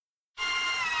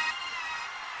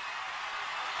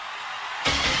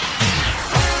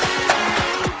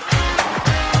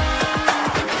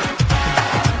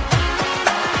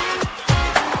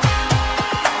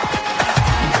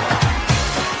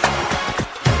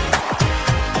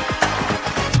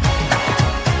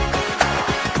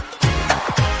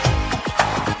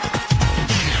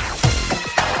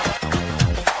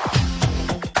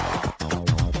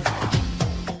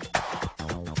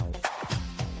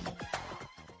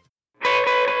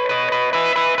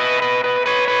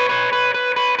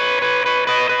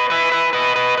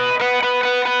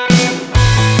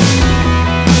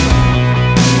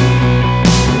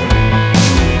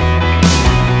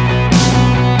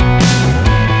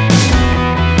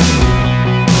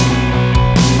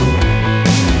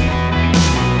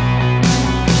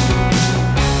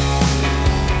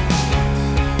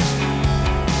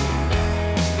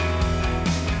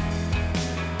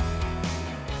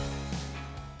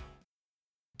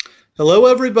Hello,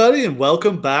 everybody, and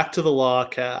welcome back to the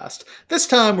Lawcast. This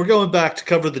time, we're going back to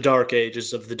cover the dark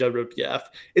ages of the WWF.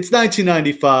 It's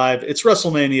 1995, it's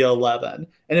WrestleMania 11,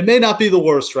 and it may not be the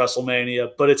worst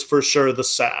WrestleMania, but it's for sure the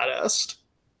saddest.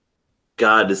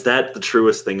 God, is that the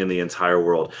truest thing in the entire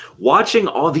world? Watching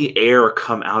all the air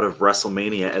come out of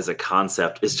WrestleMania as a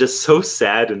concept is just so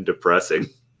sad and depressing.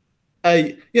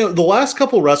 The last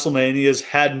couple WrestleManias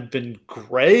hadn't been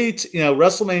great.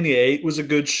 WrestleMania 8 was a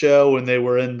good show, and they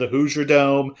were in the Hoosier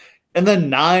Dome. And then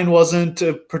 9 wasn't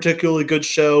a particularly good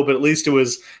show, but at least it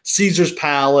was Caesar's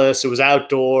Palace. It was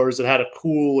outdoors. It had a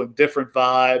cool and different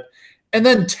vibe. And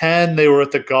then 10, they were at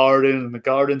the Garden, and the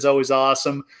Garden's always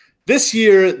awesome. This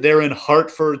year, they're in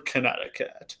Hartford,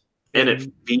 Connecticut. And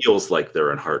it feels like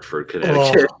they're in Hartford,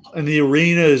 Connecticut. And the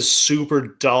arena is super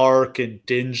dark and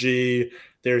dingy.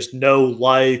 There's no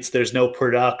lights, there's no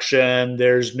production,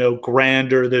 there's no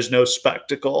grandeur, there's no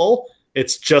spectacle.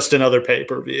 It's just another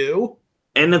pay-per-view.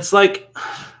 And it's like,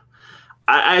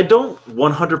 I don't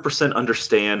 100%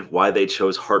 understand why they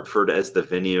chose Hartford as the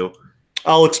venue.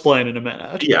 I'll explain in a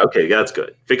minute. Yeah, okay, that's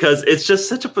good. Because it's just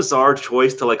such a bizarre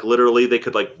choice to literally they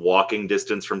could walking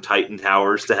distance from Titan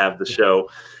Towers to have the show.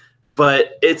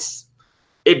 But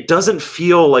it doesn't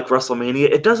feel like WrestleMania.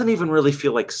 It doesn't even really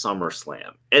feel like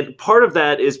SummerSlam. And part of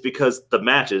that is because the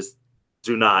matches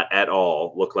do not at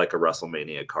all look like a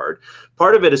WrestleMania card.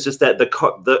 Part of it is just that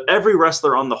every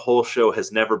wrestler on the whole show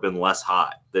has never been less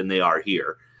hot than they are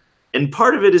here. And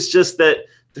part of it is just that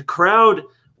the crowd,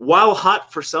 while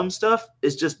hot for some stuff,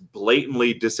 is just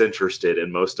blatantly disinterested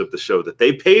in most of the show that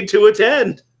they paid to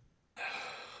attend.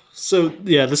 So,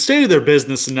 yeah, the state of their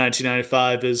business in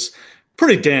 1995 is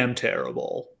pretty damn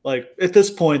terrible. At this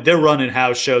point, they're running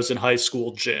house shows in high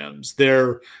school gyms.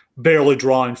 They're barely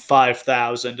drawing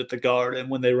 5,000 at the Garden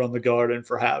when they run the Garden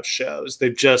for house shows.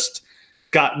 They've just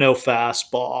got no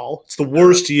fastball. It's the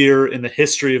worst year in the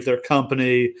history of their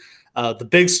company. The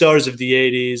big stars of the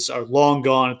 80s are long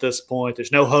gone at this point.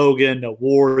 There's no Hogan, no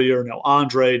Warrior, no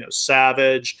Andre, no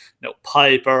Savage, no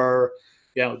Piper.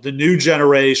 The new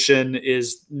generation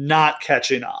is not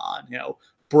catching on.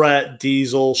 Brett,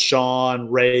 Diesel, Shawn,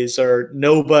 Razor,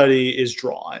 nobody is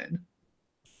drawing.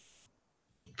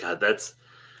 God,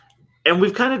 and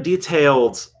we've kind of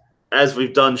detailed as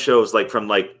we've done shows from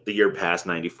the year past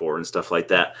 94 and stuff like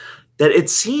that it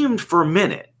seemed for a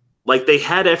minute like they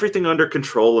had everything under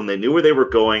control and they knew where they were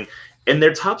going and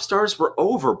their top stars were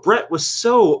over. Brett was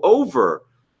so over.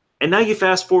 And now you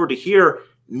fast forward to here,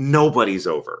 nobody's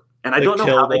over. And I don't know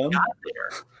how they got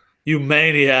there. You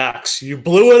maniacs, you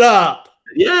blew it up.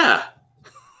 Yeah.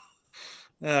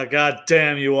 Oh, God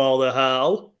damn you all to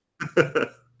hell.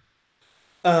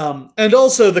 And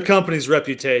also the company's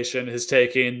reputation has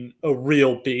taken a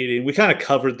real beating. We kind of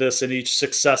covered this in each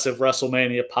successive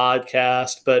WrestleMania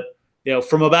podcast, but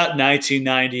from about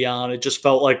 1990 on, it just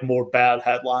felt like more bad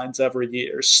headlines every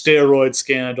year. Steroid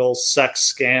scandal, sex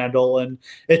scandal, and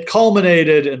it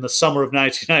culminated in the summer of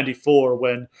 1994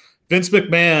 when Vince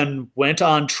McMahon went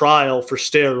on trial for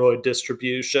steroid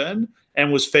distribution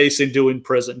and was facing doing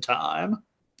prison time.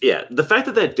 Yeah, the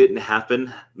fact that didn't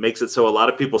happen makes it so a lot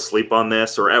of people sleep on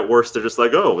this, or at worst, they're just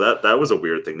like, oh, that was a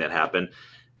weird thing that happened.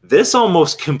 This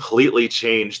almost completely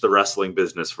changed the wrestling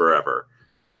business forever.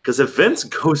 Because if Vince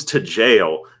goes to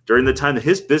jail during the time that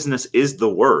his business is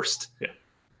the worst,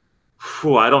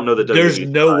 I don't know that there's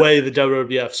no way the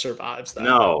WWF survives that.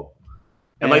 No.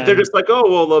 And they're just like,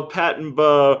 oh, well, Pat and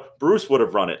Bruce would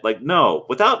have run it. No,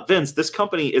 without Vince, this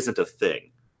company isn't a thing.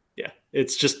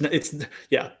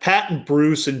 Yeah, Pat and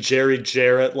Bruce and Jerry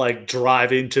Jarrett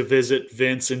driving to visit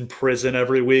Vince in prison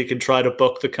every week and try to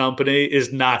book the company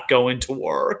is not going to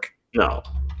work. No.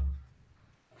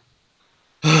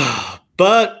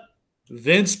 But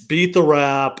Vince beat the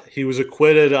rap. He was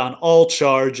acquitted on all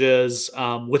charges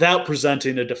without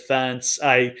presenting a defense.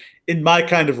 In my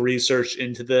kind of research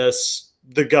into this,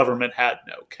 the government had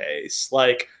no case.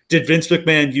 Did Vince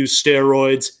McMahon use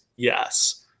steroids?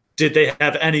 Yes. Did they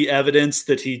have any evidence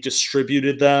that he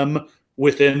distributed them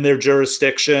within their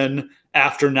jurisdiction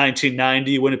after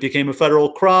 1990 when it became a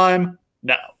federal crime?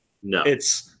 No.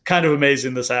 It's kind of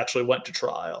amazing this actually went to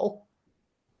trial.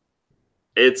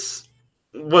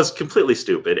 Was completely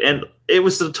stupid. And it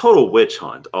was a total witch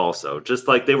hunt also. Just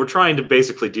they were trying to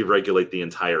basically deregulate the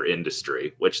entire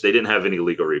industry, which they didn't have any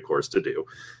legal recourse to do.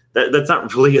 That's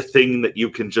not really a thing that you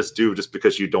can just do just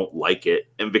because you don't like it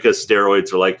and because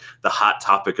steroids are the hot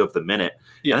topic of the minute.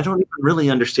 Yeah. And I don't even really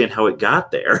understand how it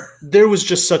got there. There was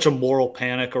just such a moral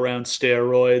panic around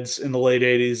steroids in the late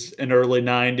 80s and early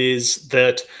 90s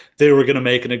that they were going to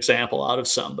make an example out of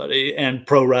somebody, and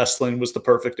pro wrestling was the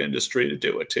perfect industry to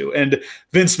do it to. And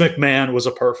Vince McMahon was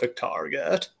a perfect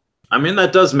target. I mean,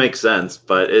 that does make sense,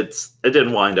 but it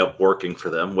didn't wind up working for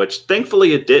them, which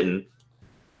thankfully it didn't,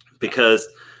 because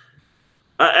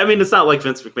I mean, it's not like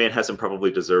Vince McMahon hasn't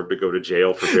probably deserved to go to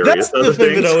jail for various That's other the thing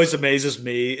things. that always amazes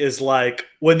me is like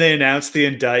when they announced the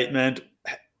indictment,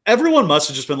 everyone must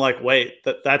have just been like, "Wait,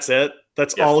 that's it?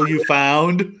 That's all you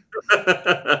found?"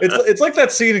 It's like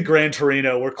that scene in Gran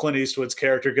Torino where Clint Eastwood's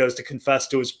character goes to confess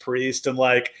to his priest, and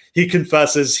like he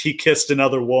confesses he kissed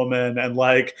another woman, and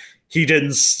like he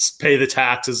didn't pay the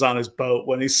taxes on his boat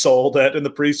when he sold it, and the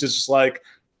priest is just like,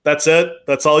 "That's it?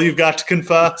 That's all you've got to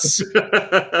confess?"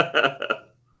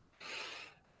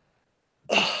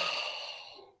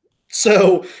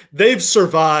 So they've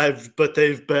survived, but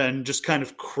they've been just kind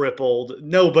of crippled.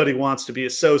 Nobody wants to be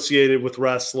associated with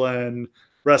wrestling.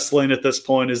 Wrestling at this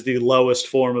point is the lowest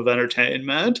form of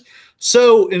entertainment.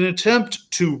 So in an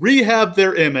attempt to rehab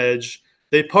their image,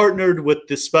 they partnered with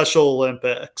the Special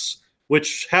Olympics,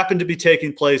 which happened to be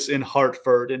taking place in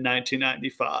Hartford in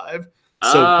 1995.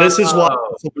 So this is why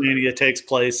WrestleMania takes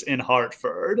place in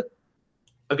Hartford.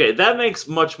 Okay, that makes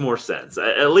much more sense.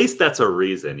 At least that's a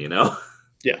reason, you know?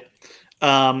 Yeah.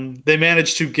 They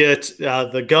managed to get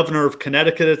the governor of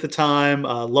Connecticut at the time,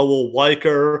 Lowell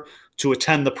Weicker, to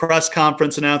attend the press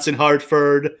conference announcing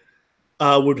Hartford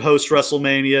would host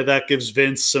WrestleMania. That gives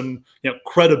Vince some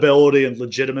credibility and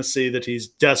legitimacy that he's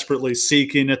desperately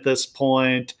seeking at this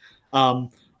point.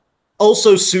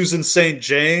 Also, Susan St.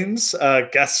 James,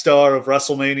 guest star of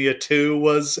WrestleMania II,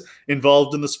 was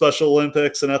involved in the Special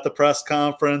Olympics and at the press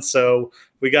conference. So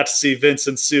we got to see Vince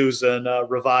and Susan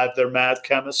revive their mad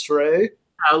chemistry.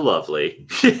 How lovely.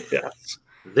 Yes.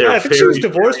 I think she was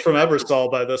divorced from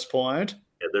Ebersol by this point.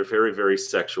 Yeah, they're very, very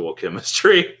sexual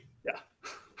chemistry. Yeah.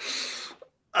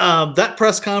 That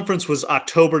press conference was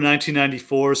October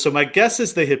 1994, so my guess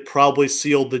is they had probably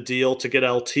sealed the deal to get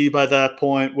LT by that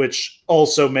point, which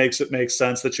also makes it make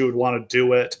sense that you would want to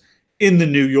do it in the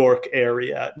New York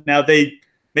area. Now, they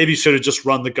maybe should have just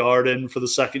run the Garden for the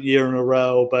second year in a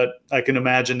row, but I can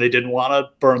imagine they didn't want to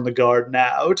burn the Garden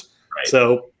out. Right.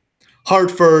 So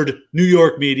Hartford, New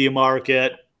York media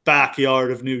market,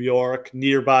 backyard of New York,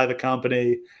 nearby the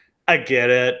company. I get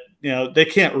it. They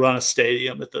can't run a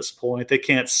stadium at this point. They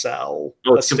can't sell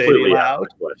a stadium out.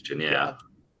 Question, yeah.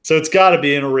 So it's got to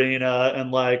be an arena,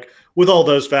 and like with all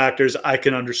those factors, I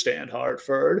can understand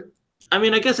Hartford. I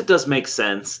mean, I guess it does make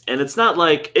sense, and it's not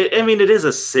like it is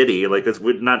a city. Like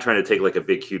we're not trying to take like a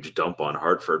big, huge dump on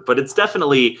Hartford, but it's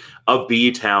definitely a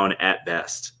B town at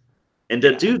best. And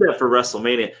to do that for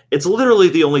WrestleMania, it's literally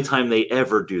the only time they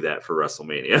ever do that for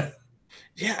WrestleMania.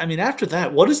 Yeah, I mean, after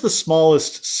that, what is the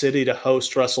smallest city to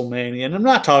host WrestleMania? And I'm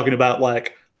not talking about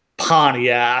like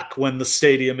Pontiac when the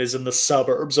stadium is in the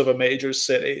suburbs of a major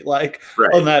city. Like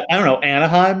on that, I don't know,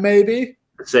 Anaheim maybe?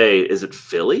 Is it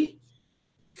Philly?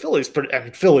 Philly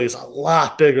is a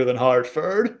lot bigger than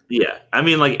Hartford. Yeah. I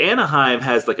mean, like Anaheim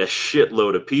has like a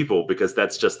shitload of people because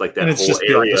that's just like that whole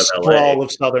area of LA. Sprawl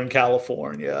of Southern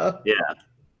California. Yeah.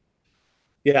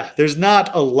 Yeah, there's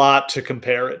not a lot to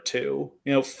compare it to.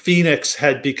 Phoenix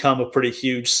had become a pretty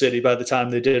huge city by the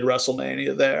time they did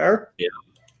WrestleMania there. Yeah.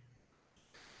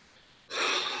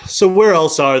 So where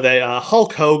else are they?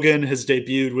 Hulk Hogan has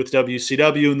debuted with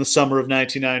WCW in the summer of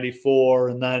 1994,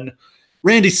 and then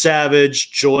Randy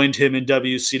Savage joined him in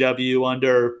WCW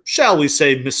under, shall we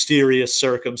say, mysterious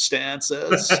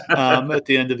circumstances at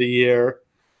the end of the year.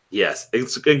 Yes,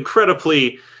 it's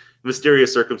incredibly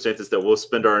mysterious circumstances that we'll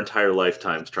spend our entire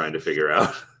lifetimes trying to figure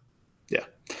out. Yeah.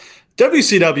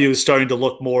 WCW is starting to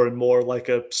look more and more like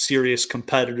a serious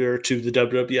competitor to the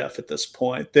WWF at this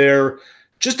point. They're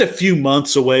just a few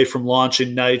months away from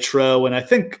launching Nitro, and I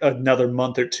think another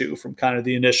month or two from kind of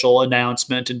the initial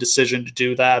announcement and decision to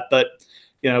do that. But,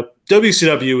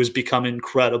 WCW has become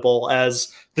incredible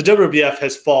as the WWF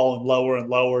has fallen lower and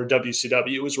lower.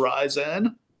 WCW is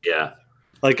rising. Yeah.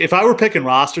 Like, if I were picking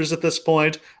rosters at this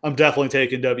point, I'm definitely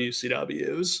taking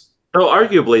WCWs. Oh,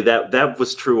 arguably, that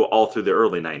was true all through the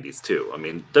early 90s, too. I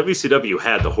mean, WCW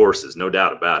had the horses, no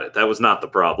doubt about it. That was not the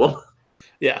problem.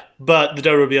 Yeah, but the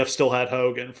WWF still had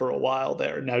Hogan for a while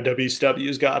there. Now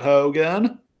WCW's got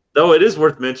Hogan. Though it is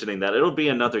worth mentioning that it'll be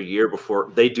another year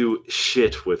before they do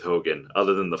shit with Hogan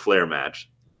other than the Flair match.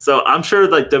 So I'm sure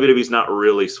like WWE's not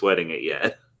really sweating it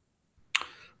yet.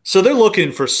 So they're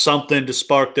looking for something to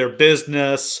spark their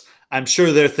business. I'm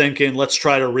sure they're thinking, let's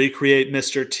try to recreate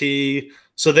Mr. T.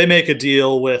 So they make a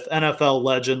deal with NFL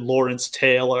legend Lawrence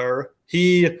Taylor.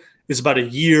 He is about a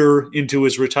year into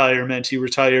his retirement. He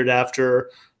retired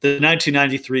after the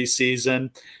 1993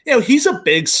 season. He's a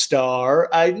big star.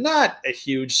 Not a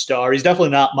huge star. He's definitely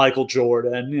not Michael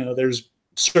Jordan. There's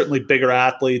certainly bigger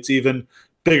athletes, even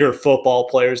bigger football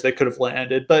players they could have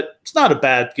landed, but it's not a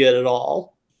bad get at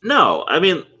all. No, I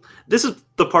mean, this is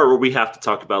the part where we have to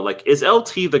talk about, like, is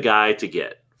LT the guy to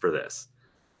get for this?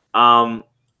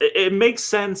 It makes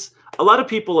sense. A lot of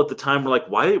people at the time were like,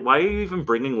 why are you even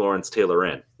bringing Lawrence Taylor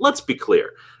in? Let's be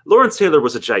clear. Lawrence Taylor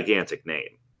was a gigantic name.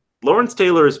 Lawrence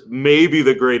Taylor is maybe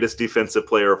the greatest defensive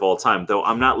player of all time, though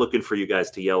I'm not looking for you guys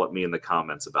to yell at me in the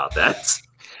comments about that.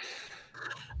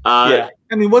 Yeah.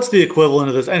 I mean, what's the equivalent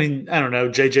of this? I mean, I don't know,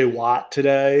 J.J. Watt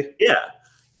today? Yeah.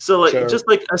 So, like, Sure. just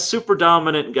like a super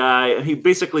dominant guy, he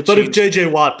basically But changed. if J.J.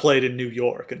 Watt played in New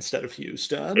York instead of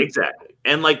Houston. Exactly.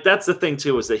 And, like, that's the thing,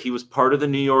 too, is that he was part of the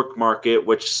New York market,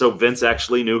 which so Vince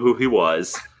actually knew who he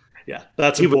was. Yeah,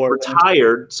 that's he important. was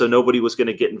retired, so nobody was going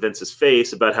to get in Vince's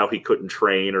face about how he couldn't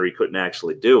train or he couldn't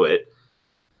actually do it.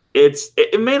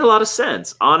 It made a lot of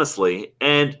sense, honestly.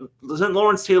 And then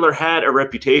Lawrence Taylor had a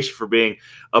reputation for being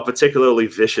a particularly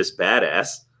vicious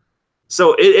badass.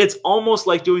 So it's almost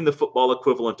like doing the football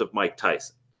equivalent of Mike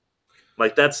Tyson.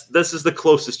 Like, this is the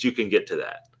closest you can get to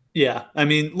that. Yeah, I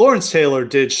mean, Lawrence Taylor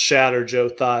did shatter Joe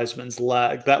Theismann's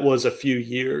leg. That was a few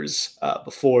years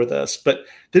before this. But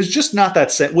there's just not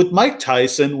that sense. With Mike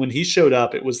Tyson, when he showed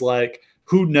up, it was like,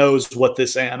 who knows what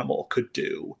this animal could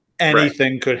do?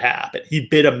 Anything could happen. He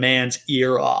bit a man's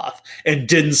ear off and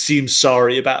didn't seem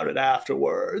sorry about it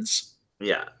afterwards.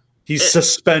 Yeah. He's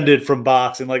suspended from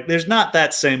boxing. Like, there's not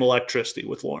that same electricity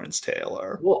with Lawrence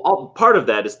Taylor. Well, part of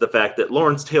that is the fact that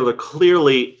Lawrence Taylor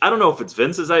clearly, I don't know if it's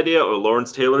Vince's idea or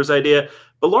Lawrence Taylor's idea,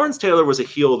 but Lawrence Taylor was a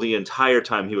heel the entire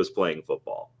time he was playing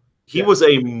football. He was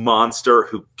a monster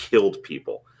who killed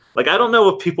people. Like, I don't know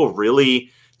if people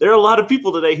really, there are a lot of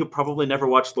people today who probably never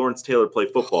watched Lawrence Taylor play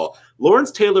football.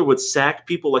 Lawrence Taylor would sack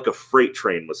people like a freight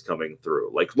train was coming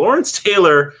through. Like, Lawrence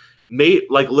Taylor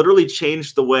literally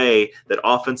changed the way that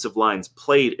offensive lines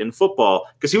played in football,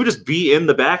 because he would just be in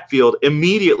the backfield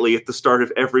immediately at the start of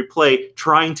every play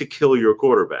trying to kill your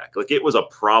quarterback. Like, it was a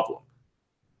problem.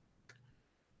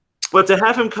 But to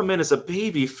have him come in as a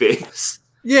baby face.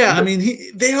 Yeah, I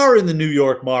mean, they are in the New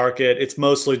York market. It's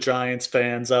mostly Giants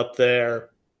fans up there.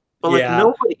 But like,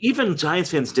 nobody, even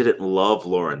Giants fans, didn't love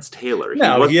Lawrence Taylor.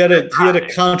 No, he had a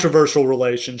controversial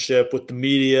relationship with the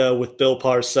media, with Bill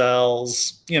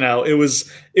Parcells. You know, it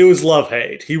was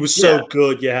love-hate. He was so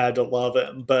good you had to love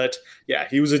him. But yeah,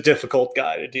 he was a difficult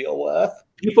guy to deal with.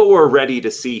 People were ready to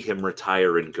see him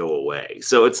retire and go away.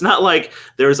 So it's not like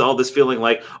there's all this feeling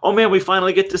like, oh man, we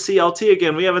finally get to see LT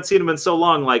again. We haven't seen him in so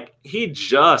long. Like, he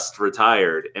just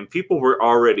retired and people were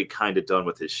already kind of done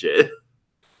with his shit.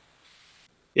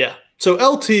 Yeah. So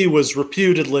LT was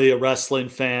reputedly a wrestling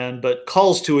fan, but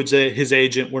calls to his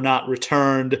agent were not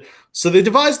returned. So they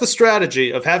devised the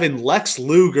strategy of having Lex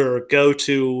Luger go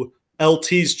to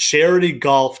LT's charity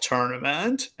golf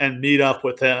tournament and meet up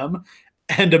with him.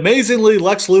 And amazingly,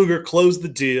 Lex Luger closed the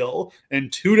deal.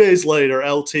 And 2 days later,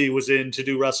 LT was in to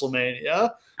do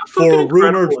WrestleMania for a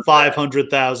rumored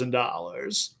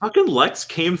 $500,000. Fucking Lex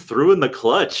came through in the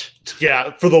clutch.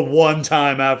 Yeah, for the one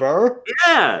time ever.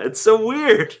 Yeah, it's so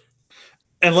weird.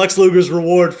 And Lex Luger's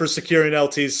reward for securing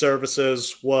LT's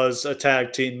services was a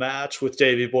tag team match with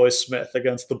Davey Boy Smith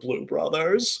against the Blue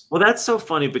Brothers. Well, that's so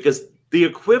funny because the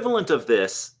equivalent of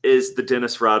this is the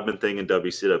Dennis Rodman thing in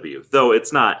WCW, though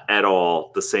it's not at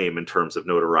all the same in terms of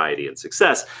notoriety and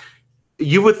success.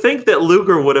 You would think that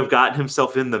Luger would have gotten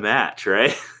himself in the match,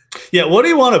 right? Yeah, what do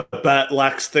you want to bet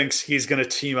Lex thinks he's going to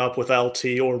team up with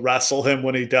LT or wrestle him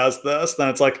when he does this? Then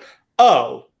it's like,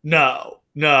 oh, no.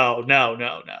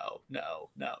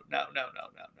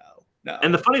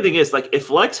 And the funny thing is, like, if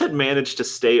Lex had managed to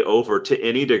stay over to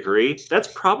any degree, that's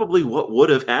probably what would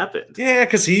have happened. Yeah,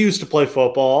 because he used to play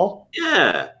football.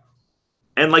 Yeah.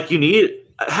 And, like,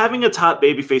 having a top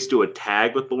babyface do a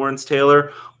tag with Lawrence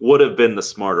Taylor would have been the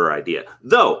smarter idea.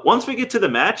 Though, once we get to the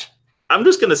match, I'm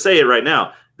just going to say it right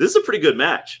now. This is a pretty good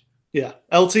match. Yeah,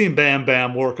 LT and Bam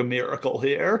Bam work a miracle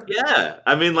here. Yeah,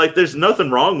 I mean, like, there's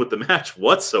nothing wrong with the match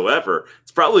whatsoever.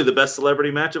 It's probably the best celebrity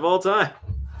match of all time.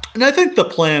 And I think the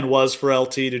plan was for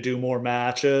LT to do more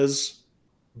matches,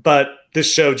 but this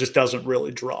show just doesn't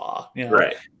really draw. You know?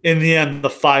 Right. In the end, the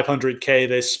 $500K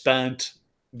they spent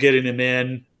getting him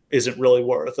in isn't really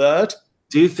worth it.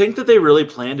 Do you think that they really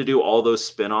plan to do all those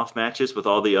spin-off matches with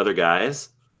all the other guys?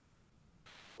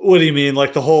 What do you mean,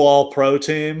 like the whole all-pro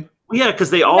team? Yeah,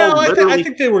 because they all I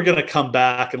think they were going to come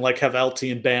back and like have LT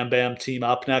and Bam Bam team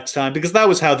up next time, because that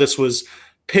was how this was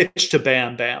pitched to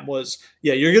Bam Bam was,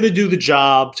 yeah, you're going to do the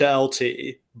job to LT,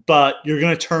 but you're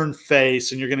going to turn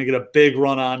face and you're going to get a big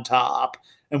run on top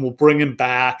and we'll bring him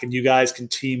back and you guys can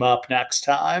team up next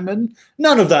time. And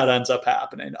none of that ends up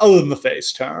happening other than the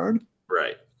face turn.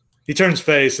 Right. He turns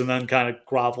face and then kind of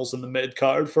grovels in the mid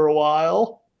card for a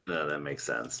while. No, that makes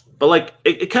sense. But like,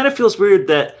 it kind of feels weird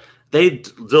that they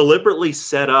deliberately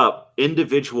set up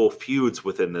individual feuds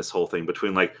within this whole thing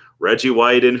between like Reggie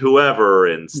White and whoever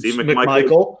and Steve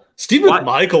McMichael. Steve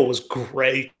McMichael was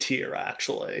great here,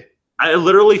 actually. I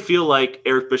literally feel like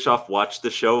Eric Bischoff watched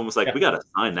the show and was like, we got to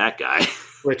sign that guy.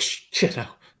 Which,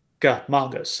 God,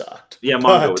 Mongo sucked. Yeah,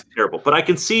 Mongo was terrible. But I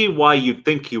can see why you'd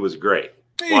think he was great.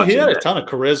 He had a ton of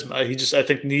charisma. He just, I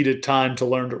think, needed time to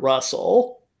learn to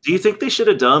wrestle. Do you think they should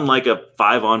have done like a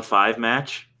 5-on-5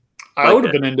 match? I would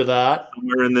have been into that.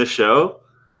 Somewhere in this show?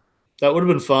 That would have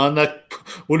been fun. That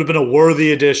would have been a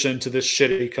worthy addition to this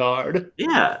shitty card.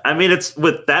 Yeah. I mean, it's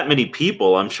with that many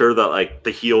people, I'm sure that like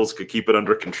the heels could keep it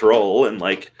under control and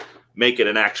like make it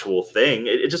an actual thing.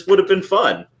 It just would have been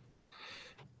fun.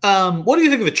 What do you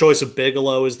think of the choice of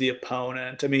Bigelow as the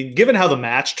opponent? I mean, given how the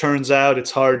match turns out,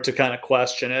 it's hard to kind of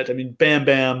question it. I mean, Bam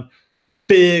Bam,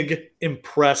 big,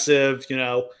 impressive,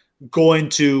 going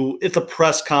to, at the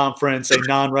press conference, a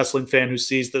non-wrestling fan who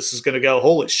sees this is going to go,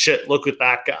 holy shit, look at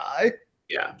that guy.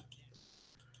 Yeah.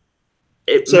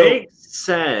 It makes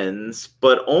sense,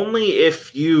 but only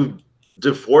if you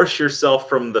divorce yourself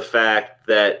from the fact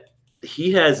that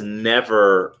he has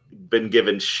never been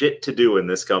given shit to do in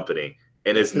this company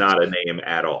and is not a name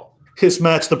at all. His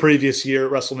match the previous year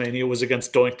at WrestleMania was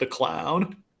against Doink the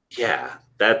Clown. Yeah,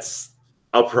 that's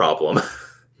a problem.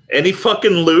 And he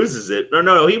fucking loses it.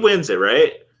 No, he wins it,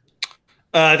 right?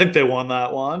 I think they won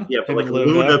that one. Yeah, but like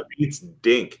Luna beats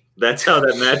Dink. That's how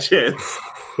that match ends.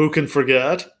 Who can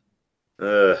forget?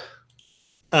 So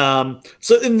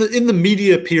in the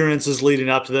media appearances leading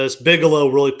up to this, Bigelow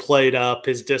really played up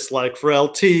his dislike for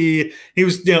LT. He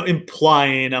was,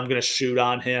 implying I'm going to shoot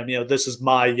on him. This is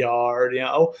my yard.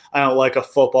 I don't like a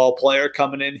football player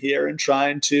coming in here and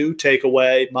trying to take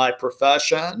away my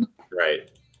profession. Right.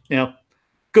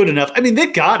 Good enough. I mean, they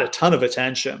got a ton of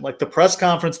attention. Like the press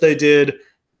conference they did,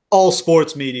 all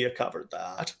sports media covered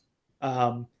that.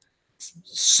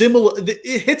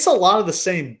 It hits a lot of the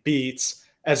same beats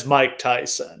as Mike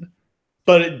Tyson,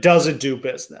 but it doesn't do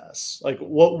business. Like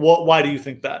why do you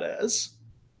think that is?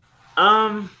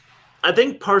 I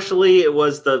think partially it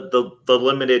was the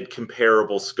limited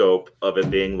comparable scope of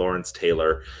it being Lawrence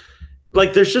Taylor.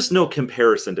 Like there's just no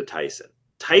comparison to Tyson.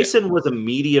 Tyson was a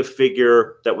media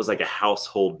figure that was like a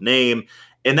household name,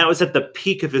 and that was at the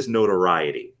peak of his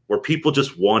notoriety where people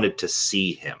just wanted to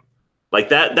see him. Like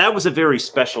that was a very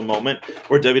special moment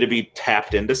where WWE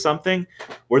tapped into something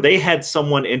where they had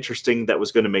someone interesting that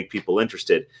was going to make people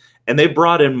interested. And they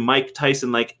brought in Mike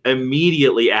Tyson like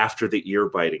immediately after the ear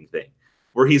biting thing,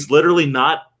 where he's literally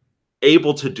not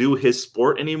able to do his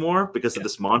sport anymore because of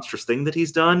this monstrous thing that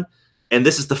he's done. And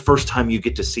this is the first time you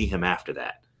get to see him after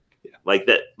that. Yeah. Like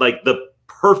the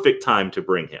perfect time to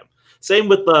bring him. Same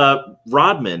with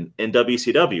Rodman in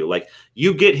WCW. Like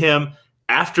you get him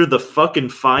after the fucking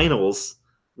finals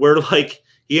where like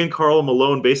he and Karl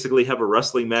Malone basically have a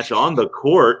wrestling match on the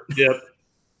court. Yep.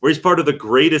 Where he's part of the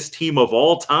greatest team of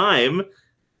all time.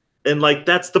 And like,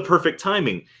 that's the perfect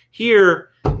timing.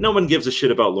 Here, no one gives a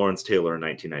shit about Lawrence Taylor in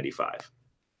 1995.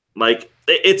 Like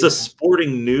it's a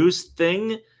sporting news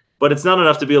thing, but it's not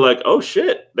enough to be like, oh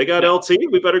shit, they got LT.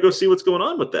 We better go see what's going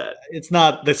on with that. It's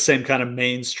not the same kind of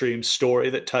mainstream story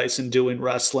that Tyson doing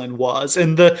wrestling was.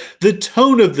 And the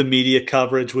tone of the media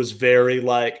coverage was very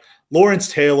like,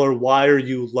 Lawrence Taylor, why are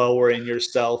you lowering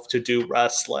yourself to do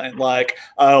wrestling? Like,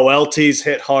 oh, LT's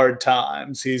hit hard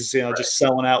times. He's, just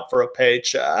selling out for a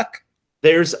paycheck.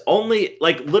 There's only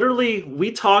like literally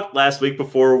we talked last week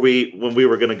when we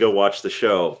were going to go watch the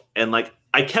show. And like,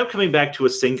 I kept coming back to a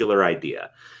singular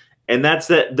idea. And that's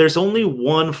that there's only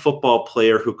one football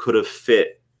player who could have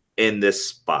fit in this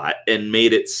spot and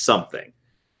made it something.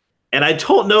 And I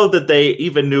don't know that they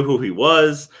even knew who he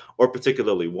was or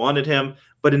particularly wanted him.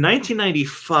 But in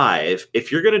 1995,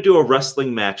 if you're going to do a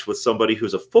wrestling match with somebody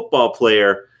who's a football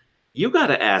player, you got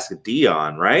to ask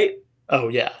Dion, right? Oh,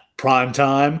 yeah. Prime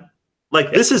time.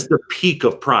 Like, this is the peak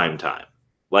of prime time.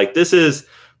 Like, this is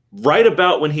right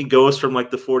about when he goes from,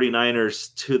 like, the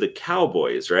 49ers to the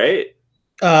Cowboys, right?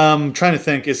 Trying to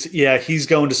think. He's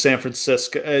going to San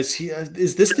Francisco. Is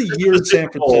this the year in San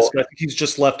Francisco? I think he's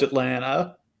just left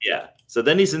Atlanta. Yeah. So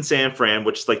then he's in San Fran,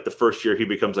 which is like the first year he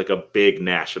becomes like a big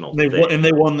national thing.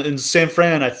 They won in San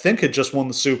Fran. I think had just won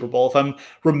the Super Bowl, if I'm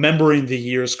remembering the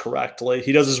years correctly.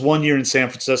 He does his 1 year in San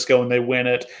Francisco and they win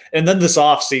it. And then this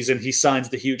offseason, he signs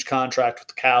the huge contract with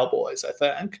the Cowboys, I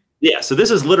think. Yeah, so this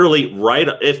is literally right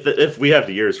if we have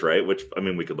the years right, which I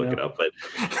mean we could look it up, but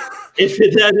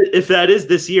if that is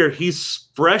this year, he's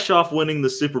fresh off winning the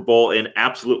Super Bowl in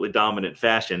absolutely dominant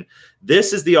fashion.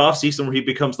 This is the offseason where he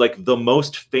becomes like the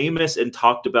most famous and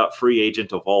talked about free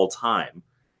agent of all time,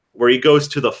 where he goes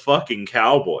to the fucking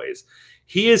Cowboys.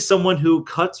 He is someone who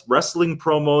cuts wrestling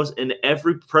promos in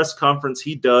every press conference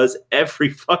he does every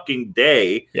fucking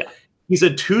day. Yeah. He's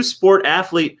a two-sport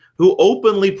athlete who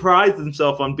openly prides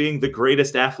himself on being the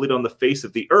greatest athlete on the face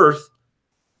of the earth.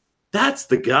 That's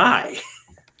the guy.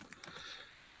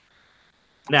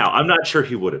 Now, I'm not sure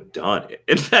he would have done it.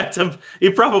 In fact,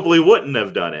 he probably wouldn't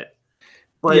have done it.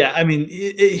 But yeah, I mean,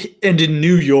 and in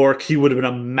New York, he would have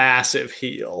been a massive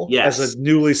heel as a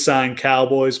newly signed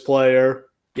Cowboys player.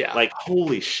 Yeah. Like,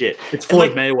 holy shit. It's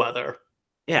Floyd Mayweather.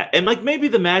 Yeah, and like maybe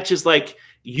the match is like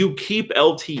you keep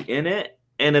LT in it,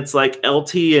 and it's like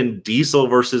LT and Diesel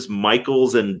versus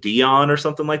Michaels and Dion or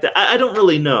something like that. I don't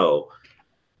really know.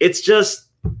 It's just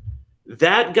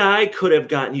that guy could have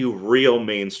gotten you real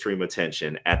mainstream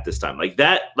attention at this time. Like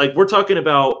that, like we're talking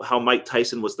about how Mike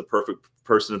Tyson was the perfect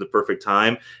person at the perfect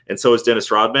time, and so is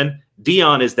Dennis Rodman.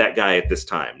 Dion is that guy at this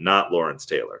time, not Lawrence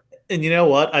Taylor. And you know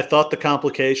what? I thought the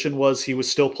complication was he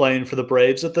was still playing for the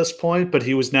Braves at this point, but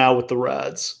he was now with the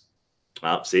Reds.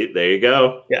 Oh, see, there you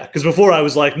go. Yeah, because before I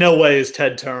was like, no way is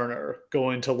Ted Turner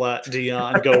going to let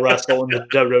Dion go wrestle in the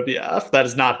WWF. That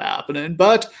is not happening.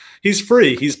 But he's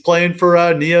free. He's playing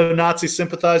for neo-Nazi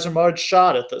sympathizer Marge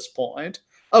Schott at this point.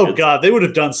 Oh, God, they would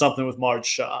have done something with Marge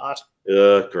Schott.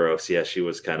 Gross. Yeah, she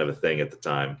was kind of a thing at the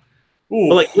time.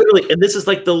 But like literally, and this is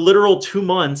like the literal 2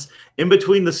 months in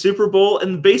between the Super Bowl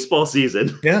and the baseball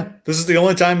season. Yeah, this is the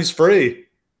only time he's free.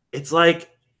 It's like,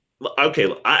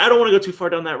 okay, I don't want to go too far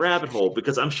down that rabbit hole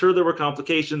because I'm sure there were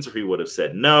complications or he would have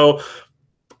said no.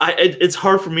 It's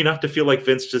hard for me not to feel like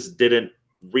Vince just didn't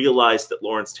realize that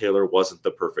Lawrence Taylor wasn't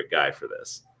the perfect guy for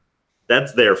this.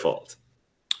 That's their fault.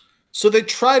 So they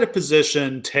try to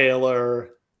position Taylor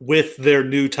with their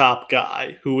new top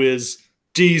guy, who is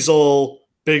Diesel,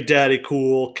 Big Daddy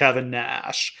Cool, Kevin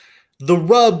Nash. The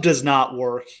rub does not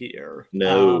work here.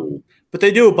 No. But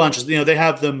they do a bunch of, they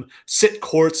have them sit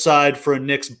courtside for a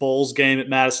Knicks Bulls game at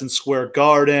Madison Square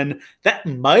Garden. That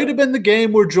might have been the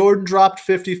game where Jordan dropped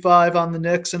 55 on the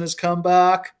Knicks in his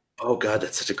comeback. Oh, God,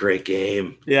 that's such a great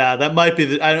game. Yeah, that might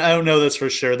be I don't know this for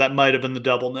sure. That might have been the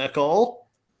double nickel.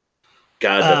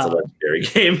 God, that's a legendary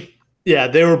game. Yeah,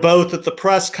 they were both at the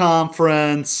press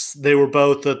conference. They were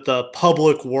both at the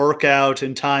public workout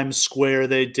in Times Square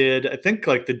they did, I think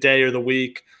like the day or the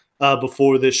week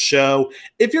before this show.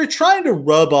 If you're trying to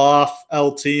rub off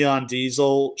LT on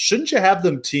Diesel, shouldn't you have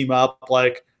them team up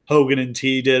like Hogan and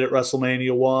T did at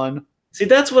WrestleMania 1? See,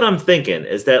 that's what I'm thinking,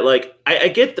 is that like I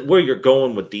get where you're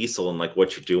going with Diesel and like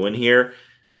what you're doing here.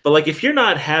 But like if you're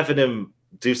not having him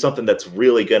do something that's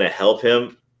really going to help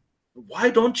him,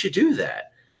 why don't you do that?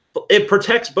 It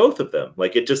protects both of them.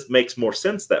 Like it just makes more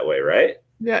sense that way, right?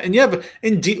 Yeah, and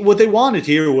what they wanted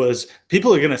here was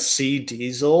people are going to see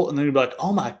Diesel and they're going to be like,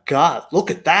 oh my God,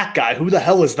 look at that guy. Who the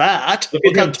hell is that?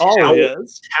 Look how tall he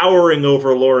is. Towering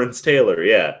over Lawrence Taylor,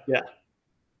 yeah. Yeah.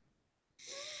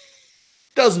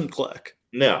 Doesn't click.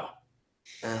 No.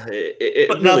 But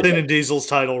really nothing in Diesel's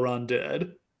title run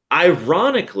did.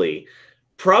 Ironically,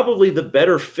 probably the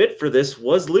better fit for this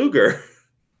was Luger.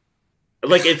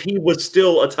 Like if he was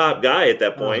still a top guy at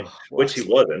that point, which he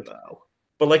wasn't. Though.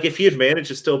 But like if he had managed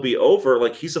to still be over,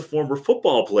 like he's a former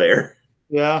football player.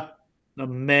 Yeah. A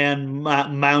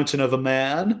mountain of a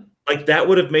man. Like that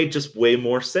would have made just way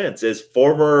more sense. As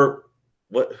former,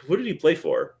 who did he play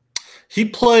for? He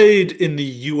played in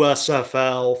the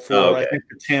USFL for I think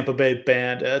the Tampa Bay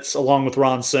Bandits along with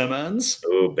Ron Simmons.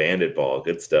 Oh, Bandit ball.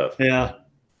 Good stuff. Yeah.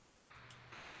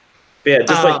 But yeah,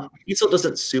 just like Diesel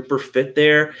doesn't super fit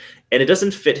there. And it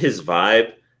doesn't fit his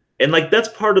vibe. And like that's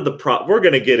part of the problem. We're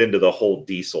going to get into the whole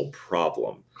Diesel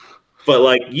problem. But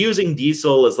like using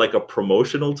Diesel as like a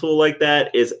promotional tool like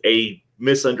that is a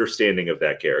misunderstanding of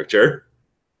that character.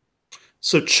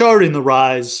 So charting the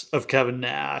rise of Kevin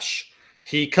Nash,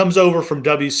 he comes over from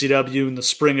WCW in the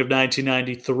spring of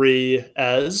 1993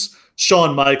 as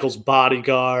Shawn Michaels'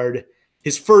 bodyguard.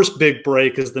 His first big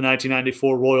break is the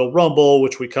 1994 Royal Rumble,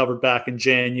 which we covered back in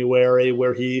January,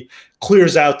 where he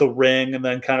clears out the ring and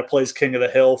then kind of plays King of the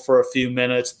Hill for a few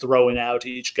minutes, throwing out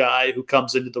each guy who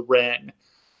comes into the ring.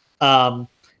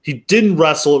 He didn't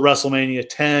wrestle at WrestleMania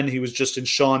 10. He was just in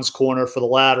Shawn's corner for the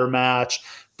ladder match.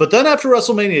 But then after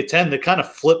WrestleMania 10, they kind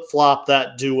of flip-flop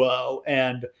that duo,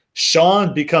 and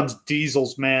Shawn becomes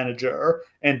Diesel's manager,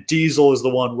 and Diesel is the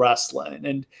one wrestling.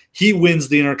 And he wins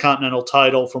the Intercontinental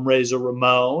title from Razor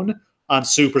Ramon on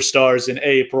Superstars in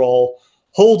April.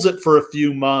 holds it for a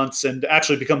few months and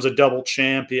actually becomes a double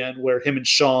champion where him and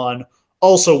Shawn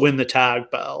also win the tag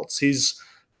belts. He's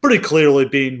pretty clearly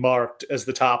being marked as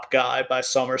the top guy by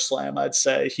SummerSlam, I'd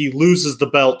say. He loses the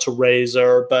belt to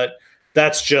Razor, but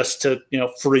that's just to,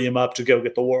 free him up to go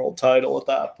get the world title at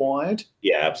that point.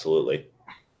 Yeah, absolutely.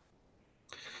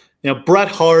 Bret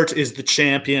Hart is the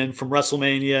champion from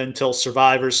WrestleMania until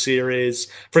Survivor Series.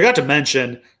 Forgot to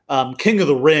mention, King of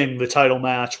the Ring, the title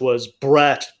match, was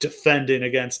Bret defending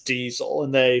against Diesel,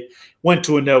 and they went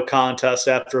to a no contest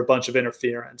after a bunch of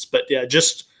interference. But yeah,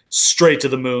 just straight to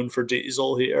the moon for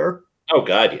Diesel here. Oh,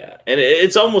 God, yeah. And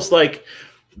it's almost like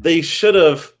they should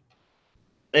have,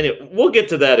 and we'll get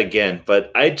to that again,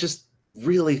 but I just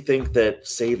really think that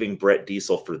saving Bret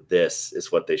Diesel for this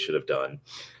is what they should have done.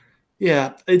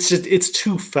 Yeah, it's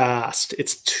too fast.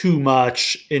 It's too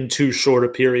much in too short a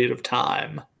period of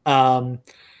time.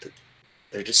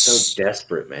 They're just so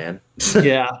desperate, man.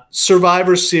 Yeah.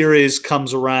 Survivor Series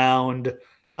comes around.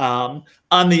 On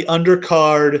the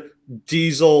undercard,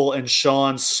 Diesel and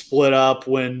Shawn split up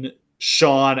when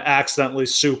Shawn accidentally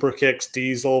super kicks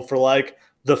Diesel for like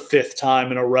the 5th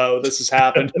time in a row. This has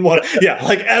happened in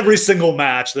like every single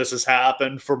match this has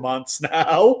happened for months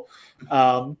now.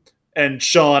 And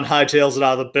Shawn hightails it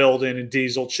out of the building and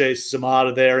Diesel chases him out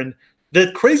of there. And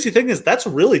the crazy thing is that's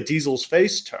really Diesel's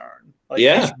face turn. Like,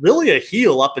 he's really a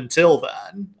heel up until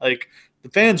then. Like, the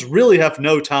fans really have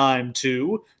no time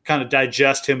to kind of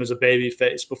digest him as a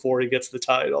babyface before he gets the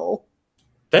title.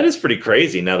 That is pretty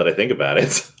crazy now that I think about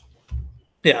it.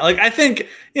 Yeah, like, I think,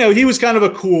 he was kind of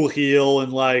a cool heel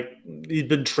and, like, he'd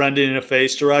been trending in a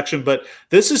face direction, but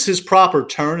this is his proper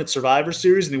turn at Survivor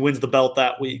Series, and he wins the belt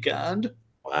that weekend.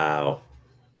 Wow.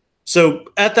 So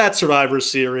at that Survivor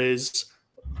Series,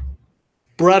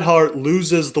 Bret Hart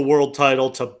loses the world title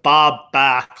to Bob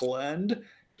Backlund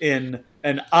in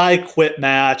an I Quit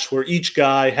match where each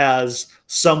guy has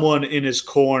someone in his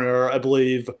corner. I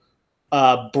believe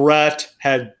Bret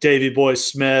had Davey Boy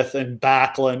Smith and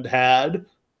Backlund had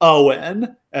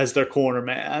Owen as their corner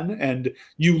man. And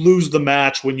you lose the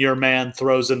match when your man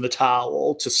throws in the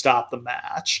towel to stop the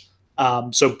match.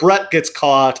 So Bret gets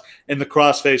caught in the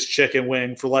crossface chicken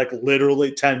wing for like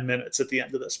literally 10 minutes at the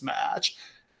end of this match.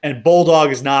 And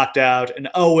Bulldog is knocked out, and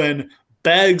Owen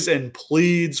begs and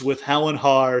pleads with Helen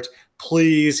Hart,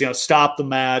 please, stop the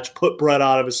match, put Bret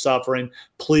out of his suffering,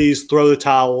 please throw the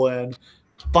towel in.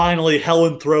 Finally,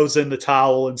 Helen throws in the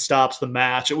towel and stops the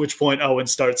match, at which point Owen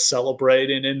starts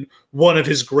celebrating in one of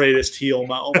his greatest heel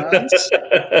moments.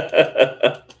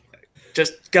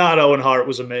 Just, God, Owen Hart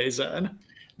was amazing.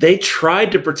 They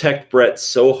tried to protect Bret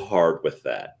so hard with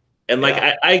that. And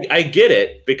I get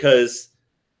it because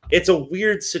it's a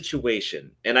weird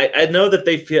situation. And I know that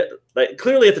they feel like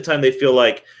clearly at the time they feel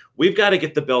like we've got to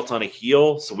get the belt on a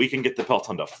heel so we can get the belt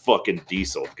onto fucking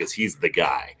Diesel because he's the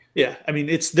guy. Yeah, I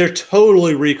mean, they're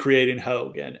totally recreating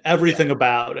Hogan. Everything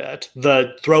about it.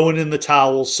 The throwing in the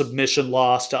towel submission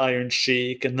loss to Iron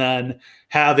Sheik, and then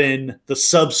having the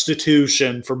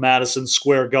substitution for Madison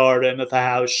Square Garden at the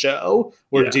house show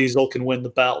where Diesel can win the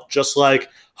belt, just like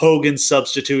Hogan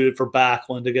substituted for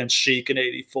Backlund against Sheik in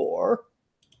 '84.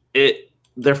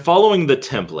 They're following the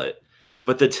template,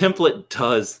 but the template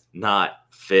does not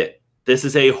fit. This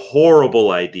is a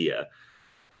horrible idea.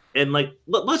 And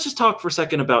let's just talk for a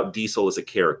second about Diesel as a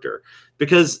character,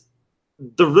 because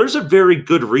there's a very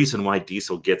good reason why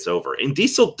Diesel gets over. And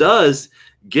Diesel does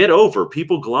get over.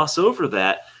 People gloss over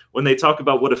that when they talk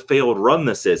about what a failed run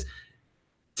this is.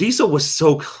 Diesel was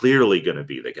so clearly going to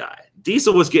be the guy.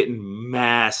 Diesel was getting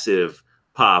massive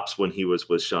pops when he was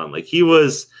with Shawn. Like, he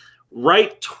was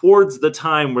right towards the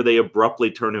time where they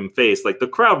abruptly turned him face. Like, the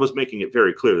crowd was making it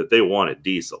very clear that they wanted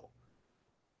Diesel.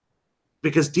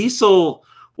 Because Diesel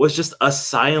was just a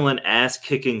silent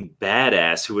ass-kicking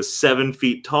badass who was 7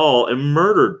 feet tall and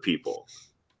murdered people.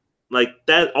 Like,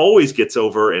 that always gets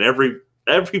over in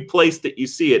every place that you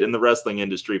see it in the wrestling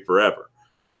industry forever.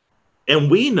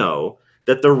 And we know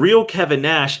that the real Kevin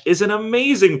Nash is an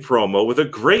amazing promo with a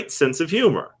great sense of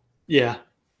humor. Yeah.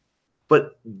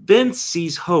 But Vince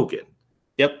sees Hogan.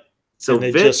 Yep. So and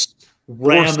they just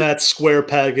ram that square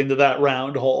peg into that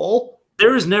round hole.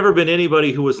 There has never been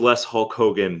anybody who was less Hulk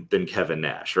Hogan than Kevin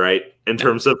Nash, right? In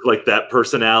terms of like that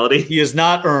personality. He is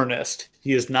not earnest.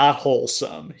 He is not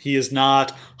wholesome. He is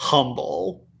not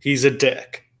humble. He's a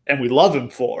dick. And we love him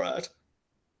for it.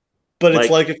 But it's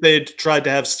like if they'd tried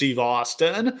to have Steve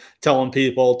Austin telling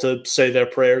people to say their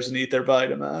prayers and eat their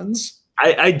vitamins.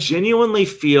 I genuinely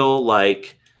feel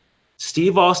like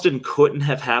Steve Austin couldn't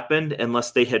have happened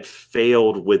unless they had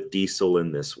failed with Diesel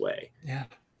in this way. Yeah.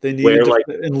 They needed where to, like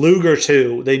and Luger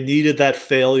too. They needed that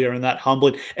failure and that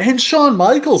humbling. And Shawn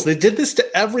Michaels, they did this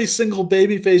to every single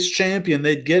babyface champion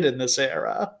they'd get in this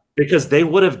era. because they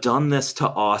would have done this to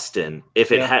Austin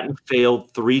if it Yeah. hadn't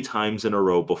failed 3 times in a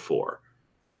row before.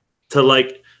 To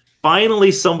like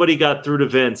finally somebody got through to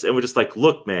Vince and was just like,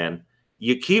 look, man,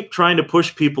 you keep trying to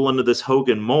push people into this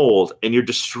Hogan mold and you're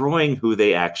destroying who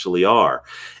they actually are.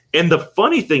 And the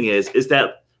funny thing is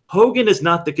that Hogan is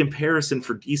not the comparison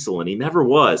for Diesel, and he never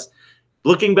was.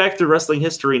 Looking back through wrestling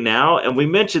history now, and we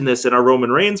mentioned this in our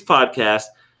Roman Reigns podcast,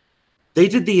 they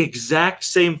did the exact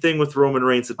same thing with Roman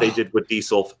Reigns that they did with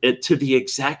Diesel, to the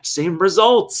exact same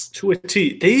results. To a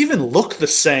T. They even look the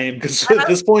same because at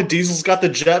this point, Diesel's got the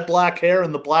jet black hair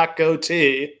and the black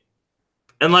goatee.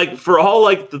 And like for all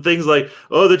like the things like,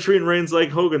 oh, they're treating Reigns like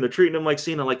Hogan, they're treating him like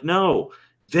Cena. Like, no,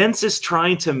 Vince is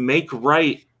trying to make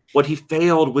right what he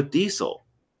failed with Diesel,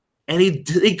 and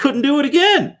he couldn't do it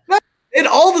again. And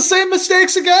all the same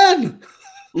mistakes again.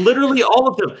 Literally all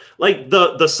of them. Like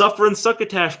the Suffer and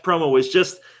Succotash promo is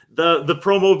just the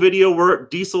promo video where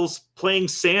Diesel's playing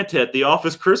Santa at the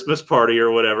office Christmas party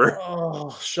or whatever.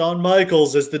 Oh, Shawn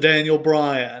Michaels is the Daniel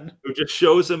Bryan. Who just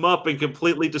shows him up and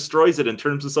completely destroys it and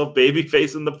turns himself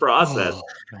babyface in the process. Oh,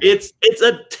 it's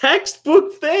a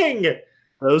textbook thing.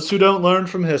 Those who don't learn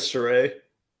from history.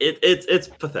 It's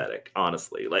pathetic,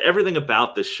 honestly. Like everything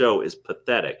about this show is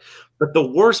pathetic. But the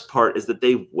worst part is that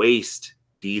they waste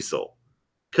Diesel.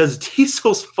 Because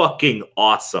Diesel's fucking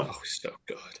awesome. Oh, so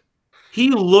good. He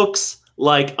looks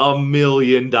like $1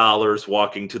 million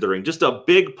walking to the ring. Just a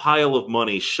big pile of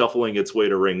money shuffling its way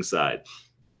to ringside.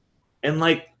 And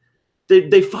like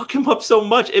they fuck him up so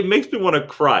much, it makes me want to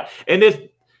cry. And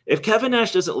if Kevin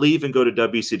Nash doesn't leave and go to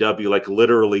WCW like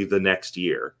literally the next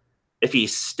year, if he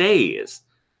stays,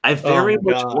 I very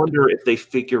much wonder if they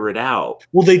figure it out.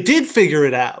 Well, they did figure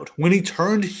it out when he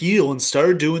turned heel and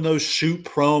started doing those shoot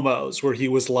promos where he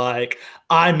was like,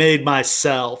 I made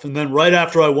myself. And then right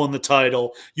after I won the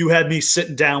title, you had me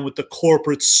sitting down with the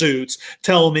corporate suits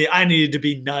telling me I needed to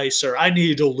be nicer. I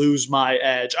needed to lose my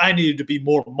edge. I needed to be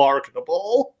more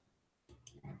marketable.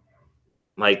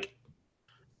 Like,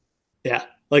 yeah.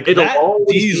 Like that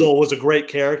Diesel was a great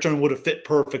character and would have fit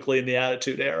perfectly in the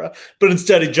Attitude Era. But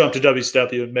instead he jumped to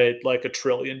WCW and made like $1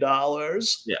 trillion.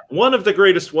 Yeah. One of the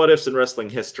greatest what ifs in wrestling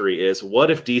history is,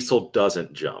 what if Diesel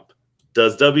doesn't jump?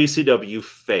 Does WCW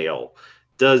fail?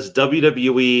 Does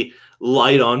WWE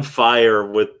light on fire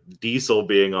with Diesel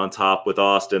being on top with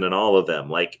Austin and all of them?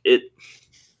 Like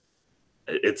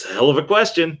it's a hell of a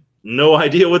question. No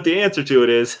idea what the answer to it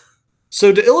is.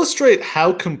 So to illustrate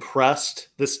how compressed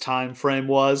this time frame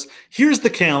was, here's the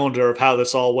calendar of how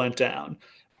this all went down.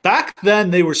 Back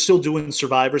then, they were still doing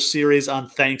Survivor Series on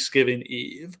Thanksgiving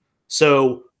Eve.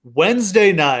 So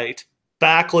Wednesday night,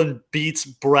 Backlund beats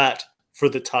Brett for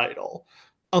the title.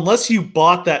 Unless you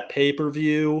bought that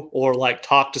pay-per-view or like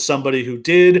talked to somebody who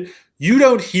did, you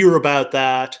don't hear about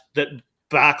that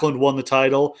Backlund won the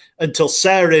title until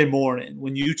Saturday morning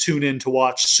when you tune in to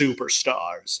watch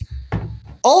Superstars.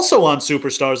 Also on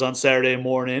Superstars on Saturday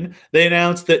morning, they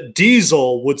announced that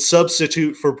Diesel would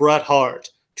substitute for Bret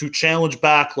Hart to challenge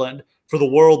Backlund for the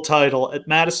world title at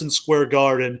Madison Square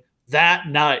Garden that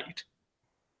night.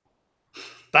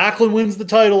 Backlund wins the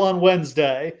title on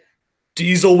Wednesday.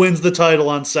 Diesel wins the title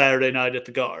on Saturday night at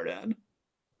the Garden.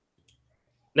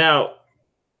 Now,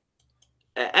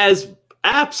 as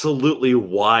absolutely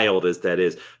wild as that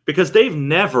is, because they've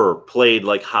never played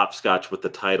like hopscotch with the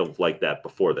title like that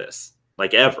before this.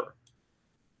 Like ever.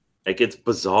 Like it's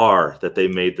bizarre that they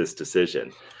made this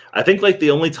decision. I think like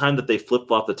the only time that they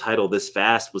flip-flopped the title this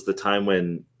fast was the time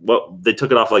when they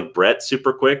took it off like Brett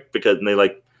super quick because they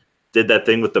like did that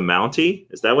thing with the Mountie.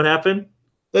 Is that what happened?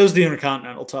 That was the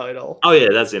Intercontinental title. Oh yeah,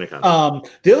 that's the Intercontinental.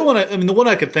 The other one, the one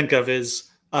I could think of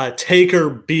is Taker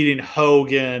beating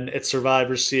Hogan at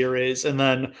Survivor Series, and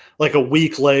then like a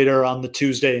week later on the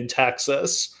Tuesday in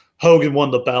Texas, Hogan won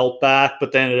the belt back,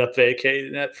 but they ended up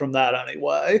vacating it from that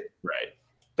anyway. Right.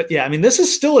 But yeah, I mean, this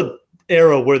is still an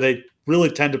era where they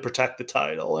really tend to protect the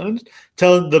title, and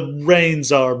the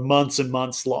reigns are months and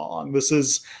months long. This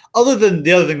is, other than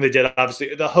the other thing they did,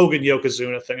 obviously, the Hogan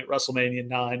Yokozuna thing at WrestleMania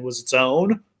 9 was its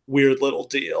own weird little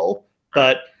deal,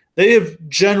 but they have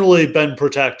generally been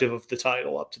protective of the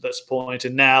title up to this point,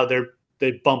 and now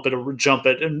they bump it or jump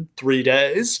it in 3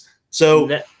 days.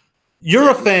 So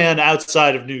you're a fan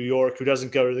outside of New York who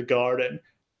doesn't go to the Garden.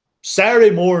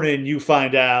 Saturday morning, you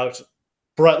find out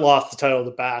Brett lost the title to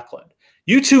Backlund.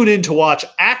 You tune in to watch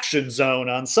Action Zone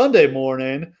on Sunday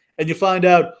morning, and you find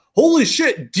out, holy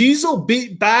shit, Diesel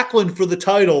beat Backlund for the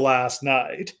title last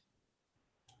night.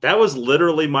 that was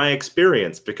literally my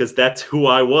experience because that's who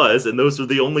I was, and those were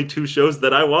the only two shows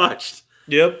that I watched.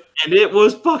 Yep. And it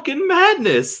was fucking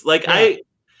madness. Like Yeah.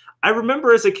 I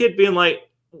remember as a kid being like,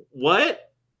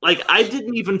 what? Like I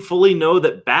didn't even fully know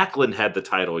that Backlund had the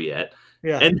title yet.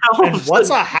 Yeah. And now And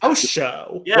what's a house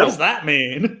show? Yeah. What does that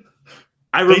mean?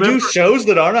 I They remember do shows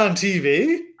that aren't on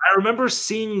TV? I remember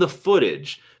seeing the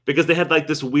footage because they had like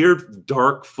this weird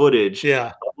dark footage Yeah.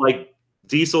 of like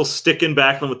Diesel sticking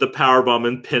Backlund with the powerbomb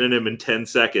and pinning him in 10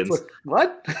 seconds. Like,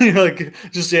 what? Like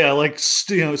just like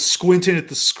squinting at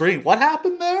the screen. What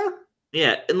happened there?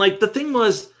 Yeah, and like the thing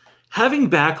was having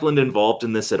Backlund involved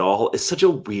in this at all is such a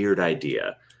weird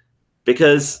idea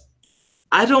because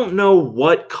I don't know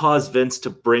what caused Vince to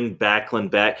bring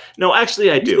Backlund back. No,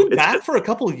 actually I do. He's been back for a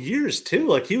couple of years too.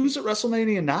 Like he was at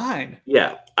WrestleMania 9.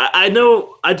 Yeah, I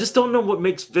know. I just don't know what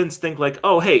makes Vince think like,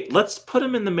 oh, hey, let's put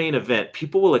him in the main event.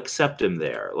 People will accept him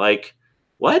there. Like,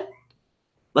 what?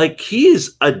 Like he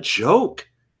is a joke.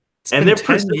 It's been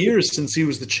 10 years since he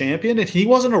was the champion, and he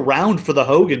wasn't around for the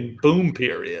Hogan boom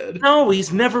period. No,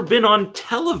 he's never been on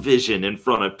television in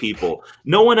front of people.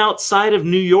 No one outside of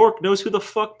New York knows who the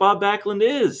fuck Bob Backlund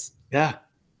is. Yeah.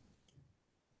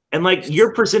 And like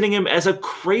you're presenting him as a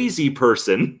crazy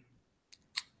person.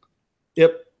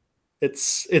 Yep.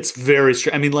 It's very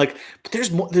strange. I mean, like, but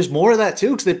there's more of that too,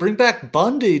 because they bring back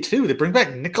Bundy too. They bring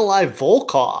back Nikolai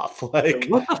Volkov. Like,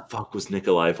 what the fuck was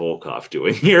Nikolai Volkov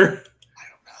doing here?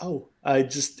 Oh,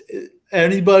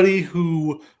 anybody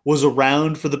who was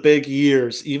around for the big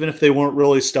years, even if they weren't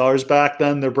really stars back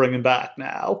then, they're bringing back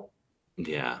now.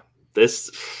 Yeah, it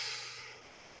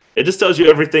just tells you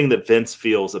everything that Vince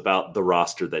feels about the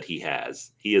roster that he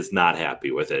has. He is not happy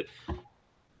with it.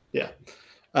 Yeah.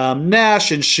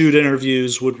 Nash in shoot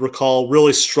interviews would recall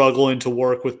really struggling to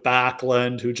work with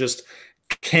Backlund, who just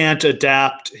can't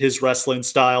adapt his wrestling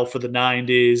style for the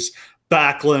 90s.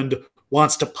 Backlund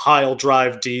wants to pile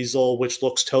drive Diesel, which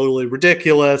looks totally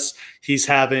ridiculous. He's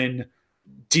having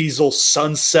Diesel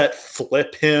sunset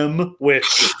flip him,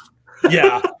 which,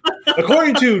 yeah.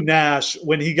 According to Nash,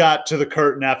 when he got to the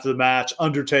curtain after the match,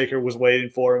 Undertaker was waiting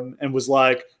for him and was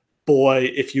like, boy,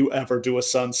 if you ever do a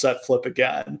sunset flip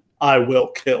again, I will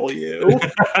kill you.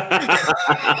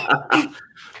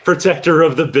 Protector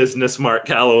of the business, Mark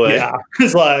Calloway. Yeah.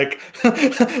 It's like,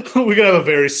 we're going to have a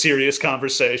very serious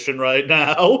conversation right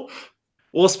now.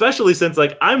 Well, especially since,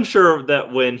 like, I'm sure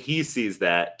that when he sees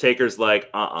that, Taker's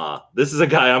like, this is a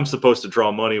guy I'm supposed to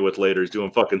draw money with later. He's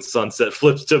doing fucking sunset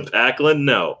flips to Backlund.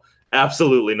 No,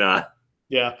 absolutely not.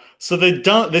 Yeah. So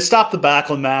they stopped the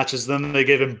Backlund matches, then they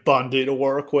gave him Bundy to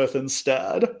work with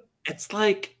instead. It's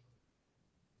like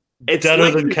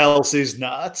deader than Kelsey's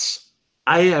nuts.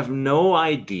 I have no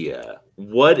idea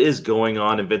what is going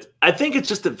on in Vince. I think it's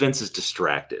just that Vince is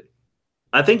distracted.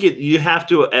 I think you have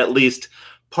to at least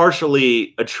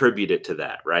partially attribute it to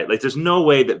that, right? Like there's no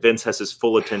way that Vince has his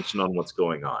full attention on what's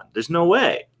going on. There's no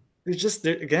way.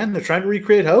 They're trying to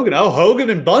recreate Hogan. Oh, Hogan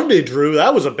and Bundy, Drew.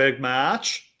 That was a big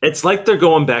match. It's like they're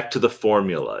going back to the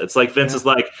formula. It's like Vince is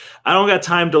like, I don't got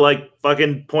time to like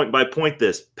fucking point by point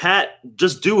this. Pat,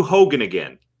 just do Hogan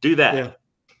again. Do that. Yeah.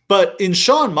 But in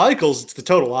Shawn Michaels, it's the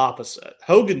total opposite.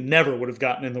 Hogan never would have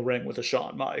gotten in the ring with a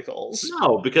Shawn Michaels.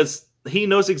 No, because he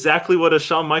knows exactly what a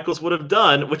Shawn Michaels would have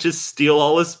done, which is steal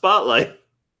all his spotlight.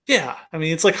 Yeah. I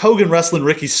mean, it's like Hogan wrestling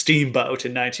Ricky Steamboat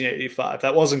in 1985.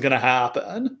 That wasn't going to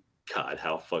happen. God,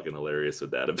 how fucking hilarious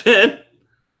would that have been?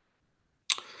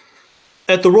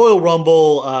 At the Royal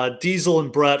Rumble, Diesel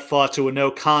and Brett fought to a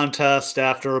no contest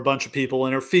after a bunch of people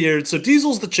interfered. So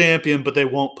Diesel's the champion, but they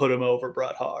won't put him over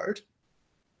Bret Hart.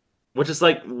 Which is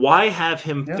like, why have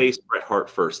him face Bret Hart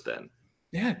first then?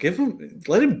 Yeah,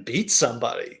 let him beat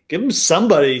somebody. Give him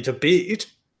somebody to beat.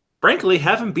 Frankly,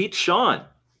 have him beat Shawn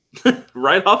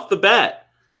right off the bat.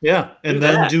 Yeah, and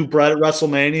then do Bret at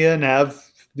WrestleMania and have,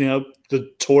 the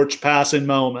torch passing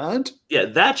moment. Yeah,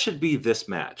 that should be this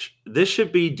match. This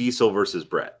should be Diesel versus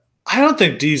Bret. I don't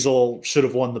think Diesel should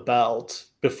have won the belt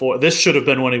before. This should have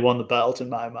been when he won the belt in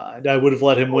my mind. I would have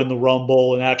let him win the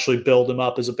Rumble and actually build him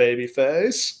up as a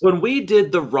babyface. When we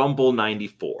did the Rumble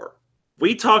 94,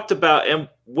 we talked about, and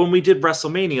when we did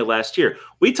WrestleMania last year,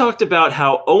 we talked about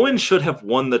how Owen should have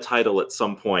won the title at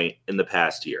some point in the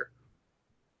past year.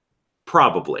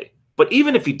 Probably. But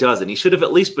even if he doesn't, he should have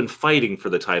at least been fighting for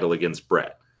the title against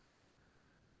Bret.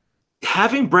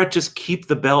 Having Bret just keep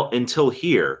the belt until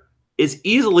here is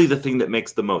easily the thing that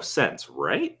makes the most sense,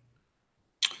 right?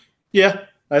 Yeah,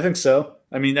 I think so.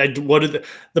 I mean, the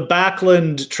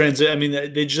Backlund transit? I mean,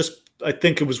 I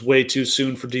think it was way too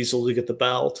soon for Diesel to get the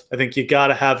belt. I think you got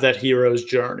to have that hero's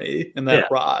journey and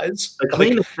that rise. The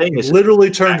cleanest thing is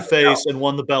literally turned face and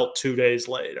won the belt 2 days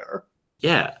later.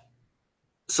 Yeah.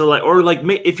 So like, or like,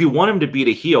 if you want him to beat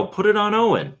a heel, put it on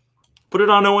Owen. Put it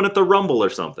on Owen at the Rumble or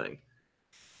something.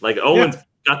 Like Owen's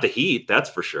got the heat, that's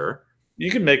for sure.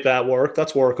 You can make that work.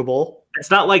 That's workable.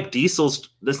 It's not like Diesel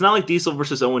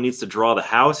versus Owen needs to draw the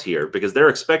house here because they're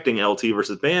expecting LT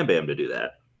versus Bam Bam to do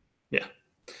that. Yeah.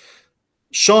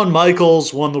 Shawn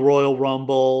Michaels won the Royal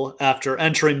Rumble after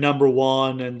entering number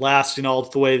 1 and lasting all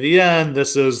the way to the end.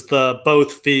 This is the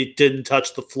both feet didn't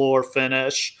touch the floor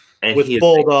finish and with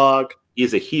Bulldog.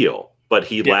 He's a heel, but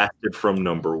he lasted from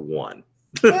number 1.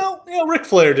 Well, Ric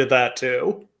Flair did that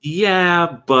too.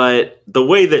 Yeah, but the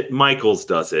way that Michaels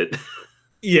does it.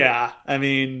 Yeah, I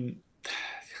mean,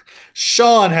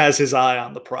 Shawn has his eye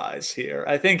on the prize here.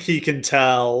 I think he can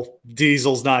tell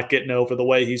Diesel's not getting over the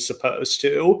way he's supposed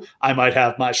to. I might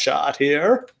have my shot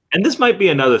here. And this might be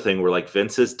another thing where like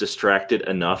Vince is distracted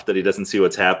enough that he doesn't see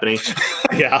what's happening.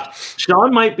 Yeah.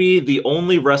 Shawn might be the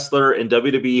only wrestler in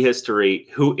WWE history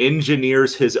who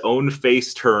engineers his own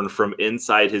face turn from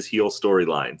inside his heel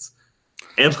storylines.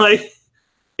 And like,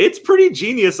 it's pretty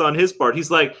genius on his part.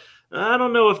 He's like, I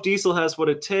don't know if Diesel has what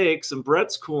it takes and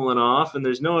Brett's cooling off and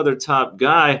there's no other top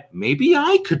guy. Maybe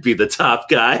I could be the top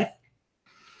guy.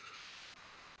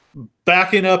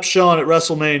 Backing up Shawn at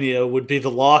WrestleMania would be the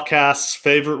Lawcast's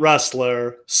favorite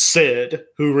wrestler, Sid,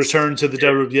 who returned to the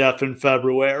WWF in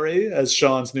February as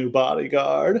Shawn's new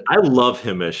bodyguard. I love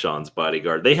him as Shawn's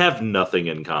bodyguard. They have nothing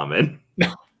in common.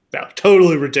 No,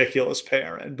 totally ridiculous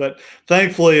pairing, but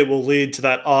thankfully it will lead to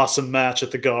that awesome match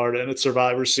at the Garden at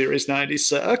Survivor Series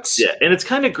 96. Yeah, and it's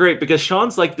kind of great because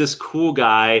Shawn's like this cool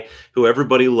guy who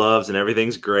everybody loves and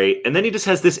everything's great, and then he just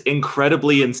has this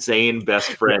incredibly insane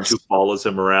best friend who follows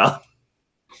him around.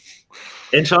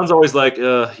 And Shawn's always like,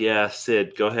 yeah,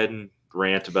 Sid, go ahead and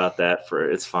rant about that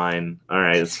it's fine. All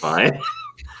right, it's fine.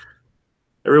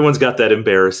 Everyone's got that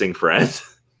embarrassing friend.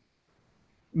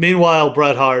 Meanwhile,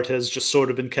 Bret Hart has just sort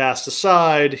of been cast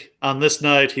aside. On this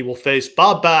night, he will face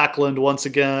Bob Backlund once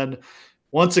again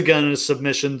in a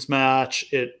submissions match.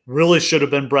 It really should have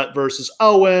been Bret versus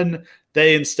Owen.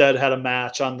 They instead had a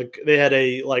match they had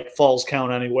a like Falls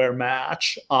Count Anywhere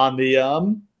match on the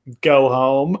Go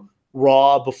Home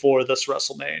Raw before this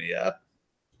WrestleMania.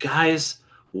 Guys,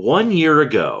 1 year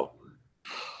ago,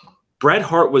 Bret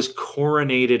Hart was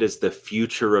coronated as the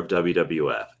future of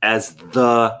WWF, as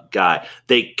the guy.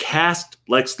 They cast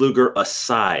Lex Luger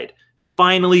aside,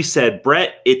 finally said,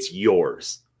 Bret, it's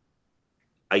yours.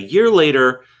 A year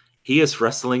later, he is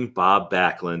wrestling Bob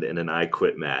Backlund in an I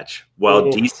Quit match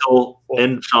while Diesel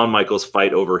and Shawn Michaels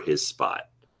fight over his spot.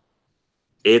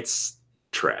 It's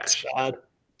trash. Sad.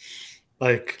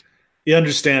 Like, you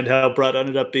understand how Bret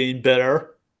ended up being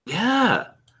bitter. Yeah.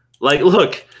 Like,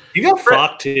 look. You got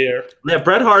fucked here. Yeah,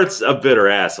 Bret Hart's a bitter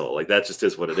asshole. Like, that just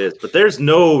is what it is. But there's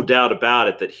no doubt about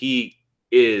it that he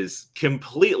is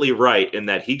completely right in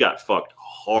that he got fucked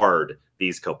hard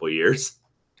these couple years.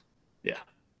 Yeah.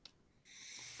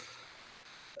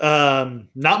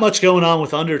 Not much going on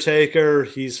with Undertaker.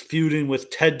 He's feuding with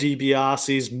Ted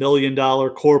DiBiase's $1 Million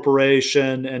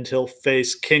Corporation, and he'll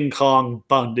face King Kong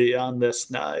Bundy on this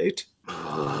night.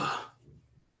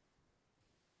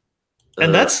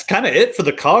 And that's kind of it for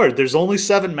the card. There's only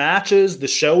 7 matches. The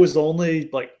show is only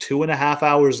like 2.5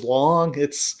 hours long.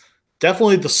 It's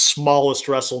definitely the smallest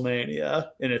WrestleMania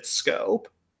in its scope.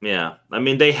 Yeah. I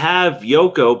mean, they have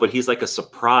Yoko, but he's like a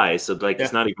surprise. So like,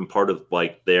 it's not even part of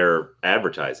like their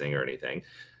advertising or anything.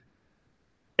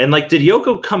 And like, did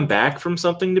Yoko come back from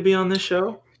something to be on this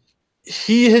show?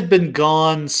 He had been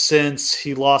gone since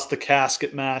he lost the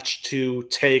casket match to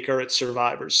Taker at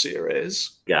Survivor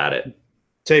Series. Got it.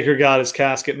 Taker got his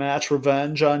casket match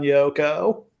revenge on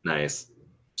Yoko. Nice.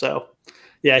 So,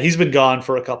 yeah, he's been gone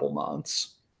for a couple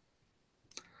months.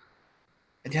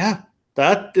 And yeah,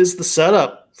 that is the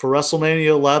setup for WrestleMania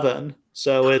 11.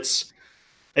 So it's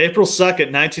April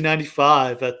 2nd,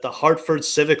 1995 at the Hartford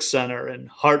Civic Center in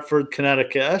Hartford,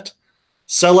 Connecticut.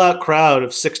 Sellout crowd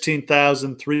of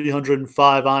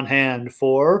 16,305 on hand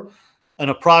for an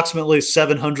approximately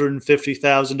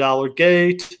 $750,000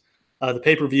 gate. The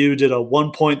pay-per-view did a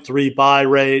 1.3 buy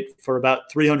rate for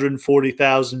about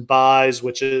 340,000 buys,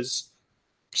 which is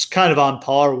just kind of on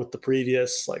par with the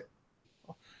previous, like,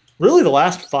 really the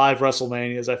last 5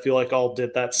 WrestleManias, I feel like all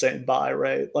did that same buy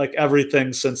rate. Like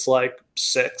everything since like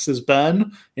 6 has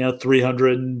been,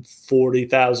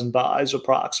 340,000 buys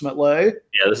approximately.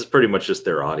 Yeah, this is pretty much just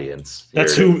their audience.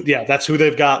 That's who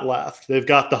they've got left. They've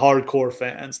got the hardcore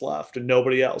fans left and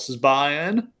nobody else is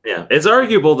buying. Yeah, it's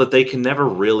arguable that they can never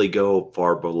really go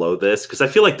far below this because I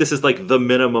feel like this is like the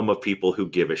minimum of people who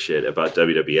give a shit about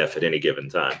WWF at any given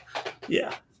time.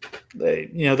 Yeah.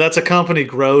 That's a company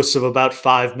gross of about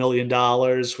 $5 million,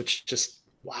 which just,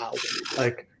 wow.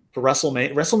 Like for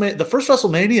WrestleMania, the first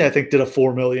WrestleMania, I think, did a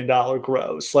 $4 million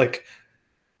gross, like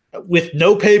with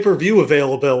no pay-per-view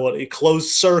availability, closed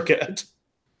circuit.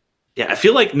 Yeah, I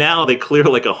feel like now they clear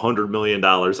like $100 million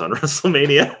on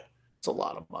WrestleMania. It's a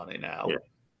lot of money now. Yeah.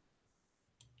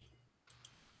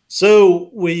 So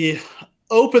we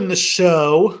open the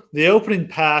show. The opening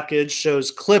package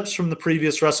shows clips from the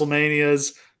previous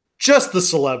WrestleManias, just the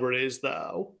celebrities,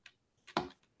 though.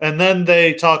 And then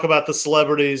they talk about the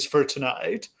celebrities for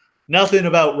tonight. Nothing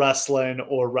about wrestling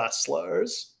or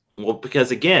wrestlers. Well,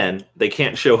 because again, they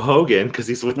can't show Hogan because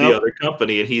he's with the other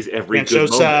company and he's every can't good show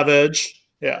moment. Savage.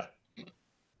 Yeah.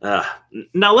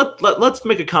 Now let's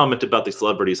make a comment about the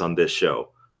celebrities on this show.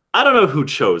 I don't know who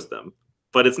chose them,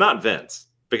 but it's not Vince,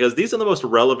 because these are the most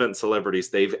relevant celebrities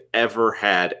they've ever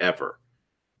had ever.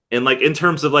 And like in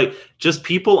terms of like just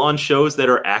people on shows that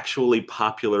are actually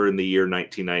popular in the year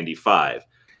 1995.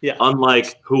 Yeah.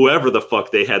 Unlike whoever the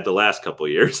fuck they had the last couple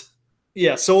of years.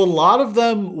 Yeah, so a lot of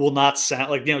them will not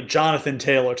sound like, Jonathan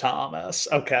Taylor Thomas.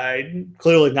 Okay,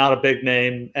 clearly not a big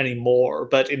name anymore,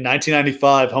 but in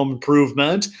 1995, Home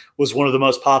Improvement was one of the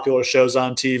most popular shows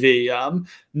on TV.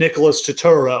 Nicholas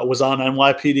Turturro was on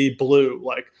NYPD Blue,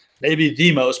 like maybe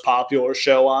the most popular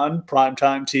show on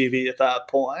primetime TV at that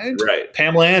point. Right.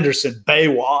 Pamela Anderson,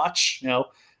 Baywatch,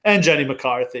 and Jenny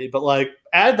McCarthy. But like,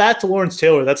 add that to Lawrence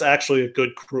Taylor, that's actually a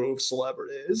good crew of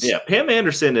celebrities. Yeah, Pam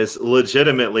Anderson is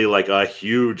legitimately like a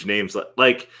huge name.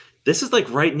 Like, this is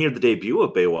like right near the debut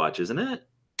of Baywatch, isn't it?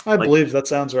 I believe that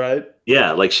sounds right.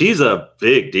 Yeah, like she's a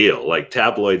big deal, like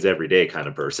tabloids every day kind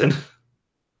of person.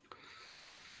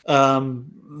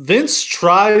 Vince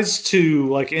tries to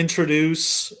like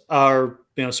introduce our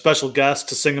special guest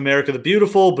to Sing America the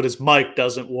Beautiful, but his mic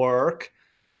doesn't work.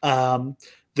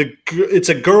 It's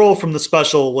a girl from the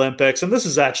Special Olympics, and this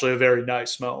is actually a very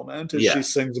nice moment as she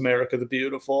sings America the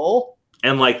Beautiful.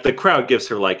 And like the crowd gives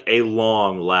her like a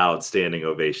long, loud standing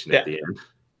ovation at the end.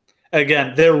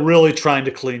 Again, they're really trying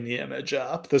to clean the image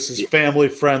up. This is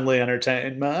family-friendly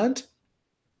entertainment.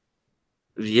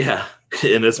 Yeah,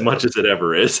 and as much as it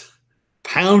ever is.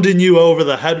 Pounding you over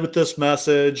the head with this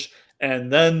message,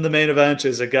 and then the main event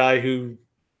is a guy who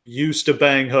used to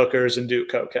bang hookers and do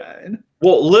cocaine.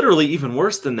 Well, literally even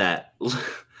worse than that.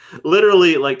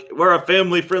 Literally, like, we're a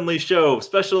family-friendly show,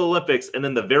 Special Olympics, and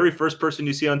then the very first person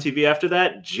you see on TV after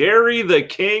that, Jerry the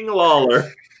King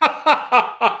Lawler.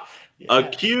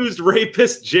 Accused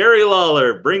rapist Jerry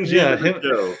Lawler brings you to the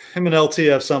show. Him and LT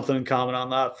have something in common on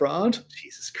that front.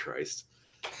 Jesus Christ.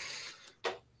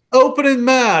 Opening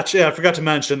match. Yeah, I forgot to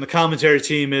mention, the commentary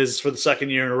team is, for the second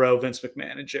year in a row, Vince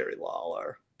McMahon and Jerry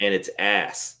Lawler. And it's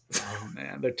ass. Oh,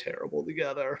 man, they're terrible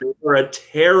together. They're a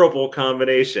terrible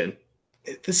combination.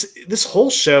 This whole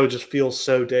show just feels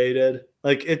so dated.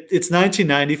 Like, it's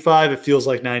 1995. It feels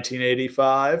like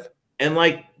 1985. And,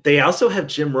 like, they also have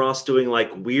Jim Ross doing,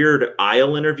 like, weird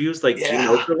aisle interviews like Gene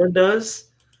Okerlund does.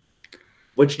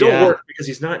 Which don't work because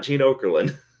he's not Gene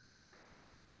Okerlund.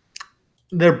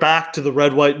 They're back to the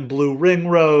red, white, and blue ring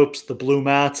ropes, the blue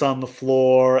mats on the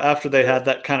floor. After they had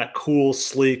that kind of cool,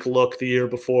 sleek look the year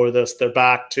before this, they're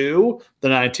back to the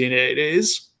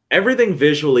 1980s. Everything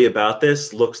visually about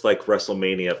this looks like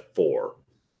WrestleMania 4.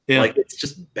 Yeah. Like, it's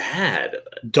just bad.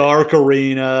 Dark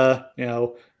arena,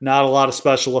 not a lot of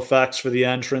special effects for the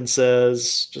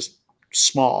entrances, just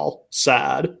small,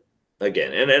 sad.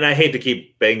 Again, and I hate to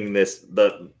keep banging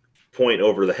the point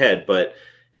over the head, but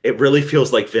it really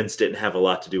feels like Vince didn't have a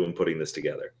lot to do in putting this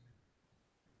together.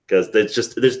 Because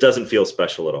this doesn't feel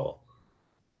special at all.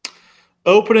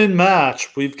 Opening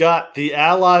match, we've got the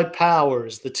Allied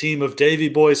Powers, the team of Davey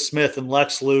Boy Smith and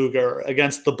Lex Luger,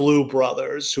 against the Blue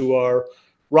Brothers, who are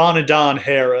Ron and Don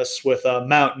Harris with a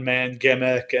Mountain Man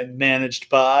gimmick and managed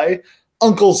by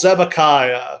Uncle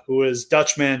Zebekiah, who is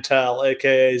Dutch Mantel,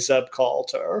 a.k.a. Zeb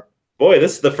Coulter. Boy,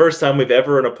 this is the first time we've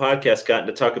ever in a podcast gotten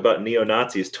to talk about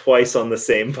neo-Nazis twice on the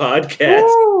same podcast.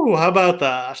 Ooh, how about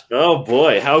that? Oh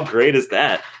boy, how great is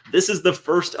that? This is the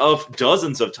first of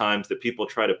dozens of times that people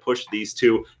try to push these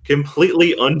two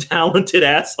completely untalented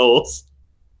assholes.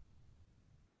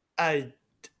 I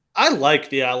like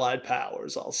the Allied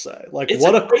Powers, I'll say. Like, it's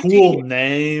what a cool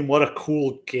name, what a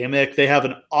cool gimmick. They have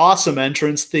an awesome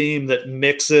entrance theme that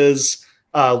mixes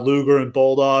Luger and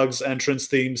Bulldog's entrance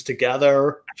themes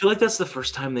together. I feel like that's the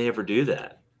first time they ever do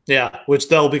that. Yeah, which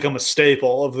they'll become a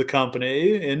staple of the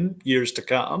company in years to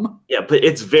come. Yeah, but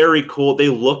it's very cool. They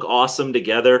look awesome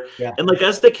together. Yeah. And like,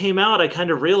 as they came out, I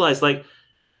kind of realized like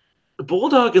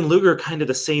Bulldog and Luger are kind of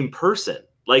the same person.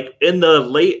 Like in the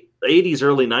late 80s,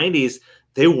 early 90s,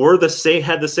 they were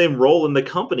had the same role in the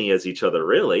company as each other,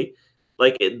 really.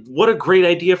 Like, what a great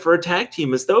idea for a tag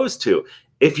team is those two.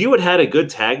 If you had a good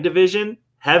tag division,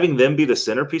 having them be the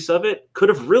centerpiece of it could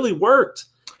have really worked.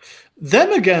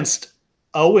 Them against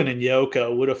Owen and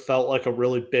Yoko would have felt like a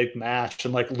really big match,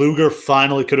 and like Luger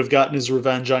finally could have gotten his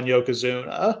revenge on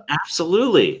Yokozuna.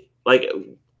 Absolutely. Like,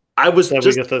 I was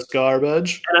Instead we get this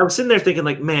garbage. and I was sitting there thinking,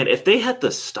 like, man, if they had the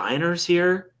Steiners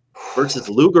here versus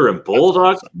Luger and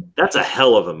Bulldog, that's a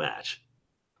hell of a match.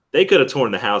 They could have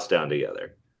torn the house down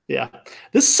together. Yeah.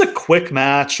 This is a quick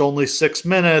match, only 6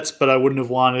 minutes, but I wouldn't have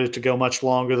wanted it to go much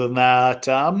longer than that.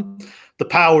 The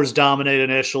Powers dominate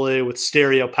initially with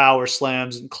stereo power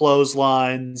slams and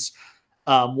clotheslines.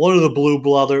 One of the Blue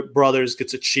brothers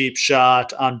gets a cheap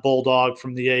shot on Bulldog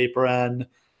from the apron.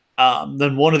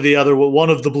 Then one of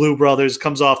the Blue brothers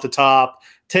comes off the top,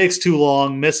 takes too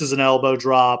long, misses an elbow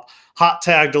drop, hot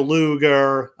tag to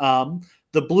Luger.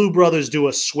 The Blue brothers do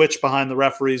a switch behind the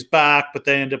referee's back, but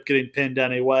they end up getting pinned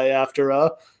anyway after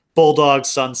a Bulldog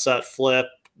sunset flip.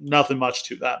 Nothing much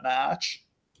to that match.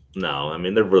 No, I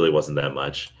mean, there really wasn't that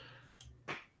much.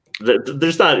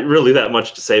 There's not really that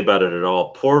much to say about it at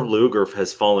all. Poor Luger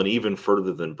has fallen even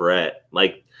further than Brett.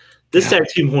 Like, this tag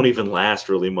team won't even last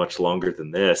really much longer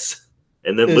than this.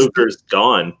 And then Luger's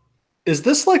gone. Is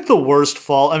this like the worst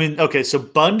fall? I mean, okay, so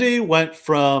Bundy went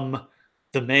from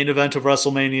the main event of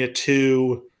WrestleMania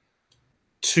II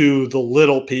to the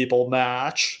Little People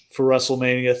match for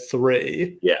WrestleMania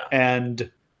III. Yeah.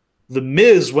 And The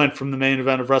Miz went from the main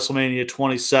event of WrestleMania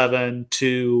 27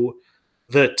 to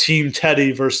the Team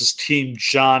Teddy versus Team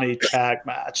Johnny tag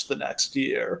match the next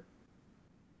year.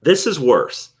 This is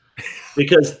worse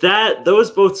because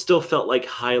those both still felt like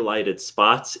highlighted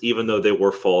spots, even though they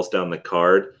were falls down the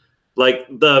card. Like,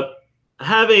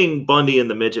 having Bundy in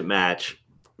the midget match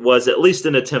was at least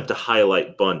an attempt to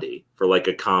highlight Bundy for like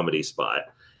a comedy spot.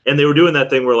 And they were doing that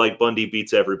thing where like Bundy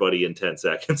beats everybody in 10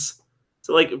 seconds.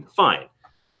 So like, fine.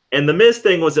 And the Miz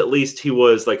thing was at least he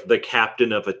was like the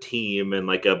captain of a team and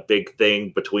like a big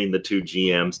thing between the two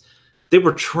GMs. They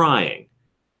were trying.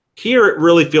 Here it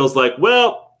really feels like,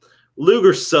 well,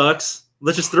 Luger sucks.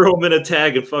 Let's just throw him in a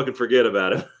tag and fucking forget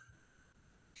about him.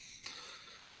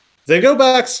 They go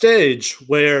backstage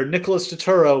where Nicholas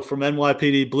Turturro from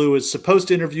NYPD Blue is supposed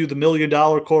to interview the $1 Million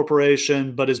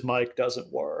Corporation, but his mic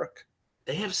doesn't work.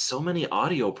 They have so many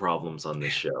audio problems on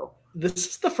this show. This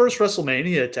is the first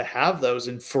WrestleMania to have those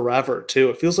in forever, too.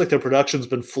 It feels like their production's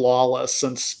been flawless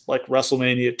since like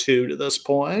WrestleMania II to this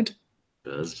point.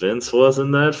 Because Vince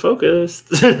wasn't that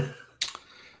focused.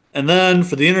 And then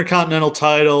for the Intercontinental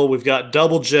title, we've got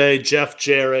Double J, Jeff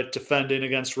Jarrett defending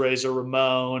against Razor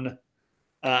Ramon.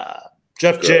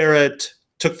 Jeff Jarrett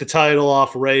took the title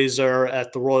off Razor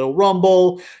at the Royal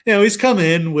Rumble. You know, he's come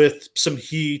in with some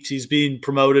heat. He's being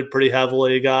promoted pretty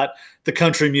heavily. Got the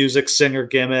country music singer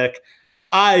gimmick.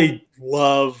 I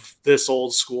love this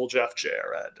old school Jeff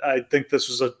Jarrett. I think this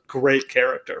was a great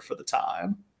character for the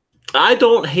time. I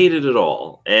don't hate it at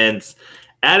all. And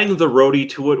adding the roadie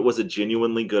to it was a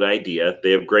genuinely good idea.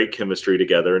 They have great chemistry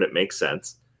together, and it makes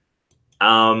sense.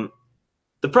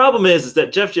 The problem is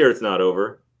that Jeff Jarrett's not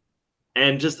over.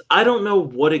 And just, I don't know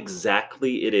what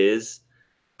exactly it is,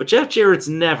 but Jeff Jarrett's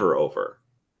never over.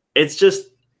 It's just,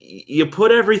 you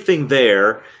put everything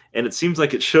there, and it seems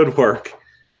like it should work,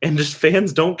 and just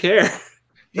fans don't care.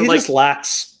 He just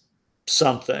lacks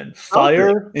something.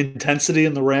 Fire, intensity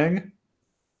in the ring.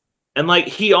 And, like,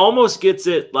 he almost gets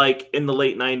it, like, in the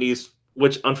late 90s,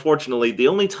 which, unfortunately, the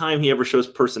only time he ever shows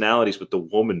personalities with the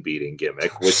woman-beating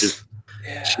gimmick, which is,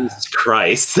 Jesus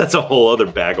Christ, that's a whole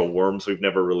other bag of worms we've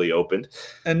never really opened.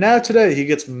 And now today, he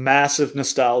gets massive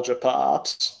nostalgia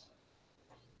pops.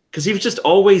 Because he was just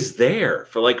always there.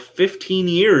 For, like, 15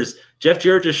 years, Jeff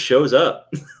Jarrett just shows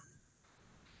up.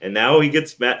 And now he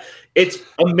gets mad. It's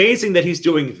amazing that he's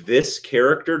doing this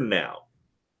character now.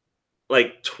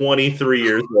 Like 23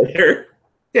 years later.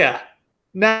 Yeah.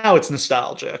 Now it's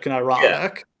nostalgic and ironic. Yeah.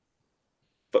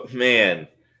 But man,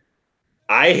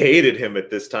 I hated him at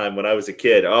this time when I was a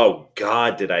kid. Oh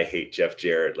God, did I hate Jeff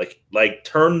Jarrett. Like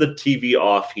turn the TV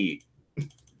off heat.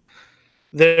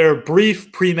 They're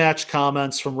brief pre-match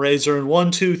comments from Razor and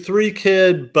 1, 2, 3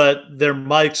 Kid, but their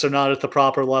mics are not at the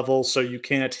proper level, so you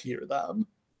can't hear them.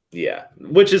 Yeah,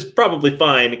 which is probably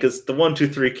fine because the 1, 2,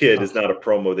 3 Kid is not a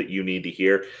promo that you need to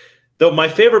hear. Though my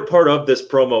favorite part of this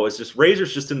promo is just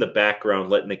Razor's just in the background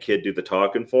letting the kid do the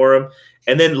talking for him.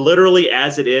 And then literally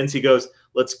as it ends, he goes,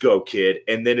 "Let's go, kid."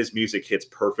 And then his music hits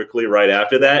perfectly right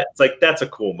after that. It's like, that's a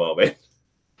cool moment.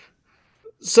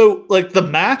 So, like, the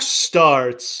match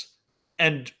starts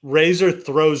and Razor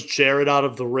throws Jarrett out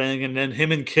of the ring, and then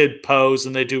him and Kid pose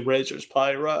and they do Razor's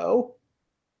pyro.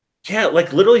 Yeah,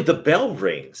 like literally the bell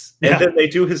rings, and Yeah. then they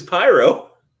do his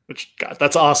pyro. Which, God,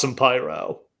 that's awesome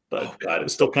pyro. Oh But yeah, god, it was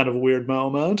it's still so kind of a weird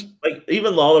moment. like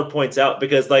even Lawler points out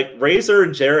because like Razor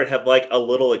and Jarrett have like a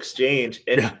little exchange,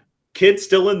 and Yeah. Kid's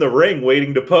still in the ring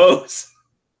waiting to pose.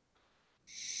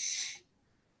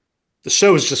 The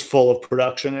show is just full of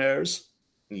production errors.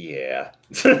 Yeah.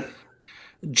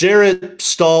 Jarrett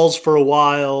stalls for a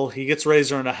while. He gets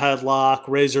Razor in a headlock.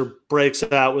 Razor breaks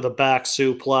out with a back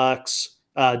suplex.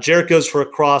 Jarrett goes for a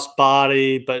cross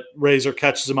body, but Razor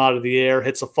catches him out of the air,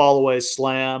 hits a fallaway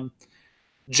slam.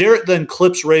 Jarrett then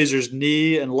clips Razor's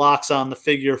knee and locks on the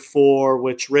figure four,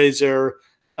 which Razor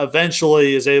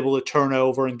eventually is able to turn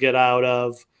over and get out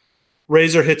of.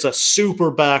 Razor hits a super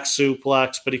back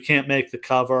suplex, but he can't make the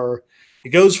cover. He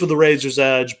goes for the Razor's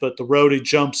Edge, but the roadie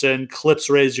jumps in, clips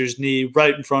Razor's knee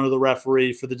right in front of the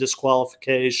referee for the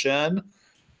disqualification.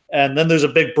 And then there's a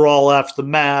big brawl after the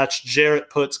match. Jarrett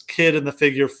puts Kid in the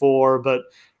figure four, but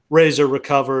Razor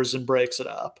recovers and breaks it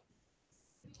up.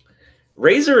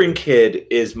 Razor and Kid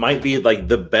might be like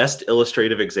the best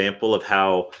illustrative example of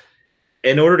how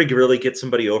in order to really get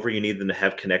somebody over, you need them to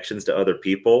have connections to other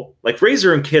people. Like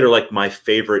Razor and Kid are like my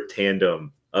favorite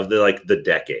tandem of the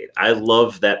decade. I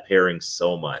love that pairing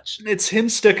so much. It's him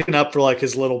sticking up for like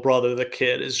his little brother, the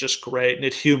Kid, is just great, and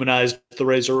it humanized the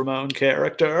Razor Ramon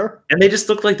character. And they just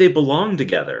look like they belong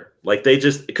together. Like they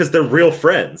just because they're real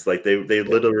friends. Like they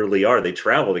literally are. They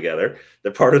travel together.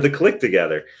 They're part of the clique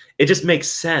together. It just makes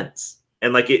sense.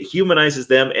 And like it humanizes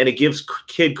them and it gives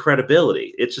Kid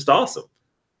credibility. It's just awesome.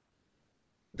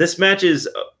 This match is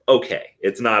okay.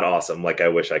 It's not awesome like I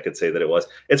wish I could say that it was.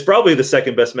 It's probably the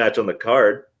second best match on the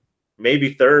card,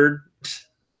 maybe third.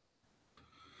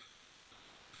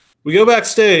 We go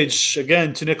backstage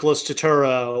again to Nicholas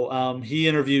Turturro. He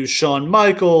interviews Shawn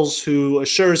Michaels, who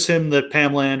assures him that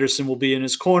Pamela Anderson will be in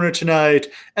his corner tonight.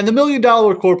 And the $1 Million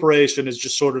Corporation is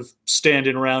just sort of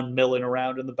standing around, milling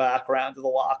around in the background of the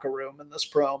locker room in this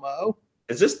promo.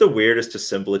 Is this the weirdest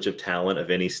assemblage of talent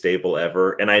of any stable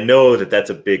ever? And I know that that's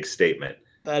a big statement.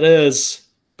 That is,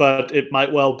 but it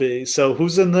might well be. So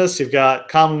who's in this? You've got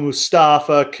Kama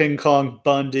Mustafa, King Kong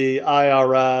Bundy,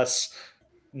 IRS,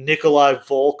 Nikolai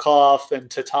Volkov, and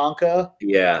Tatanka.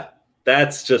 Yeah,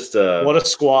 that's just What a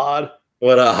squad.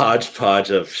 What a hodgepodge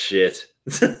of shit.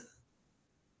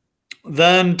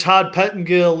 Then Todd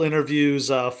Pettengill interviews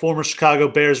former Chicago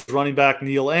Bears running back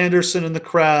Neil Anderson in the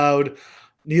crowd.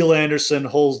 Neil Anderson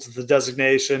holds the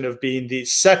designation of being the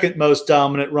second most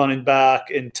dominant running back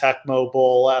in Tecmo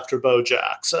Bowl after Bo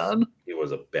Jackson. He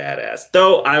was a badass.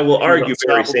 Though I will argue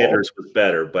Barry unstoppable. Sanders was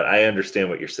better, but I understand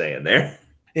what you're saying there.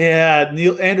 Yeah,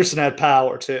 Neil Anderson had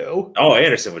power too. Oh,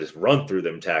 Anderson would just run through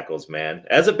them tackles, man.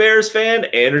 As a Bears fan,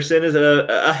 Anderson is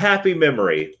a happy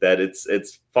memory that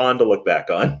it's fun to look back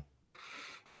on.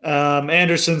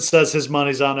 Anderson says his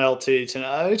money's on LT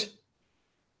tonight.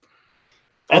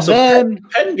 Also, then,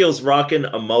 Pettengill's rocking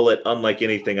a mullet unlike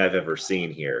anything I've ever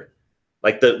seen here.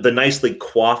 Like the nicely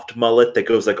coiffed mullet that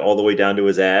goes like all the way down to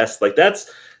his ass. Like that's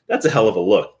a hell of a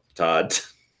look, Todd.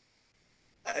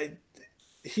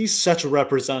 He's such a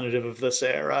representative of this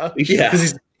era. Yeah. Because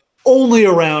he's only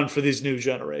around for these new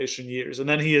generation years, and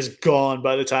then he is gone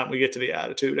by the time we get to the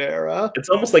Attitude Era. It's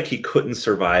almost like he couldn't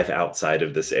survive outside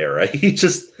of this era. He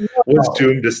just was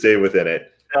doomed to stay within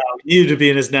it. You to be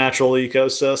in his natural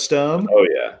ecosystem. Oh,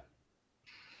 yeah.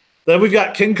 Then we've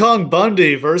got King Kong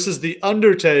Bundy versus The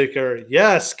Undertaker.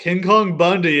 Yes, King Kong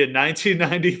Bundy in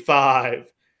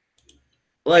 1995.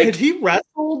 Like, had he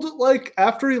wrestled like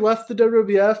after he left the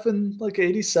WWF in like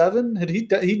 87? Had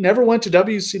he never went to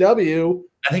WCW?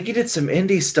 I think he did some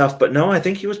indie stuff, but no, I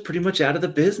think he was pretty much out of the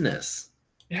business.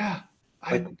 Yeah.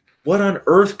 Like, what on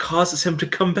earth causes him to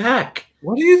come back?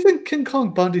 What do you think King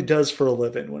Kong Bundy does for a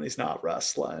living when he's not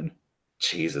wrestling?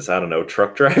 Jesus, I don't know,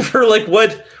 truck driver? Like,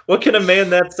 what can a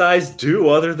man that size do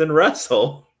other than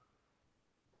wrestle?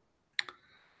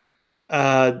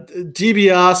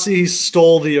 DiBiase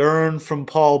stole the urn from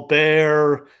Paul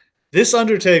Bear. This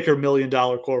Undertaker $1 Million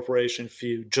Corporation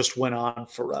feud just went on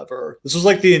forever. This was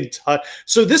like the entire.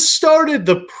 So this started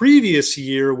the previous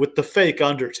year with the fake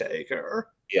Undertaker.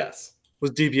 Yes.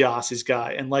 Was DiBiase's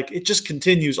guy, and like it just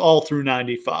continues all through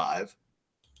 95.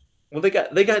 Well, they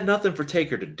got nothing for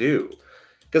Taker to do.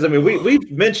 Because I mean,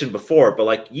 we've mentioned before, but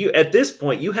like you at this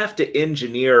point, you have to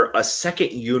engineer a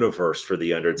second universe for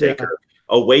the Undertaker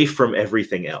away from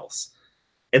everything else.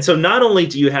 And so not only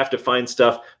do you have to find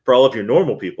stuff for all of your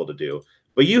normal people to do,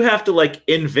 but you have to like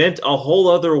invent a whole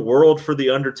other world for the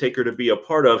Undertaker to be a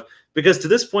part of, because to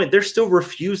this point, they're still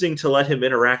refusing to let him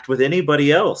interact with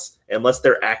anybody else unless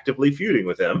they're actively feuding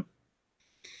with him.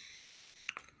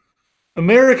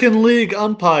 American League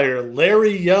umpire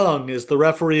Larry Young is the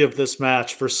referee of this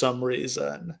match for some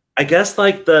reason. I guess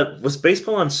like the was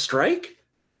baseball on strike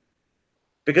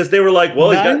because they were like,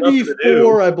 well, he's got nothing to do.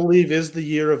 94, I believe, is the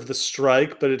year of the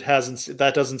strike, but it hasn't.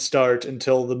 That doesn't start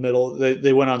until the middle.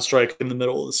 They went on strike in the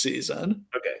middle of the season.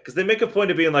 Okay, because they make a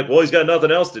point of being like, well, he's got nothing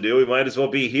else to do. He might as well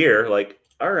be here. Like,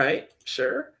 all right,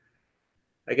 sure,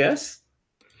 I guess.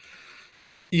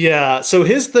 Yeah. So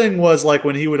his thing was like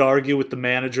when he would argue with the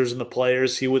managers and the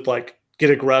players, he would like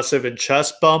get aggressive and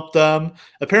chest bump them.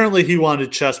 Apparently, he wanted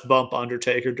to chest bump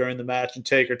Undertaker during the match, and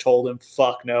Taker told him,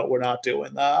 "Fuck no, we're not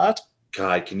doing that."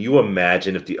 God, can you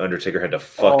imagine if the Undertaker had to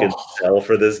fucking Oh, sell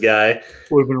for this guy?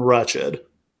 would have been wretched.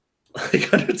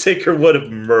 Like Undertaker would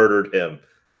have murdered him.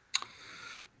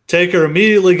 Taker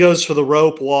immediately goes for the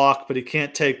rope walk, but he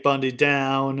can't take Bundy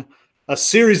down. A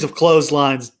series of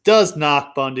clotheslines does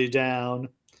knock Bundy down.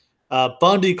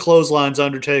 Bundy clotheslines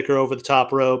Undertaker over the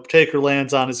top rope. Taker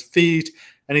lands on his feet,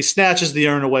 and he snatches the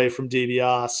urn away from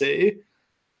DiBiase.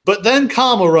 But then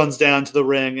Kama runs down to the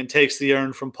ring and takes the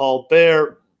urn from Paul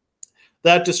Bear.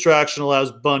 That distraction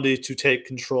allows Bundy to take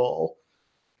control.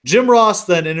 Jim Ross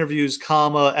then interviews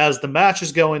Kama as the match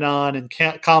is going on, and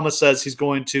Kama says he's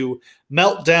going to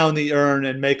melt down the urn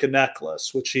and make a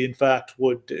necklace, which he in fact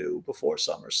would do before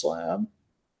SummerSlam.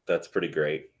 That's pretty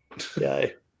great.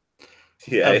 Yay.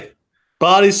 Yeah.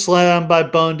 Body slam by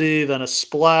Bundy, then a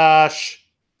splash.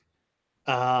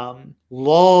 Long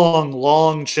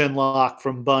chin lock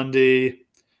from Bundy.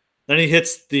 Then he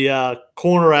hits the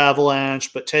corner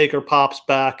avalanche, but Taker pops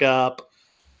back up.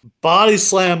 Body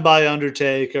slam by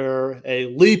Undertaker, a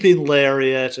leaping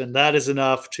lariat, and that is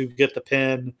enough to get the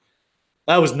pin.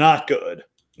 That was not good.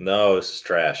 No, this is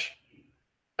trash.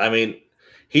 I mean,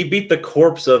 he beat the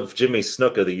corpse of Jimmy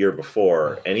Snuka the year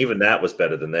before, and even that was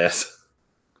better than this.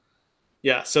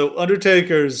 Yeah, so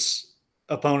Undertaker's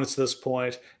opponents at this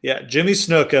point, yeah, Jimmy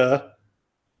Snuka,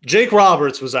 Jake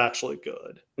Roberts was actually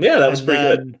good. Yeah, that was pretty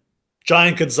good.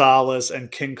 Giant Gonzalez and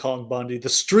King Kong Bundy. The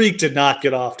streak did not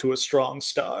get off to a strong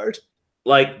start.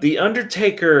 Like, The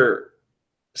Undertaker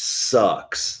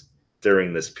sucks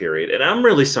during this period. And I'm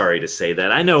really sorry to say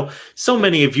that. I know so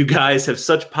many of you guys have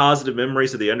such positive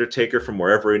memories of The Undertaker from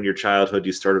wherever in your childhood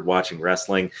you started watching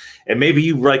wrestling. And maybe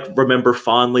you like remember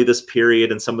fondly this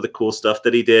period and some of the cool stuff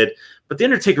that he did. But The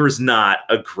Undertaker is not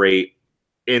a great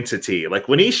entity. Like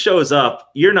when he shows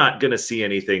up, you're not going to see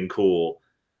anything cool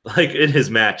like in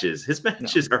his matches. His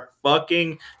matches are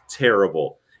fucking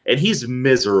terrible. And he's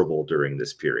miserable during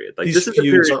this period. Like these this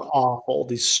feuds are awful.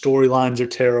 These storylines are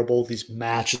terrible. These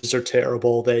matches are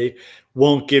terrible. They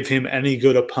won't give him any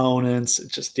good opponents.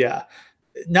 It's just, yeah.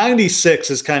 96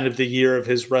 is kind of the year of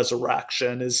his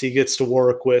resurrection as he gets to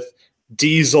work with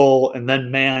Diesel and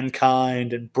then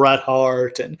Mankind and Bret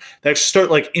Hart, and they start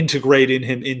like integrating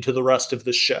him into the rest of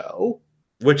the show.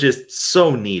 Which is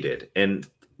so needed. And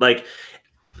like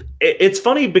it's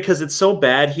funny because it's so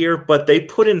bad here, but they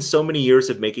put in so many years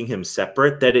of making him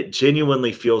separate that it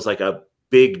genuinely feels like a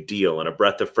big deal and a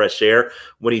breath of fresh air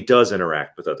when he does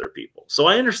interact with other people. So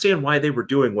I understand why they were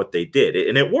doing what they did,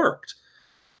 and it worked.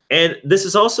 And this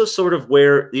is also sort of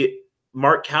where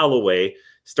Mark Calloway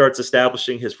starts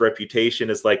establishing his reputation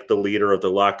as like the leader of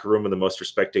the locker room and the most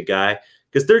respected guy,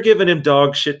 because they're giving him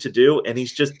dog shit to do, and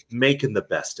he's just making the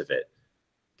best of it.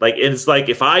 Like, it's like,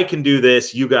 if I can do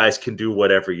this, you guys can do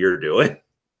whatever you're doing.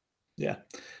 Yeah.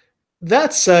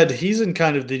 That said, he's in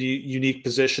kind of the unique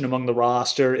position among the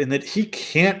roster in that he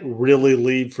can't really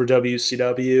leave for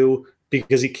WCW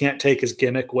because he can't take his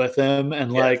gimmick with him.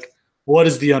 And like, what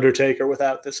is The Undertaker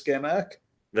without this gimmick?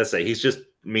 Let's say he's just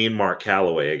mean Mark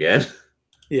Calloway again.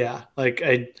 Yeah. Like,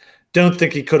 I don't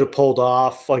think he could have pulled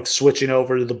off like switching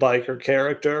over to the biker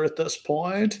character at this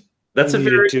point. That's a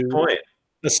very good point.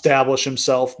 Establish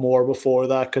himself more before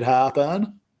that could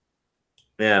happen.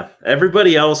 Yeah,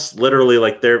 everybody else literally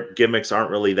like their gimmicks aren't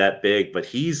really that big, but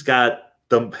he's got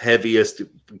the heaviest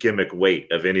gimmick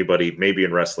weight of anybody maybe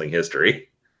in wrestling history.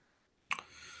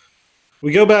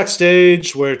 We go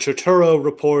backstage where Turturro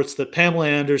reports that Pamela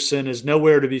Anderson is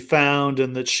nowhere to be found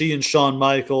and that she and Shawn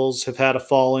Michaels have had a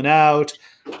falling out.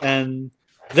 And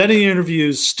then he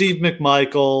interviews Steve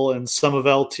McMichael and some of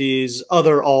LT's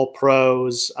other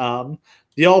All-Pros.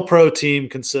 The All-Pro team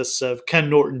consists of Ken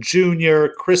Norton Jr.,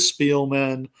 Chris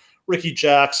Spielman, Ricky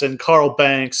Jackson, Carl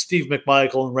Banks, Steve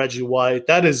McMichael, and Reggie White.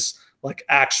 That is like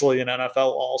actually an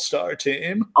NFL All-Star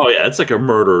team. Oh yeah, it's like a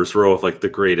murderer's row of like the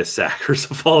greatest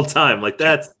sackers of all time. Like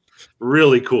that's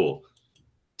really cool.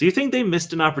 Do you think they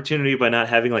missed an opportunity by not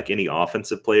having like any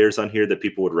offensive players on here that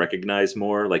people would recognize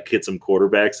more? Like get some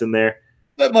quarterbacks in there?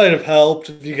 That might have helped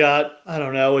if you got, I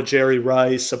don't know, a Jerry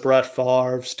Rice, a Brett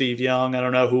Favre, Steve Young. I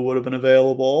don't know who would have been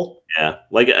available. Yeah,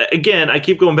 like again, I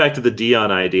keep going back to the Dion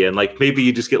idea, and like maybe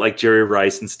you just get like Jerry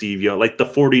Rice and Steve Young, like the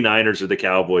 49ers or the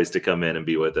Cowboys to come in and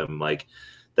be with him. Like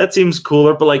that seems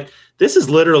cooler, but like this is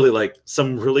literally like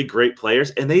some really great players,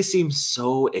 and they seem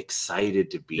so excited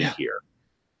to be here.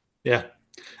 Yeah.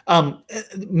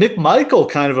 McMichael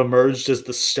kind of emerged as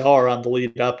the star on the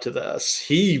lead up to this.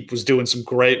 He was doing some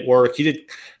great work. He did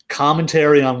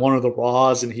commentary on one of the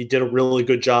Raws, and he did a really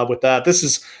good job with that. This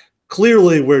is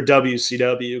clearly where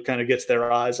WCW kind of gets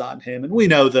their eyes on him. And we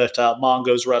know that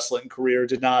Mongo's wrestling career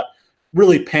did not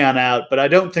really pan out, but I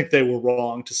don't think they were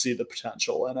wrong to see the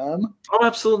potential in him. Oh,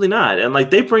 absolutely not. And like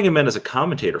they bring him in as a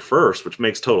commentator first, which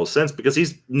makes total sense because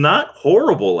he's not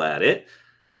horrible at it.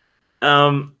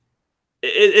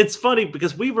 It's funny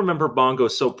because we remember Mongo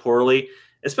so poorly,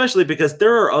 especially because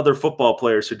there are other football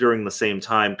players who during the same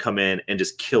time come in and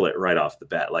just kill it right off the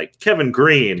bat. Like Kevin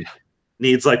Green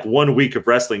needs like 1 week of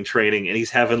wrestling training and he's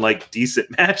having like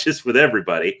decent matches with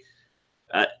everybody.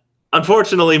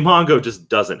 Unfortunately, Mongo just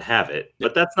doesn't have it,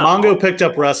 but that's not Mongo picked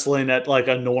up wrestling at like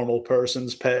a normal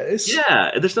person's pace.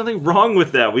 Yeah, there's nothing wrong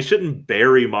with that. We shouldn't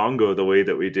bury Mongo the way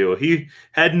that we do. He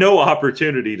had no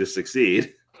opportunity to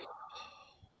succeed.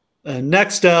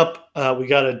 Next up, we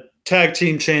got a tag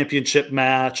team championship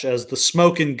match as the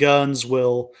Smoking Guns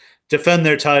will defend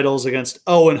their titles against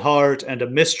Owen Hart and a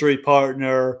mystery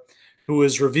partner who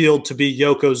is revealed to be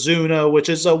Yokozuna, which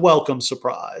is a welcome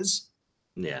surprise.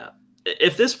 Yeah.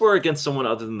 If this were against someone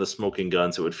other than the Smoking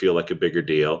Guns, it would feel like a bigger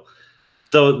deal.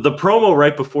 Though the promo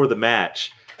right before the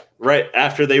match, right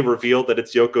after they revealed that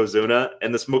it's Yokozuna,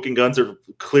 and the Smoking Guns are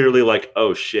clearly like,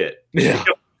 oh shit. Yeah.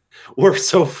 We're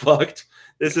so fucked.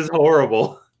 This is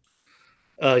horrible.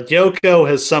 Yoko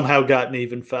has somehow gotten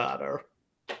even fatter.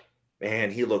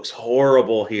 Man, he looks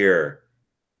horrible here.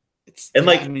 And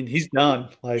like, I mean, he's done.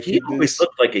 Like he always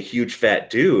looked like a huge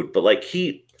fat dude, but like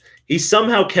he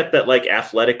somehow kept that like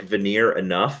athletic veneer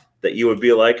enough that you would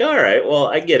be like, all right, well,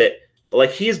 I get it. But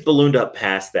like he's ballooned up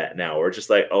past that now. We're just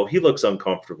like, oh, he looks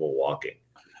uncomfortable walking.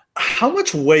 How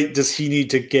much weight does he need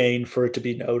to gain for it to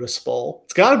be noticeable?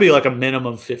 It's got to be like a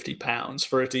minimum 50 pounds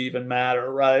for it to even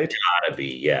matter, right? Gotta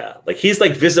be, yeah. Like he's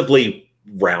like visibly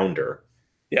rounder.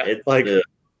 Yeah, it's like.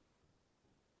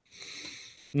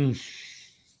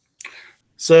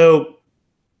 So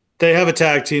they have a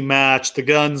tag team match. The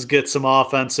Guns get some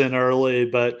offense in early,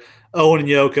 but Owen and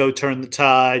Yoko turn the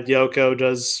tide. Yoko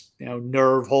does,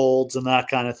 nerve holds and that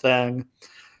kind of thing.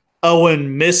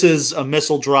 Owen misses a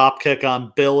missile drop kick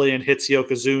on Billy and hits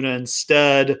Yokozuna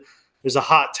instead. There's a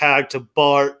hot tag to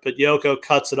Bart, but Yoko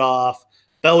cuts it off.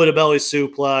 Belly-to-belly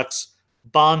suplex,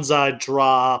 bonsai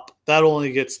drop. That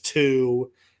only gets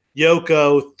 2.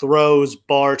 Yoko throws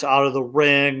Bart out of the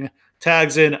ring,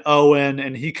 tags in Owen,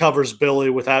 and he covers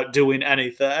Billy without doing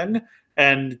anything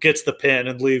and gets the pin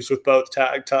and leaves with both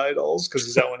tag titles because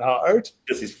he's Owen Hart.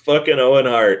 Because he's fucking Owen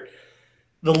Hart.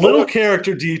 The little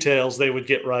character details they would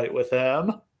get right with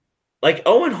him. Like,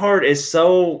 Owen Hart is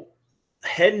so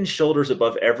head and shoulders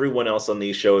above everyone else on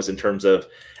these shows in terms of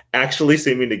actually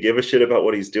seeming to give a shit about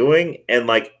what he's doing and,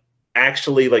 like,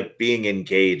 actually, like, being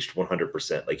engaged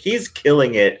 100%. Like, he's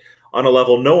killing it on a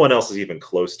level no one else is even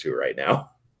close to right now.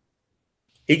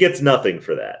 He gets nothing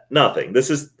for that. Nothing.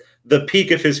 This is the peak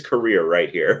of his career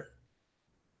right here.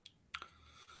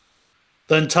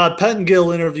 Then Todd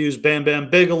Pettengill interviews Bam Bam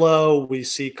Bigelow. We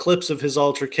see clips of his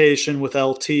altercation with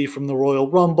LT from the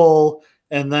Royal Rumble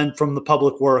and then from the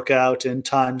public workout in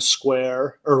Times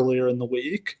Square earlier in the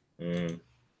week. Then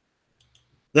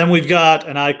we've got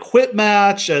an I Quit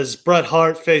match as Bret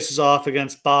Hart faces off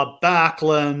against Bob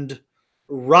Backlund.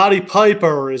 Roddy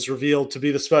Piper is revealed to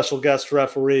be the special guest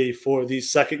referee for the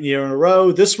second year in a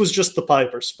row. This was just the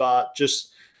Piper spot.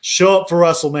 Just show up for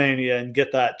WrestleMania and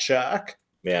get that check.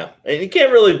 Yeah, and you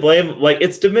can't really blame, like,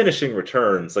 it's diminishing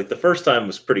returns. Like, the first time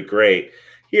was pretty great.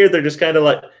 Here, they're just kind of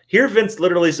like, here Vince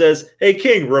literally says, hey,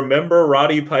 King, remember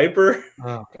Roddy Piper?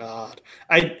 Oh, God.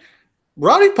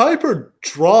 Roddy Piper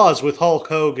draws with Hulk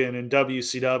Hogan in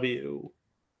WCW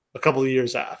a couple of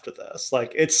years after this.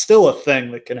 Like, it's still a thing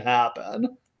that can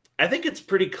happen. I think it's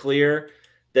pretty clear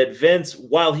that Vince,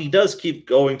 while he does keep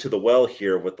going to the well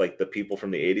here with like the people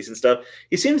from the 80s and stuff,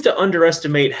 he seems to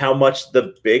underestimate how much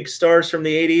the big stars from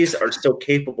the 80s are still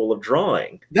capable of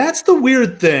drawing. That's the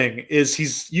weird thing, is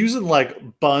he's using like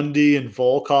Bundy and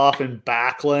Volkov and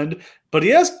Backlund, but he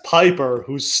has Piper,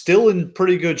 who's still in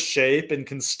pretty good shape and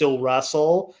can still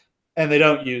wrestle, and they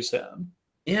don't use him.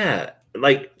 Yeah,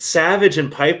 like Savage and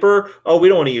Piper, oh, we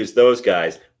don't want to use those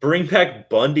guys. Bring back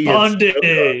Bundy.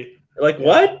 Like,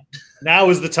 what? Now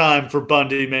is the time for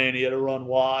Bundy Mania to run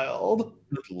wild.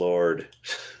 Good Lord.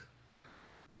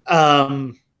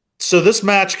 So this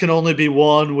match can only be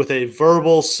won with a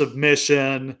verbal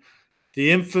submission.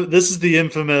 This is the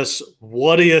infamous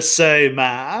 "What do you say"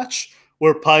 match,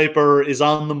 where Piper is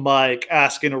on the mic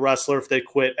asking a wrestler if they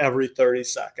quit every 30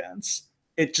 seconds.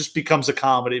 It just becomes a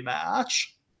comedy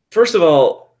match. First of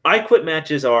all, I quit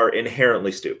matches are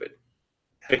inherently stupid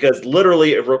because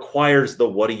literally it requires the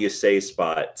 "what do you say"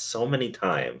 spot so many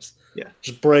times. Yeah,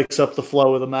 just breaks up the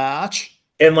flow of the match.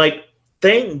 And like,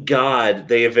 thank God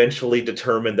they eventually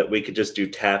determined that we could just do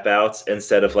tap outs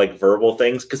instead of like verbal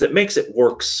things, because it makes it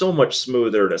work so much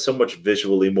smoother and so much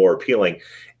visually more appealing.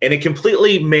 And it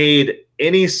completely made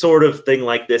any sort of thing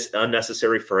like this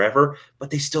unnecessary forever,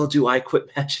 but they still do I quit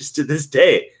matches to this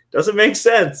day. Doesn't make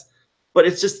sense. But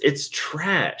it's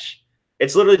trash.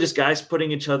 It's literally just guys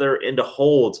putting each other into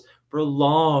holds for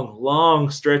long, long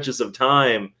stretches of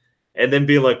time and then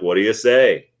being like, what do you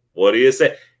say? What do you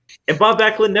say? And Bob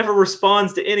Backlund never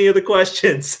responds to any of the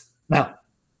questions.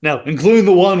 No, including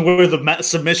the one where the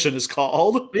submission is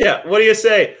called. Yeah, what do you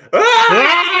say?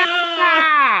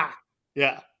 Ah!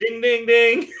 Yeah. Ding, ding,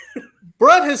 ding.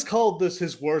 Brett has called this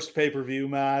his worst pay-per-view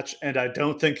match, and I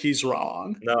don't think he's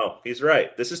wrong. No, he's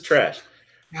right. This is trash.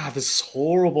 God, this is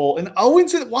horrible. And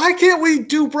Owens, why can't we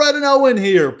do Brett and Owen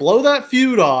here? Blow that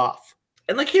feud off.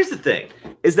 And like, here's the thing,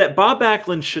 is that Bob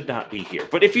Backlund should not be here.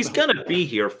 But if he's going to be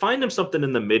here, find him something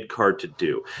in the mid-card to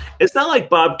do. It's not like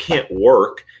Bob can't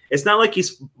work. It's not like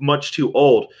he's much too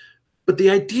old. But the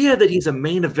idea that he's a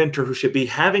main eventer who should be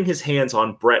having his hands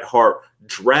on Bret Hart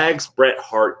drags Bret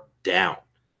Hart down.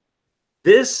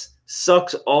 This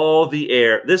sucks all the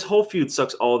air. This whole feud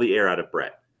sucks all the air out of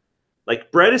Bret.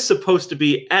 Like, Bret is supposed to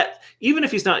be even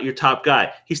if he's not your top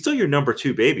guy, he's still your number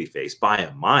 2 babyface by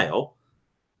a mile.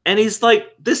 And he's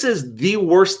like, this is the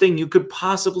worst thing you could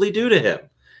possibly do to him,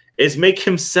 is make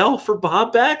him sell for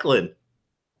Bob Backlund.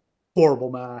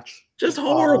 Horrible match. Just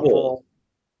horrible.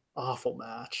 Awful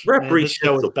match. This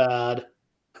show was bad.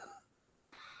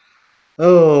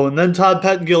 Oh, and then Todd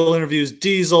Pettengill interviews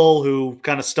Diesel, who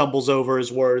kind of stumbles over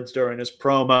his words during his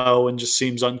promo and just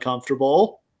seems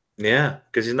uncomfortable. Yeah,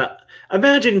 because he's not.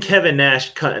 Imagine Kevin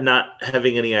Nash not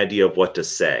having any idea of what to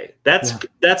say. That's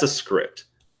a script.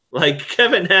 Like,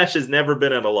 Kevin Nash has never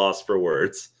been at a loss for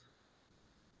words.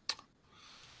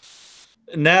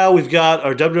 Now we've got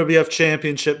our WWF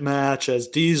Championship match as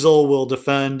Diesel will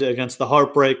defend against the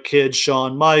Heartbreak Kid,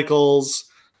 Shawn Michaels.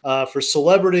 For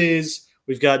celebrities,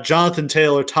 we've got Jonathan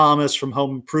Taylor Thomas from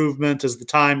Home Improvement as the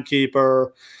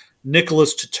timekeeper,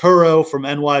 Nicholas Turturro from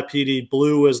NYPD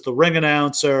Blue as the ring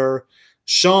announcer.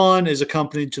 Shawn is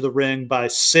accompanied to the ring by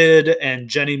Sid and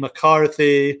Jenny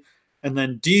McCarthy. And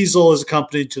then Diesel is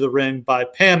accompanied to the ring by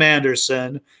Pam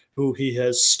Anderson, who he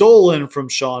has stolen from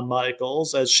Shawn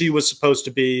Michaels, as she was supposed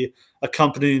to be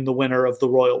accompanying the winner of the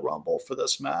Royal Rumble for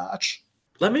this match.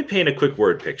 Let me paint a quick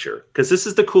word picture, because this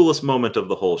is the coolest moment of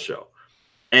the whole show.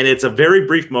 And it's a very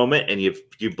brief moment, and if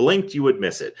you blinked, you would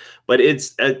miss it. But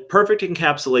it's a perfect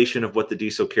encapsulation of what the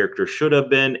Diesel character should have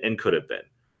been and could have been.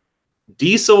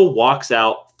 Diesel walks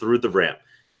out through the ramp,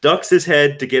 ducks his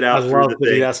head to get out through the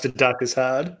thing. He has to duck his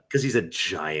head. Because he's a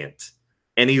giant.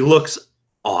 And he looks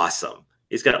awesome.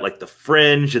 He's got like the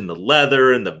fringe and the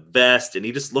leather and the vest, and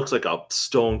he just looks like a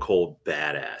stone cold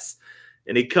badass.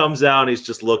 And he comes out and he's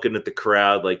just looking at the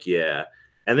crowd like, yeah.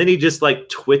 And then he just like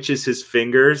twitches his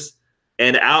fingers,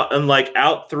 and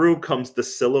out through comes the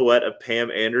silhouette of Pam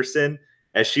Anderson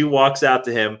as she walks out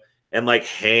to him and like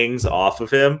hangs off of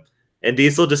him. And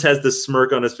Diesel just has this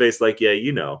smirk on his face like, yeah,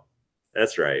 you know.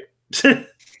 That's right.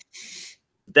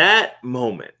 That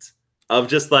moment of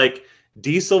just like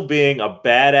Diesel being a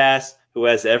badass who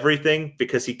has everything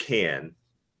because he can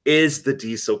is the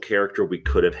Diesel character we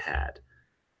could have had.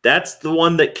 That's the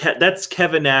one that's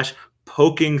Kevin Nash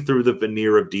poking through the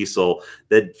veneer of Diesel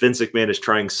that Vince McMahon is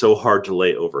trying so hard to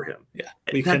lay over him. Yeah,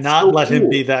 we cannot let him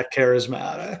be that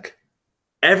charismatic.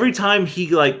 Every time he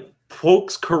like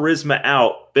pokes charisma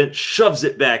out, Vince shoves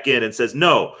it back in and says,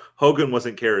 no, Hogan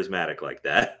wasn't charismatic like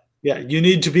that. Yeah, you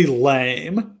need to be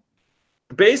lame.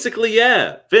 Basically,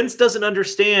 yeah. Vince doesn't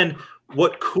understand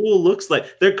what cool looks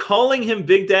like. They're calling him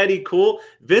Big Daddy Cool.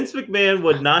 Vince McMahon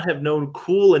would not have known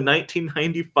cool in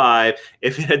 1995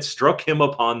 if it had struck him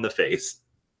upon the face.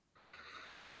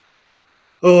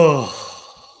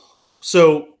 Oh.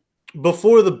 So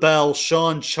before the bell,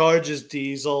 Shawn charges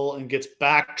Diesel and gets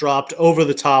backdropped over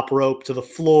the top rope to the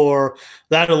floor.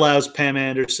 That allows Pam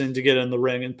Anderson to get in the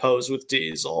ring and pose with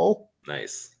Diesel.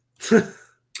 Nice.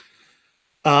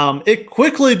 It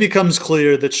quickly becomes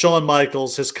clear that Shawn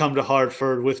Michaels has come to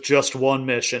Hartford with just one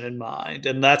mission in mind,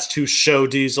 and that's to show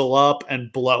Diesel up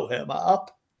and blow him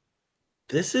up.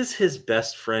 This is his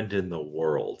best friend in the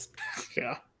world.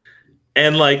 Yeah.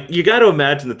 And like, you got to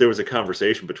imagine that there was a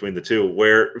conversation between the two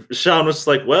where Shawn was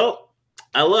like, well,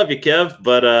 I love you, Kev,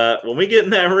 but when we get in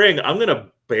that ring, I'm going to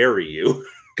bury you.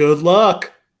 Good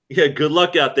luck. Yeah, good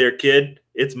luck out there, kid.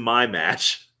 It's my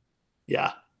match.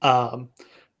 Yeah.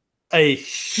 A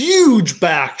huge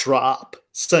backdrop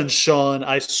sends Shawn,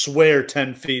 I swear,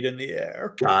 10 feet in the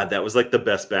air. God, that was like the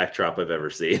best backdrop I've ever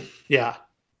seen. Yeah.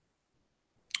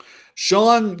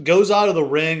 Shawn goes out of the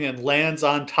ring and lands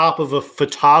on top of a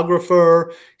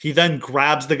photographer. He then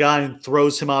grabs the guy and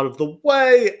throws him out of the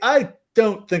way. I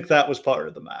don't think that was part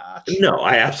of the match. No,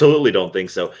 I absolutely don't think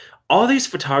so. All these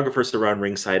photographers around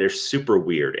ringside are super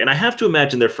weird. And I have to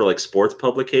imagine they're for like sports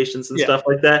publications and stuff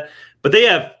like that. But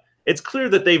it's clear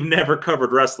that they've never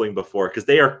covered wrestling before because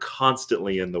they are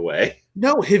constantly in the way.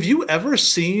 No, have you ever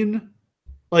seen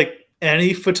like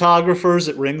any photographers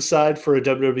at ringside for a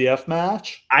WWF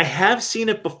match? I have seen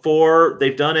it before.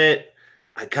 They've done it.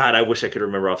 God, I wish I could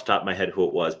remember off the top of my head who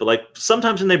it was. But like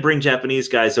sometimes when they bring Japanese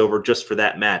guys over just for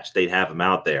that match, they'd have them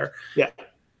out there. Yeah.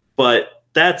 But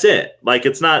that's it. Like,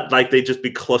 it's not like they just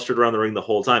be clustered around the ring the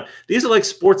whole time. These are like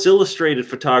Sports Illustrated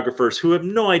photographers who have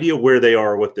no idea where they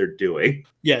are or what they're doing.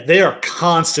 Yeah, they are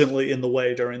constantly in the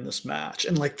way during this match.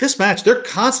 And like this match, they're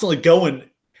constantly going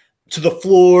to the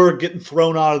floor, getting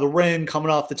thrown out of the ring,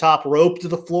 coming off the top rope to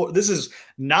the floor. This is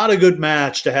not a good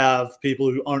match to have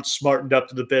people who aren't smartened up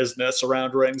to the business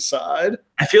around ringside.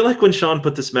 I feel like when Shawn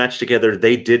put this match together,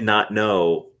 they did not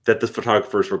know that the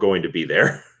photographers were going to be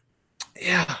there.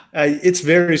 Yeah, it's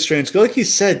very strange. Like he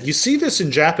said, you see this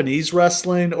in Japanese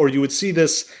wrestling, or you would see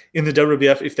this in the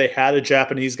WWF if they had a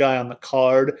Japanese guy on the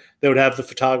card. They would have the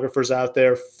photographers out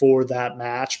there for that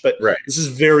match. But This is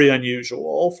very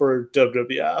unusual for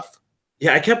WWF.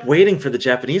 Yeah, I kept waiting for the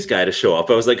Japanese guy to show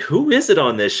up. I was like, who is it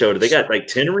on this show? Do they got like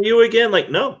Tenryu again? Like,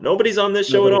 no, nobody's on this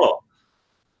show at all.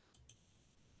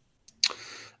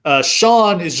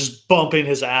 Shawn is just bumping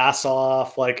his ass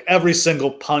off. Like every single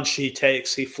punch he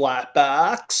takes, he flat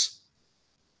backs.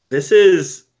 This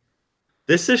is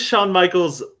Shawn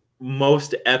Michaels'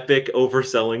 most epic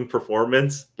overselling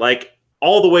performance. Like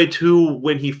all the way to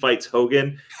when he fights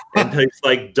Hogan and takes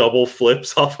like double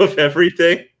flips off of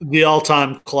everything. The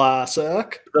all-time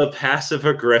classic. The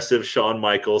passive-aggressive Shawn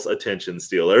Michaels attention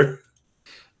stealer.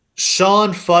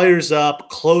 Shawn fires up,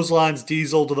 clotheslines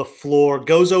Diesel to the floor,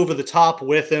 goes over the top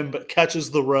with him, but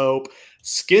catches the rope,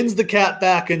 skins the cat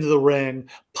back into the ring,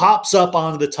 pops up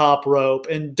onto the top rope,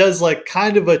 and does like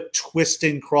kind of a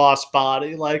twisting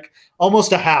crossbody, like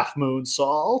almost a half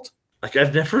moonsault. Like,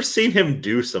 I've never seen him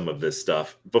do some of this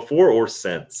stuff before or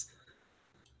since.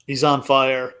 He's on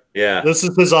fire. Yeah. This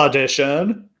is his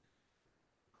audition.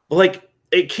 Well, like,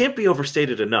 it can't be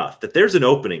overstated enough that there's an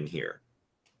opening here.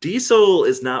 Diesel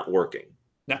is not working.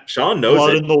 No. Shawn knows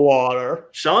Blood it. in the water.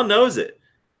 Shawn knows it.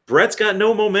 Brett's got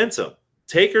no momentum.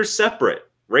 Taker's separate.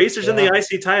 Razor's in the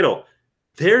IC title.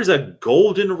 There's a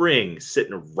golden ring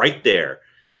sitting right there.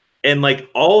 And like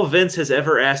all Vince has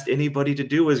ever asked anybody to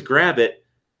do is grab it.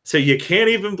 So you can't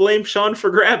even blame Shawn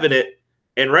for grabbing it.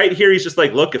 And right here, he's just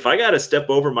like, look, if I got to step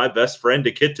over my best friend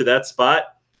to get to that spot,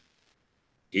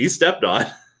 he's stepped on.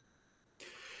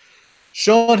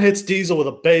 Shawn hits Diesel with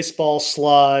a baseball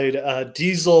slide.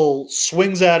 Diesel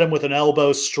swings at him with an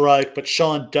elbow strike, but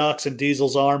Shawn ducks and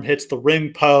Diesel's arm hits the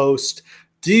ring post.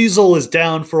 Diesel is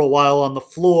down for a while on the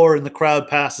floor, and the crowd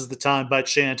passes the time by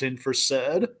chanting for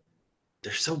Sid.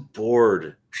 They're so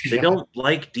bored. They don't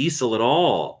like Diesel at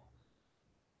all.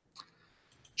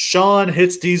 Shawn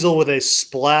hits Diesel with a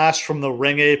splash from the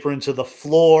ring apron to the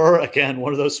floor. Again,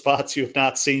 one of those spots you have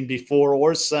not seen before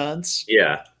or since.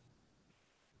 Yeah.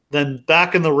 Then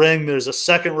back in the ring, there's a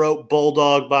second rope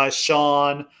bulldog by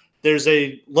Shawn. There's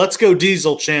a Let's Go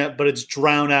Diesel chant, but it's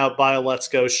drowned out by a Let's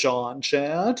Go Shawn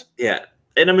chant. Yeah.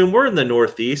 And I mean, we're in the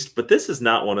Northeast, but this is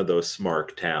not one of those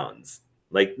smart towns.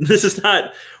 Like, this is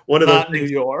not one of those. Not New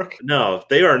York. No,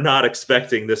 they are not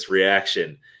expecting this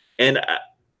reaction. And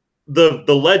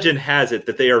the legend has it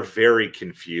that they are very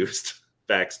confused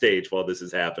backstage while this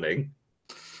is happening.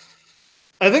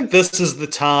 I think this is the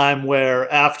time where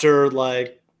after,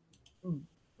 like,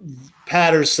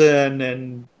 Patterson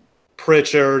and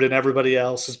Pritchard and everybody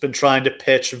else has been trying to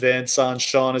pitch Vince on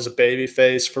Shawn as a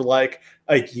babyface for like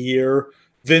a year.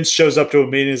 Vince shows up to a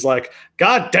meeting and is like,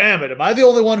 God damn it, am I the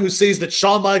only one who sees that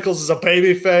Shawn Michaels is a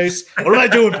babyface? What am I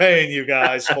doing paying you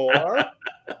guys for?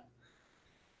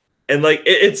 And like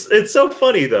it's so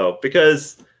funny though,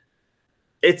 because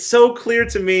it's so clear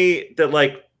to me that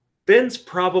like Vince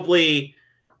probably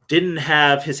didn't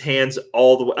have his hands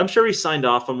all the way. I'm sure he signed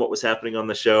off on what was happening on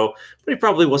the show, but he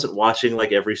probably wasn't watching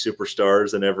like every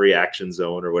Superstars and every Action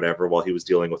Zone or whatever while he was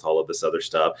dealing with all of this other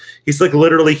stuff. He's like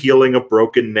literally healing a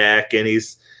broken neck, and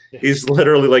he's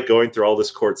literally like going through all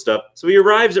this court stuff. So he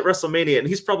arrives at WrestleMania, and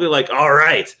he's probably like, all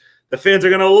right, the fans are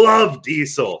going to love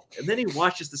Diesel. And then he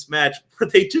watches this match where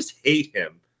they just hate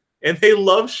him, and they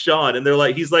love Shawn.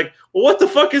 And he's like, well, what the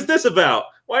fuck is this about?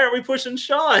 Why aren't we pushing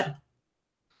Shawn?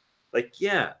 Like,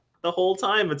 yeah, the whole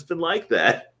time it's been like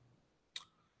that.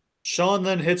 Shawn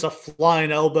then hits a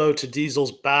flying elbow to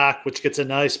Diesel's back, which gets a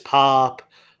nice pop.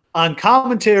 On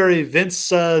commentary, Vince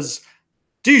says,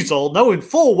 Diesel, knowing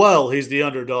full well he's the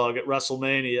underdog at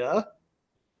WrestleMania.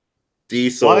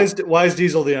 Diesel. Why is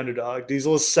Diesel the underdog?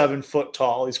 Diesel is 7 foot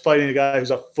tall. He's fighting a guy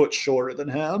who's a foot shorter than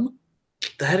him.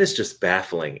 That is just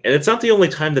baffling. And it's not the only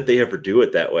time that they ever do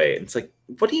it that way. It's like,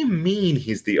 what do you mean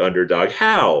he's the underdog?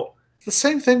 How? The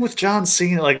same thing with John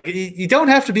Cena. Like, you don't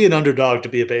have to be an underdog to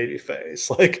be a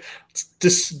babyface. Like,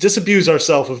 disabuse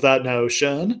ourselves of that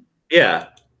notion. Yeah.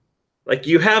 Like,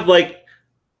 you have, like,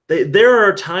 there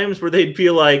are times where they'd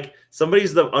be like,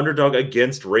 somebody's the underdog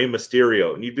against Rey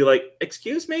Mysterio. And you'd be like,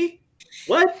 excuse me?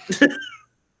 What?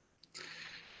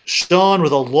 Shawn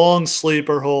with a long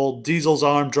sleeper hold. Diesel's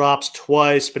arm drops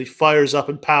twice, but he fires up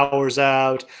and powers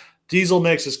out. Diesel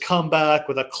makes his comeback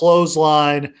with a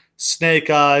clothesline, snake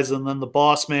eyes, and then the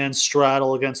boss man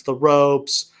straddle against the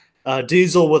ropes.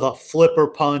 Diesel with a flipper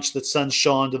punch that sends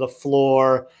Shawn to the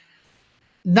floor.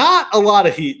 Not a lot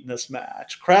of heat in this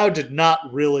match. Crowd did not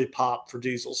really pop for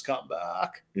Diesel's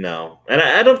comeback. No. And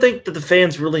I don't think that the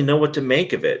fans really know what to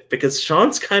make of it, because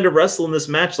Shawn's kind of wrestling this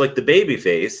match like the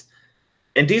babyface,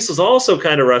 and Diesel's also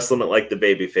kind of wrestling it like the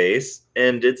babyface,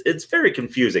 and it's very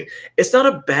confusing. It's not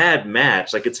a bad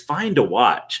match. Like, it's fine to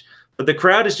watch, but the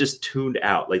crowd is just tuned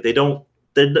out. Like,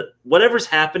 whatever's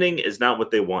happening is not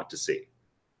what they want to see.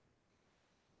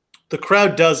 The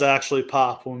crowd does actually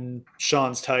pop when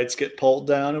Shawn's tights get pulled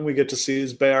down and we get to see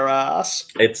his bare ass.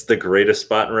 It's the greatest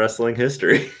spot in wrestling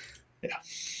history. Yeah.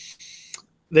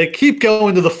 They keep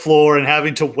going to the floor and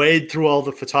having to wade through all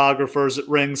the photographers at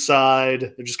ringside.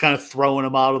 They're just kind of throwing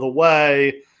them out of the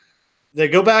way. They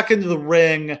go back into the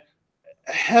ring.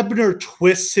 Hebner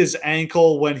twists his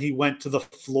ankle when he went to the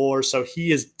floor, so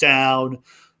he is down.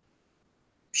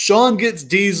 Shawn gets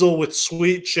Diesel with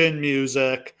sweet chin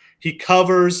music. He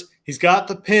covers. He's got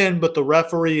the pin, but the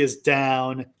referee is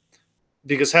down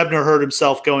because Hebner hurt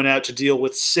himself going out to deal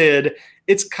with Sid.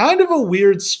 It's kind of a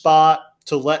weird spot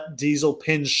to let Diesel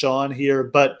pin Shawn here,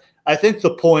 but I think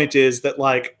the point is that,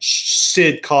 like,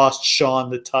 Sid cost Shawn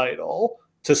the title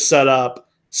to set up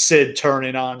Sid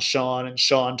turning on Shawn and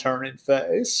Shawn turning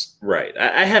face. Right.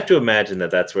 I have to imagine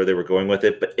that that's where they were going with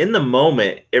it, but in the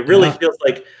moment, it really feels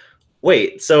like,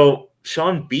 wait, so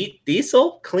Shawn beat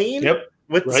Diesel clean? Yep.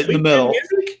 With right in the middle.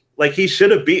 Music? Like, he should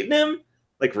have beaten him?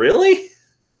 Like, really?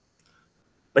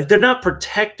 Like, they're not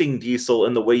protecting Diesel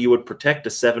in the way you would protect a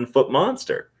 7-foot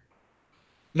monster.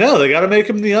 No, they got to make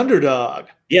him the underdog.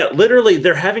 Yeah, literally,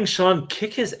 they're having Shawn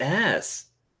kick his ass,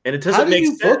 and it doesn't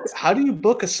make sense. How do you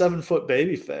book a 7-foot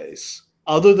babyface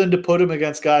other than to put him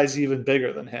against guys even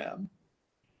bigger than him?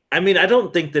 I mean, I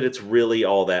don't think that it's really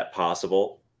all that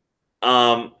possible.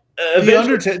 The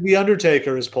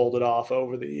Undertaker has pulled it off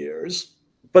over the years.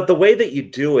 But the way that you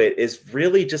do it is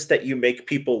really just that you make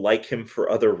people like him for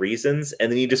other reasons,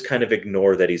 and then you just kind of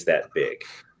ignore that he's that big.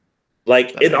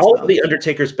 Like, in all of the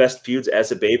Undertaker's best feuds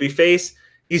as a babyface,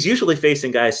 he's usually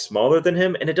facing guys smaller than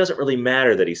him, and it doesn't really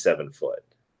matter that he's 7 foot.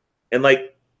 And,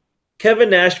 like, Kevin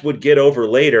Nash would get over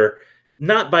later,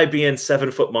 not by being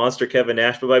 7-foot monster Kevin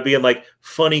Nash, but by being, like,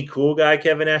 funny, cool guy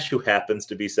Kevin Nash who happens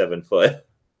to be 7 foot.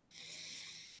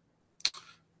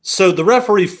 So the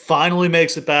referee finally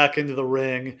makes it back into the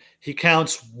ring. He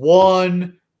counts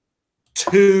 1,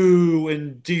 2,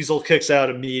 and Diesel kicks out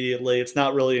immediately. It's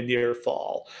not really a near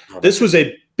fall. This was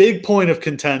a big point of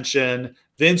contention.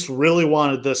 Vince really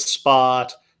wanted this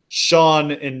spot. Shawn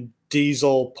and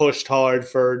Diesel pushed hard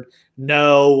for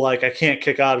no, like, I can't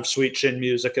kick out of sweet chin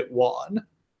music at 1.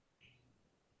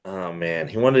 Oh, man.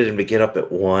 He wanted him to get up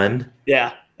at 1?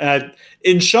 Yeah.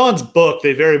 In Shawn's book,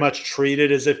 they very much treat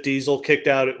it as if Diesel kicked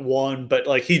out at 1, but,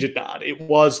 like, he did not. It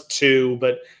was 2,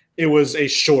 but it was a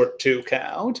short 2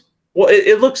 count. Well,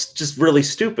 it looks just really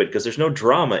stupid because there's no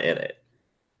drama in it.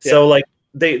 Yeah. So, like,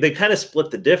 they kind of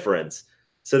split the difference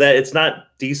so that it's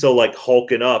not Diesel, like,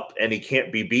 hulking up and he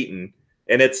can't be beaten,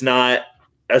 and it's not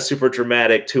a super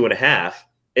dramatic 2.5.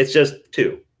 It's just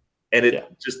 2, and it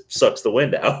just sucks the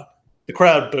wind out. The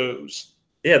crowd boos.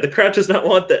 Yeah, the crowd does not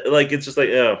want that. Like, it's just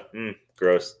like,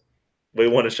 gross. We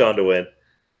wanted Shawn to win.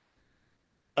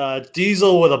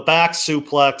 Diesel with a back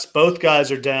suplex. Both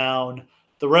guys are down.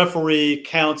 The referee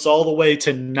counts all the way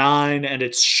to 9, and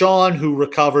it's Shawn who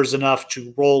recovers enough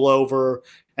to roll over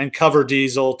and cover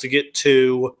Diesel to get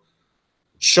 2.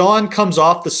 Shawn comes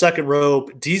off the second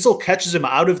rope. Diesel catches him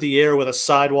out of the air with a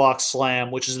sidewalk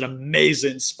slam, which is an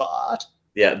amazing spot.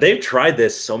 Yeah, they've tried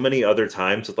this so many other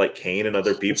times with like Kane and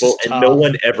other people, and tough. no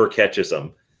one ever catches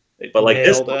them. But like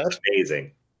this looks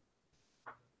amazing.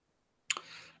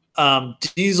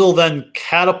 Diesel then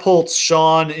catapults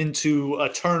Shawn into a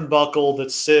turnbuckle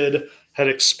that Sid had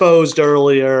exposed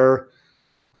earlier.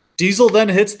 Diesel then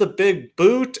hits the big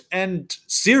boot, and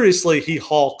seriously, he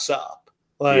hulks up.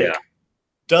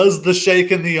 Does the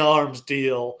shake in the arms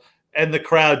deal, and the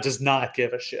crowd does not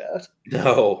give a shit.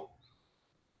 No.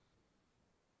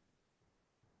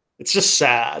 It's just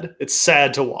sad. It's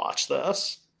sad to watch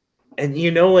this. And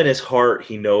you know in his heart,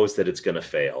 he knows that it's going to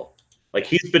fail. Like,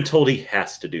 he's been told he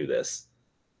has to do this.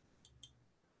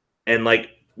 And,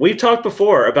 like, we've talked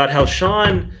before about how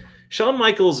Shawn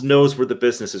Michaels knows where the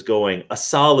business is going a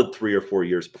solid 3 or 4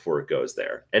 years before it goes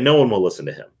there. And no one will listen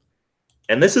to him.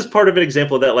 And this is part of an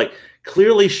example of that. Like,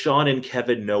 clearly Shawn and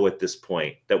Kevin know at this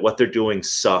point that what they're doing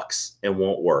sucks and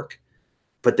won't work.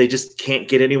 But they just can't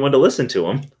get anyone to listen to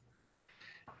them.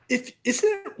 Isn't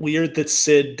it weird that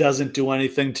Sid doesn't do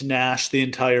anything to Nash the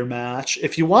entire match?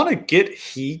 If you want to get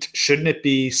heat, shouldn't it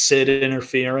be Sid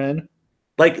interfering?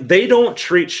 Like, they don't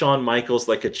treat Shawn Michaels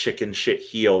like a chicken shit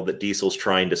heel that Diesel's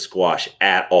trying to squash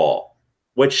at all.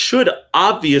 Which should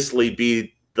obviously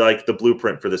be, like, the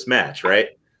blueprint for this match, right?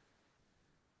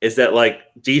 Is that, like,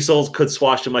 Diesel could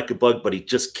squash him like a bug, but he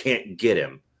just can't get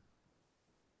him.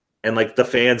 And, like, the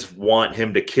fans want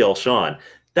him to kill Shawn.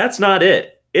 That's not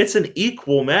it. It's an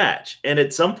equal match. And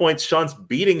at some points, Shawn's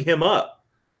beating him up.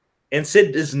 And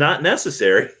Sid is not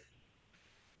necessary.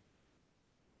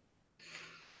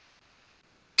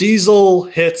 Diesel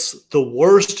hits the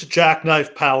worst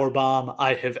jackknife powerbomb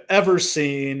I have ever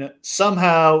seen.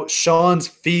 Somehow, Shawn's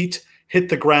feet hit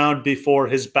the ground before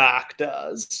his back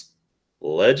does.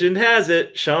 Legend has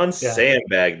it, Shawn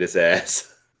sandbagged his ass.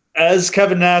 As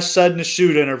Kevin Nash said in a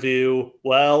shoot interview,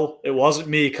 well, it wasn't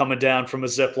me coming down from a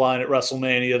zip line at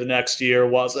WrestleMania the next year,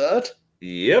 was it?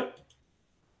 Yep.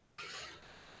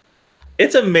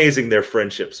 It's amazing their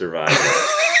friendship survived.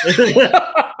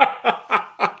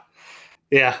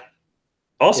 Yeah.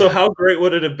 Also, how great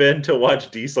would it have been to watch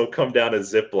Diesel come down a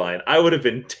zip line? I would have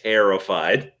been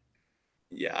terrified.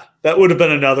 Yeah, that would have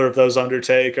been another of those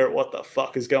Undertaker, what the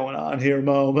fuck is going on here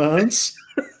moments.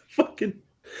 Fucking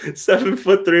 7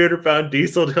 foot, 300-pound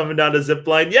Diesel coming down a zip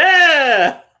line.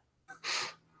 Yeah!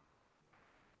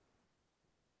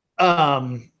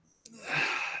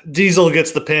 Diesel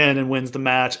gets the pin and wins the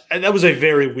match. And that was a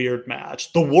very weird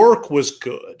match. The work was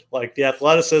good. Like, the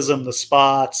athleticism, the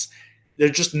spots, they're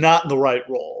just not in the right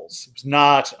roles. It was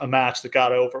not a match that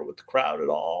got over with the crowd at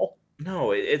all.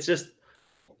 No, it's just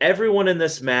everyone in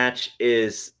this match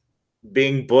is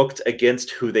being booked against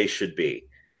who they should be.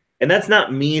 And that's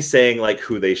not me saying, like,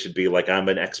 who they should be. Like, I'm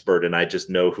an expert and I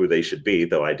just know who they should be,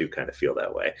 though I do kind of feel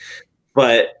that way.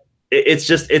 But it's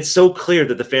just, it's so clear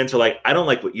that the fans are like, I don't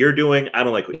like what you're doing. I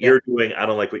don't like what you're doing. I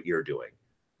don't like what you're doing.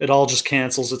 It all just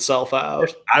cancels itself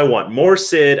out. I want more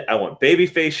Sid. I want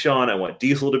babyface Shawn. I want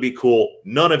Diesel to be cool.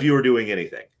 None of you are doing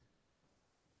anything.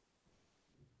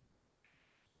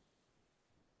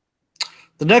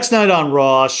 The next night on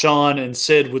Raw, Shawn and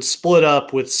Sid would split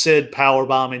up with Sid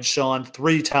powerbombing Shawn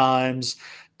 3 times.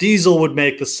 Diesel would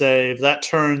make the save. That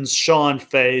turns Shawn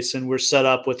face, and we're set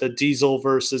up with a Diesel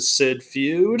versus Sid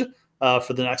feud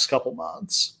for the next couple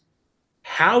months.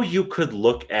 How you could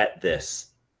look at this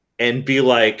and be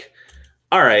like,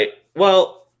 all right,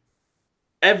 well,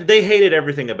 they hated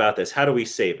everything about this. How do we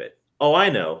save it? Oh,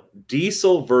 I know.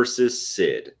 Diesel versus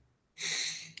Sid.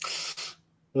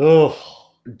 Oh.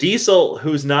 Diesel,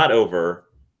 who's not over,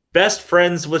 best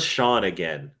friends with Shawn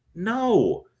again.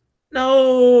 No.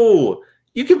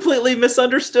 You completely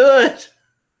misunderstood.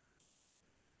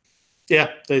 Yeah,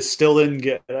 they still didn't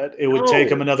get it. It would take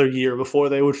them another year before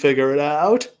they would figure it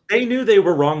out. They knew they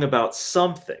were wrong about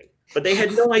something, but they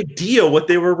had no idea what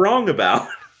they were wrong about.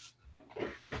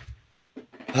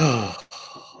 All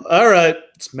right,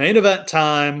 it's main event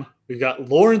time. We've got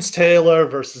Lawrence Taylor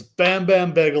versus Bam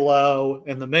Bam Bigelow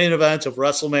in the main event of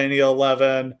WrestleMania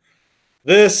 11.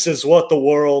 This is what the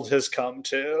world has come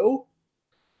to.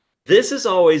 This is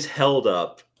always held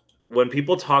up when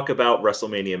people talk about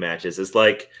WrestleMania matches. It's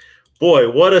like, boy,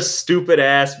 what a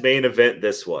stupid-ass main event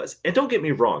this was. And don't get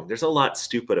me wrong, there's a lot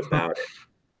stupid about it.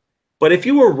 But if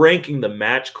you were ranking the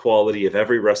match quality of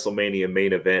every WrestleMania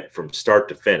main event from start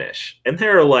to finish, and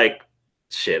there are like,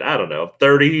 shit, I don't know,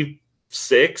 30,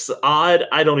 36 odd.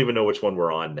 I don't even know which one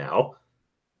we're on now.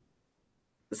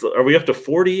 Are we up to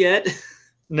 40 yet?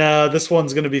 No, this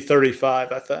one's going to be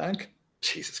 35, I think.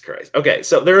 Jesus Christ. Okay,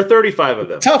 so there are 35 of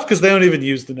them. Tough because they don't even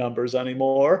use the numbers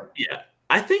anymore. Yeah.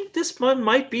 I think this one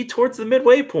might be towards the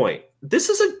midway point. This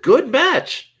is a good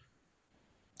match.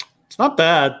 It's not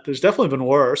bad. There's definitely been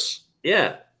worse.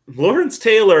 Yeah. Lawrence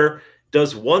Taylor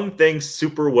does one thing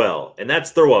super well, and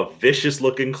that's throw a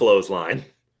vicious-looking clothesline.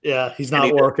 Yeah, he's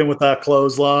not working with that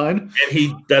clothesline.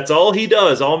 And that's all he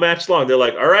does all match long. They're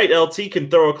like, all right, LT can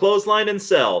throw a clothesline and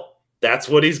sell. That's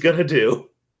what he's going to do.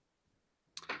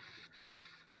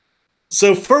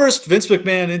 So first, Vince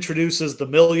McMahon introduces the $1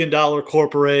 Million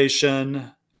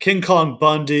Corporation, King Kong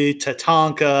Bundy,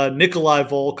 Tatanka, Nikolai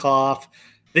Volkov,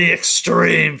 the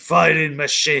Extreme Fighting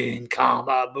Machine,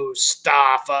 Kama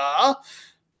Mustafa,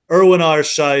 Erwin R.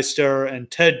 Shyster,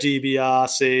 and Ted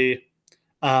DiBiase.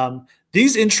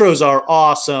 These intros are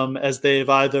awesome as they've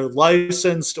either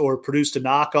licensed or produced a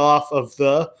knockoff of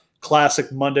the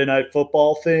classic Monday Night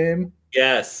Football theme.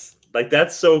 Yes. Like,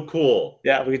 that's so cool.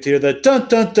 Yeah, we get to hear the dun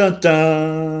dun dun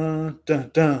dun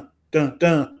dun dun dun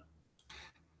dun.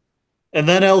 And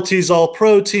then LT's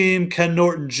All-Pro team, Ken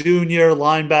Norton Jr.,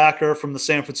 linebacker from the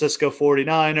San Francisco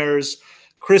 49ers,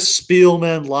 Chris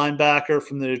Spielman, linebacker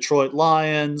from the Detroit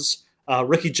Lions,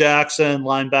 Ricky Jackson,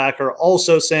 linebacker,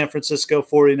 also San Francisco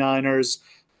 49ers,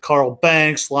 Carl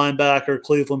Banks, linebacker,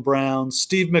 Cleveland Browns,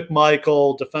 Steve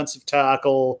McMichael, defensive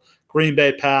tackle, Green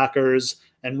Bay Packers,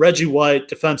 and Reggie White,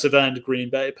 defensive end, Green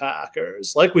Bay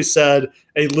Packers. Like we said,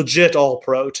 a legit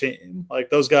all-pro team.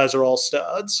 Like, those guys are all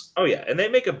studs. Oh, yeah, and they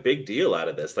make a big deal out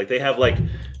of this. Like, they have, like,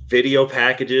 video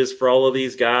packages for all of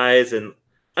these guys. And,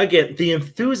 again, the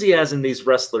enthusiasm these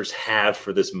wrestlers have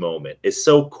for this moment is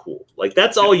so cool. Like,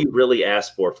 that's all you really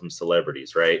ask for from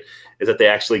celebrities, right? Is that they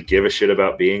actually give a shit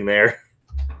about being there.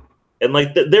 And,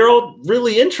 like, they're all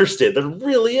really interested. They're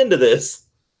really into this.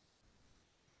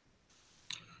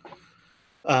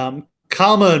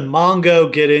 Kama and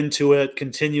Mongo get into it,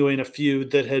 continuing a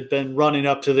feud that had been running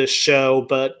up to this show,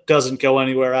 but doesn't go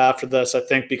anywhere after this, I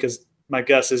think, because my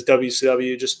guess is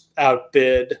WCW just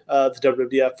outbid the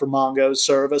WWF for Mongo's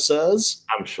services.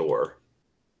 I'm sure.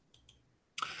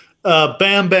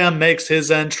 Bam Bam makes his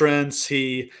entrance.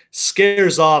 He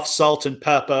scares off Salt and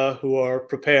Peppa, who are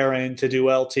preparing to do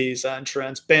LT's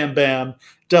entrance. Bam Bam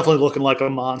definitely looking like a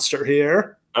monster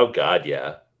here. Oh, God,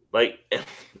 yeah. Like,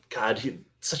 God,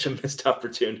 such a missed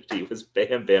opportunity was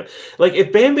Bam Bam. Like,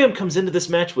 if Bam Bam comes into this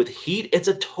match with heat, it's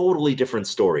a totally different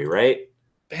story, right?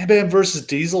 Bam Bam versus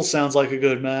Diesel sounds like a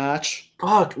good match.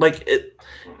 Fuck, like,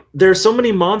 there's so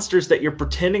many monsters that you're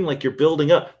pretending like you're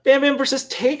building up. Bam Bam versus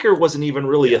Taker wasn't even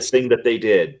really a thing that they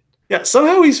did. Yeah,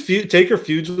 somehow Taker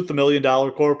feuds with the $1 Million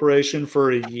Corporation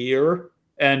for a year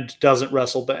and doesn't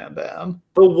wrestle Bam Bam.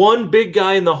 The one big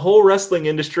guy in the whole wrestling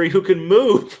industry who can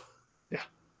move.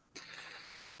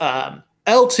 Yeah.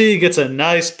 LT gets a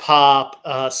nice pop.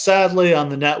 Sadly, on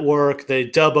the network, they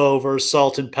dub over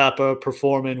Salt and Peppa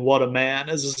performing What a Man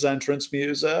as his entrance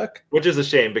music. Which is a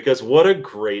shame, because what a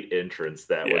great entrance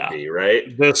that would be,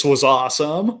 right? This was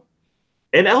awesome.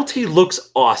 And LT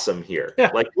looks awesome here.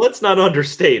 Yeah. Like, let's not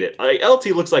understate it. Like, LT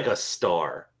looks like a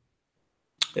star.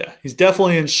 Yeah, he's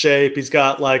definitely in shape. He's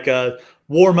got like a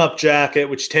warm-up jacket,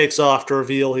 which takes off to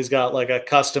reveal he's got like a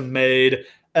custom-made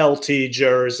LT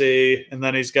jersey, and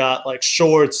then he's got like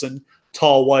shorts and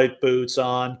tall white boots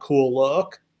on. Cool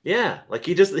look. Yeah, like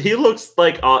he looks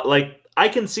like I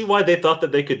can see why they thought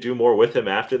that they could do more with him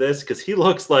after this, because he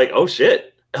looks like, oh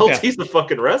shit, LT's the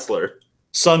fucking wrestler.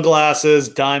 Sunglasses,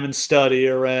 diamond stud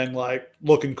earring, like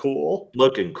looking cool.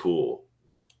 Looking cool.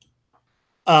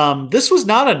 This was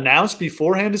not announced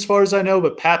beforehand as far as I know,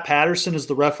 but Pat Patterson is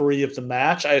the referee of the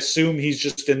match. I assume he's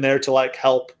just in there to like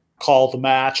help call the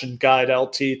match and guide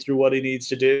LT through what he needs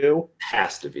to do.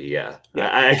 Has to be, yeah.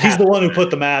 He's the one who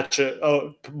put the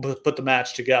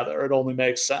match together. It only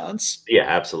makes sense. Yeah,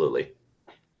 absolutely.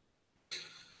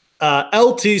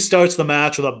 LT starts the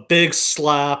match with a big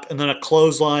slap and then a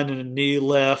clothesline and a knee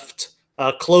lift.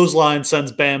 Clothesline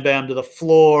sends Bam Bam to the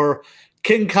floor.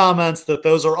 King comments that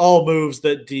those are all moves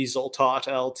that Diesel taught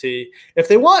LT. If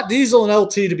they want Diesel and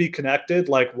LT to be connected,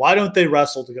 like, why don't they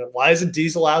wrestle together? Why isn't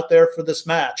Diesel out there for this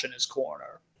match in his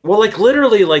corner? Well, like,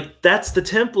 literally, like, that's the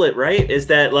template, right? Is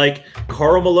that, like,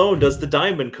 Karl Malone does the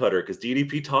diamond cutter because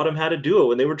DDP taught him how to do it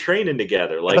when they were training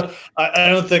together. Like, I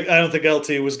don't think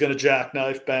LT was going to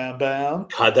jackknife Bam Bam.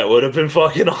 God, that would have been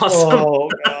fucking awesome. Oh,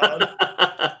 God.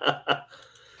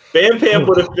 Bam Bam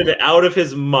would have been out of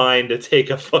his mind to take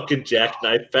a fucking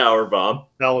jackknife powerbomb.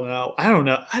 Hell no. I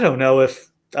don't know if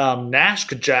Nash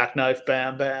could jackknife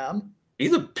Bam Bam.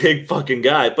 He's a big fucking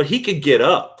guy, but he could get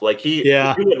up. Like he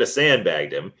wouldn't have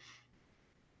sandbagged him.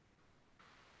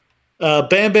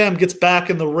 Bam Bam gets back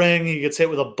in the ring. He gets hit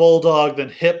with a bulldog, then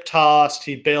hip tossed.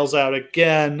 He bails out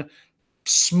again.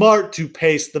 Smart to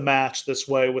pace the match this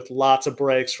way with lots of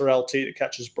breaks for LT to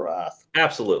catch his breath.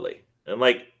 Absolutely. And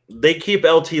like they keep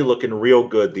LT looking real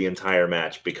good the entire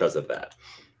match because of that.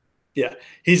 Yeah.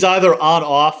 He's either on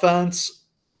offense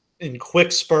in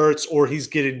quick spurts or he's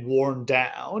getting worn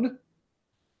down.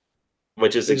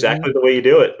 Which is exactly the way you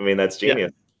do it. I mean, that's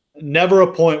genius. Yeah. Never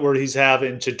a point where he's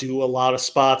having to do a lot of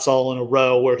spots all in a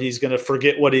row where he's going to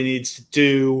forget what he needs to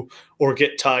do or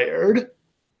get tired.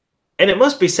 And it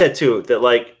must be said, too, that,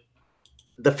 like,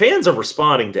 the fans are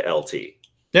responding to LT.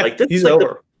 Yeah, like, he's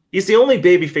over. He's the only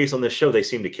babyface on this show they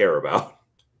seem to care about.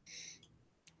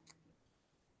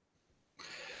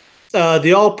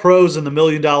 The All Pros and the $1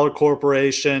 Million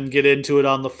Corporation get into it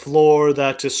on the floor.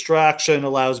 That distraction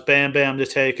allows Bam Bam to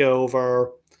take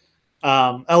over.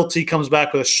 LT comes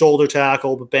back with a shoulder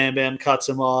tackle, but Bam Bam cuts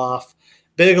him off.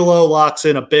 Bigelow locks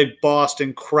in a big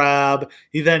Boston Crab.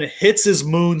 He then hits his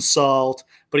moonsault,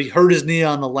 but he hurt his knee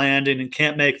on the landing and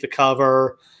can't make the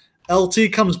cover.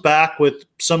 LT comes back with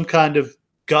some kind of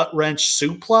gut-wrench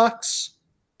suplex.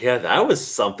 Yeah, that was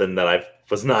something that I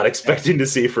was not expecting to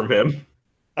see from him.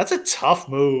 That's a tough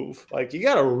move. Like, you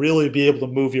got to really be able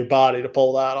to move your body to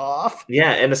pull that off.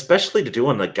 Yeah, and especially to do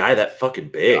on a guy that fucking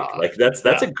big. Like, that's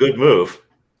a good move.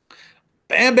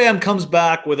 Bam Bam comes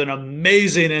back with an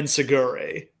amazing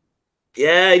enziguri.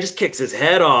 Yeah, he just kicks his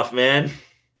head off, man.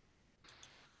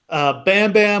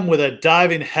 Bam Bam with a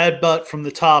diving headbutt from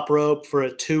the top rope for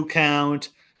a 2 count.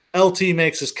 LT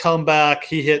makes his comeback.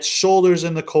 He hits shoulders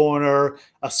in the corner,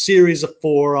 a series of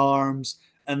forearms,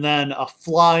 and then a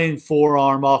flying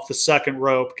forearm off the second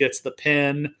rope gets the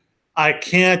pin. I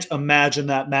can't imagine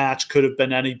that match could have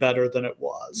been any better than it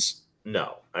was.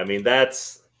 No. I mean,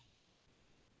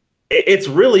 it's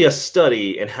really a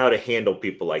study in how to handle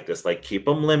people like this. Like, keep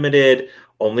them limited,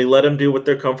 only let them do what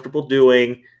they're comfortable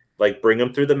doing, like, bring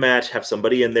them through the match, have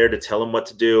somebody in there to tell them what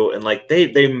to do, and, like,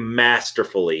 they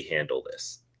masterfully handle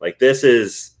this. Like, this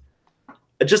is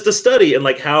just a study in,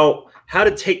 like, how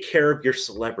to take care of your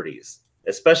celebrities,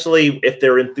 especially if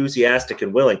they're enthusiastic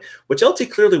and willing, which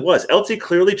LT clearly was. LT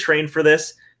clearly trained for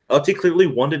this. LT clearly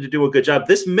wanted to do a good job.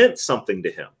 This meant something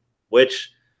to him,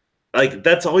 which, like,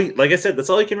 that's all. Like I said,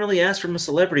 that's all you can really ask from a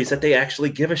celebrity is that they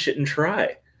actually give a shit and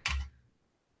try.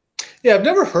 Yeah, I've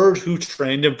never heard who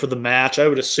trained him for the match. I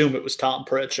would assume it was Tom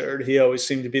Pritchard. He always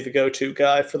seemed to be the go-to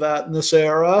guy for that in this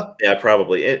era. Yeah,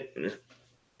 probably.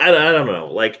 I don't know.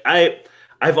 Like,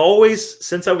 I've always,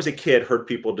 since I was a kid, heard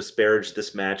people disparage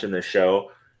this match in this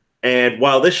show. And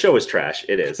while this show is trash,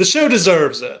 it is. The show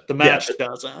deserves it. The match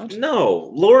doesn't. No.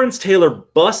 Lawrence Taylor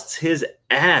busts his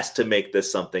ass to make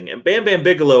this something. And Bam Bam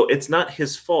Bigelow, it's not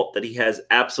his fault that he has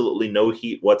absolutely no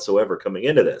heat whatsoever coming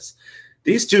into this.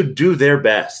 These two do their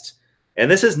best. And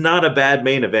this is not a bad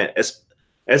main event.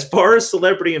 As far as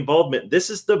celebrity involvement, this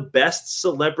is the best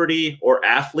celebrity or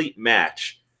athlete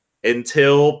match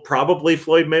until probably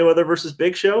Floyd Mayweather versus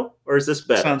Big Show, or is this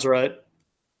better? Sounds right.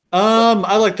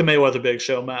 I like the Mayweather Big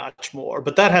Show match more,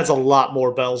 but that has a lot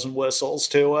more bells and whistles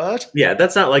to it. Yeah,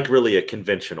 that's not like really a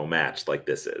conventional match like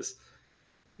this is.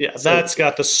 Yeah, that's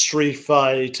got the street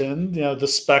fight and, you know, the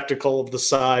spectacle of the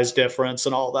size difference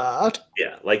and all that.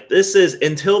 Yeah, like this is,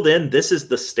 until then, this is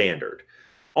the standard.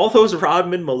 All those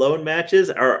Rodman Malone matches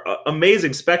are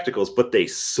amazing spectacles, but they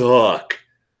suck.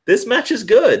 This match is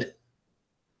good.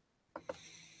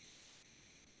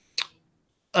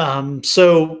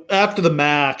 So after the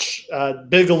match,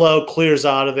 Bigelow clears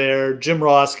out of there. Jim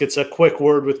Ross gets a quick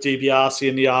word with DiBiase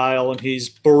in the aisle, and he's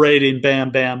berating Bam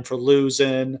Bam for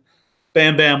losing.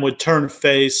 Bam Bam would turn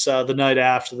face the night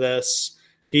after this.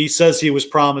 He says he was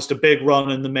promised a big run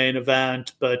in the main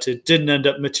event, but it didn't end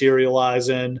up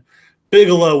materializing.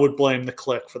 Bigelow would blame the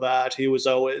Clique for that. He was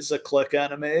always a Clique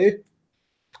enemy.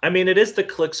 I mean, it is the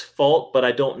Clique's fault, but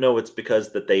I don't know it's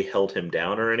because that they held him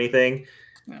down or anything.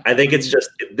 I think it's just,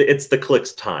 it's the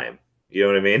Clique's time. You know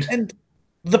what I mean? And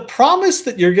the promise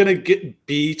that you're going to get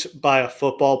beat by a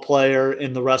football player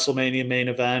in the WrestleMania main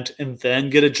event and then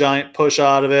get a giant push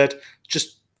out of it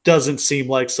just doesn't seem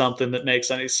like something that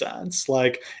makes any sense.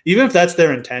 Like, even if that's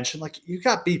their intention, like, you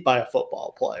got beat by a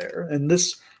football player. And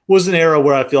this was an era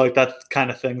where I feel like that kind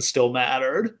of thing still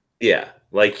mattered. Yeah.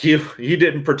 Like, you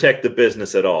didn't protect the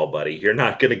business at all, buddy. You're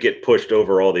not going to get pushed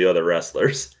over all the other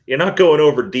wrestlers. You're not going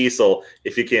over Diesel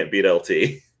if you can't beat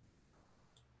LT.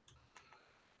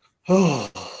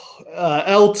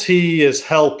 LT is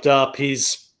helped up.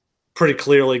 He's pretty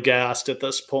clearly gassed at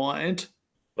this point.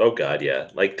 Oh, God, yeah.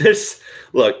 Like, this,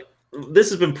 look, this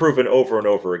has been proven over and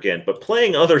over again, but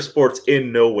playing other sports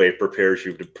in no way prepares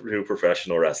you to do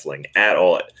professional wrestling at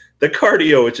all. The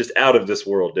cardio is just out of this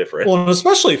world different. Well, and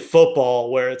especially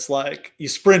football, where it's like you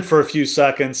sprint for a few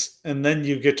seconds and then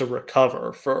you get to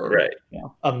recover for Right.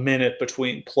 a minute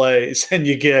between plays, and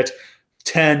you get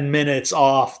 10 minutes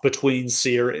off between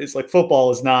series. Like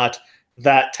football is not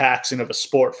that taxing of a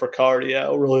sport for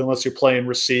cardio, really, unless you're playing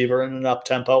receiver in an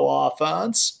up-tempo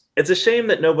offense. It's a shame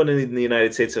that nobody in the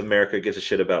United States of America gives a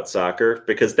shit about soccer,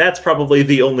 because that's probably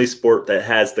the only sport that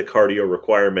has the cardio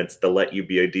requirements to let you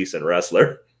be a decent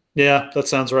wrestler. Yeah, that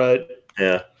sounds right.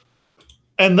 Yeah.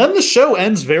 And then the show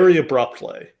ends very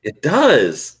abruptly. It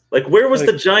does. Like, where was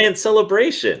the giant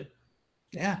celebration?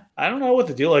 Yeah, I don't know what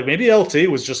to do. Like, maybe LT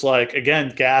was just like,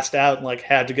 again, gassed out and like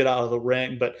had to get out of the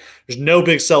ring, but there's no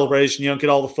big celebration. You don't get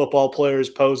all the football players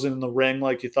posing in the ring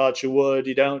like you thought you would.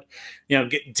 You don't,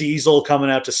 get Diesel coming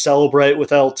out to celebrate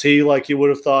with LT like you would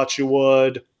have thought you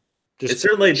would. It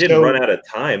certainly didn't run out of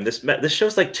time. This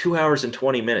show's like 2 hours and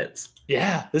 20 minutes.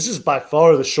 Yeah, this is by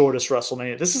far the shortest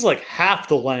WrestleMania. This is like half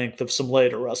the length of some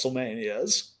later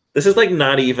WrestleManias. This is like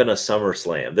not even a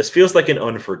SummerSlam. This feels like an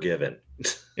Unforgiven.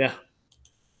 Yeah.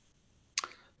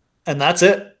 And that's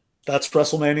it. That's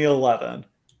WrestleMania 11.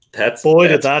 Did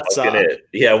that suck. It.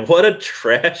 Yeah, what a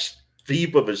trash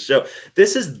heap of a show.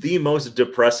 This is the most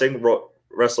depressing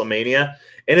WrestleMania,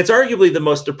 and it's arguably the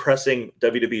most depressing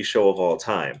WWE show of all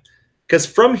time. Because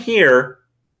from here,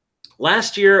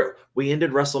 last year, we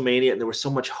ended WrestleMania, and there was so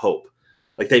much hope.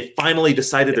 Like, they finally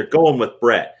decided they're going with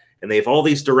Brett, and they have all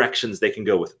these directions they can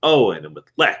go with Owen, and with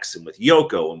Lex, and with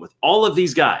Yoko, and with all of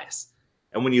these guys.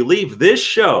 And when you leave this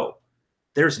show,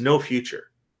 there's no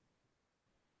future.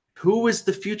 Who is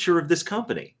the future of this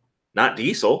company? Not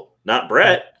Diesel, not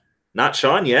Brett, not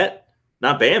Shawn yet,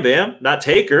 not Bam Bam, not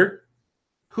Taker.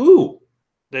 Who?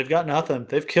 They've got nothing.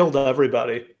 They've killed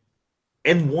everybody.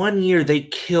 In 1 year, they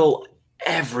kill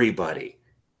everybody.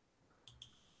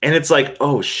 And it's like,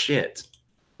 oh, shit.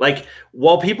 Like,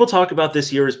 while people talk about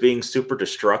this year as being super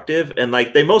destructive, and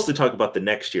like they mostly talk about the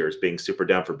next year as being super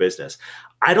down for business,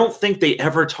 I don't think they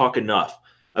ever talk enough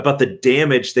about the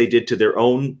damage they did to their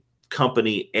own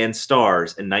company and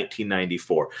stars in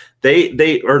 1994. They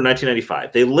or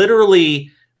 1995. They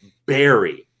literally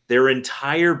bury their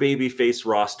entire babyface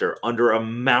roster under a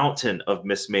mountain of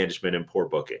mismanagement and poor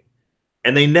booking.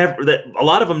 And a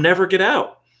lot of them never get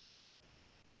out.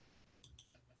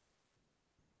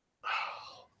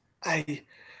 I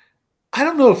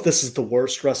don't know if this is the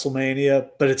worst WrestleMania,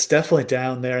 but it's definitely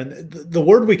down there. And the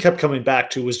word we kept coming back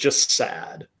to was just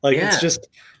sad. Like, It's just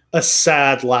a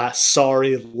sad,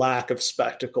 sorry lack of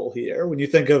spectacle here. When you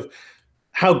think of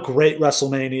how great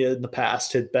WrestleMania in the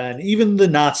past had been, even the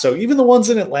not so, even the ones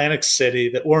in Atlantic City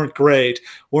that weren't great,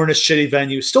 weren't a shitty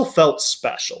venue, still felt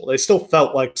special. They still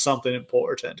felt like something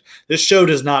important. This show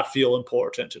does not feel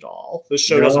important at all. This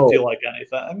show doesn't feel like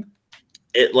anything.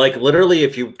 It, like, literally,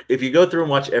 if you go through and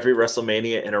watch every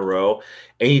WrestleMania in a row,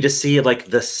 and you just see like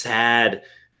the sad,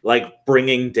 like,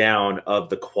 bringing down of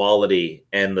the quality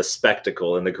and the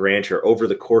spectacle and the grandeur over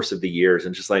the course of the years,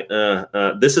 and just like,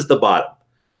 this is the bottom.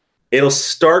 It'll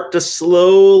start to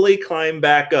slowly climb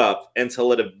back up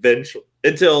until it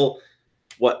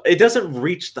doesn't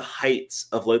reach the heights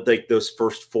of like those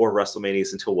first 4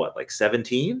 WrestleManias until what, like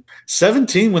 17?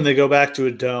 17, when they go back to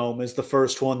a dome, is the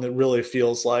first one that really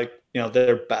feels like,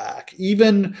 they're back.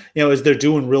 Even, as they're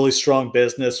doing really strong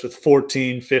business with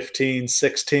 14, 15,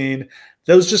 16,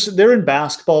 they're in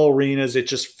basketball arenas. It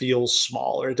just feels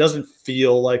smaller. It doesn't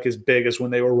feel like as big as when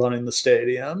they were running the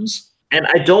stadiums. And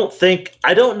I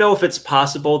don't know if it's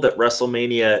possible that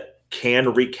WrestleMania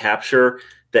can recapture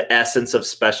the essence of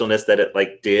specialness that it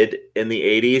like did in the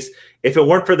 80s, if it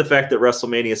weren't for the fact that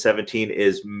WrestleMania 17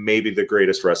 is maybe the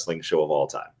greatest wrestling show of all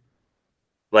time.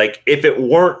 Like, if it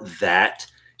weren't that,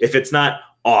 if it's not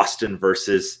Austin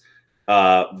versus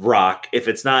Rock, if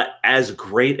it's not as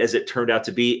great as it turned out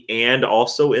to be, and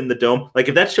also in the dome, like,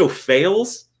 if that show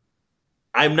fails,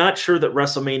 I'm not sure that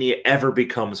WrestleMania ever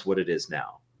becomes what it is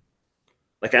now.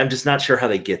 Like, I'm just not sure how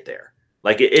they get there.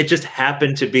 Like, it just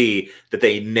happened to be that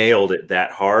they nailed it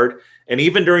that hard. And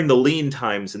even during the lean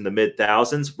times in the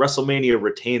mid-thousands, WrestleMania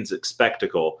retains its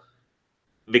spectacle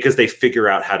because they figure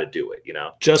out how to do it,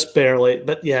 Just barely.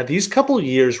 But yeah, these couple of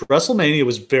years, WrestleMania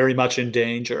was very much in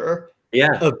danger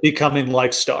of becoming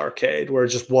like Starrcade, where it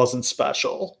just wasn't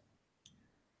special.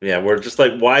 Yeah, we're just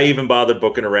like, why even bother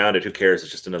booking around it? Who cares?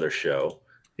 It's just another show.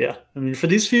 Yeah, I mean, for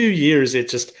these few years,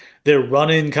 they're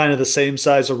running kind of the same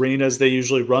size arenas they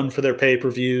usually run for their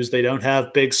pay-per-views. They don't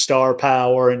have big star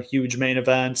power and huge main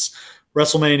events.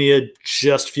 WrestleMania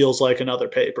just feels like another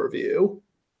pay-per-view.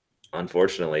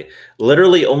 Unfortunately.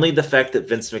 Literally, only the fact that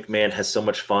Vince McMahon has so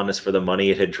much fondness for the money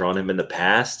it had drawn him in the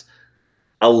past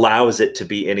allows it to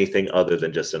be anything other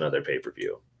than just another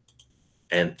pay-per-view.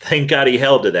 And thank God he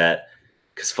held to that,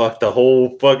 because fuck, the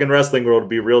whole fucking wrestling world would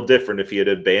be real different if he had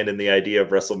abandoned the idea of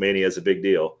WrestleMania as a big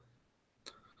deal.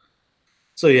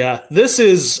 So yeah, this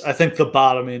is, I think, the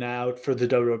bottoming out for the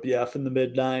WWF in the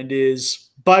mid-90s.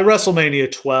 By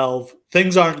WrestleMania 12,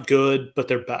 things aren't good, but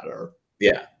they're better.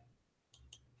 Yeah.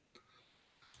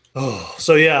 Oh,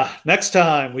 so yeah, next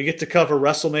time we get to cover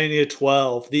WrestleMania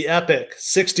 12, the epic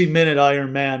 60-minute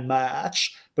Iron Man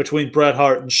match between Bret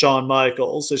Hart and Shawn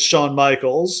Michaels as Shawn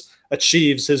Michaels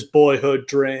achieves his boyhood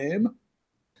dream.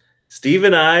 Steve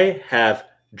and I have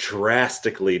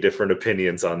drastically different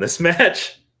opinions on this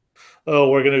match. Oh,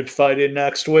 we're going to be fighting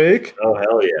next week. Oh,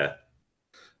 hell yeah.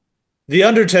 The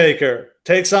Undertaker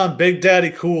takes on Big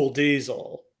Daddy Cool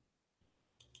Diesel.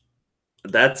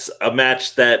 That's a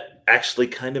match that actually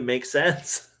kind of makes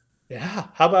sense. Yeah,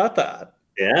 how about that?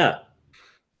 Yeah.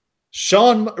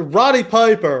 Roddy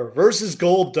Piper versus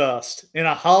Goldust in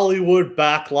a Hollywood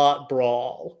backlot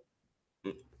brawl.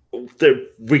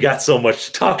 We got so much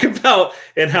to talk about,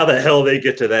 and how the hell they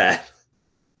get to that.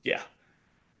 Yeah.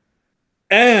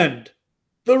 And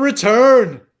the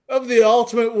return of the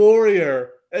Ultimate Warrior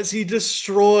as he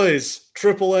destroys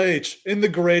Triple H in the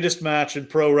greatest match in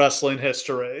pro wrestling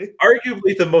history.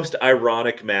 Arguably the most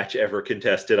ironic match ever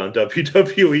contested on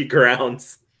WWE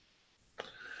grounds.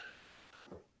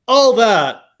 All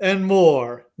that and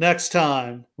more next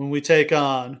time when we take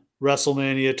on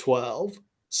WrestleMania 12.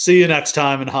 See you next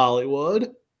time in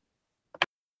Hollywood.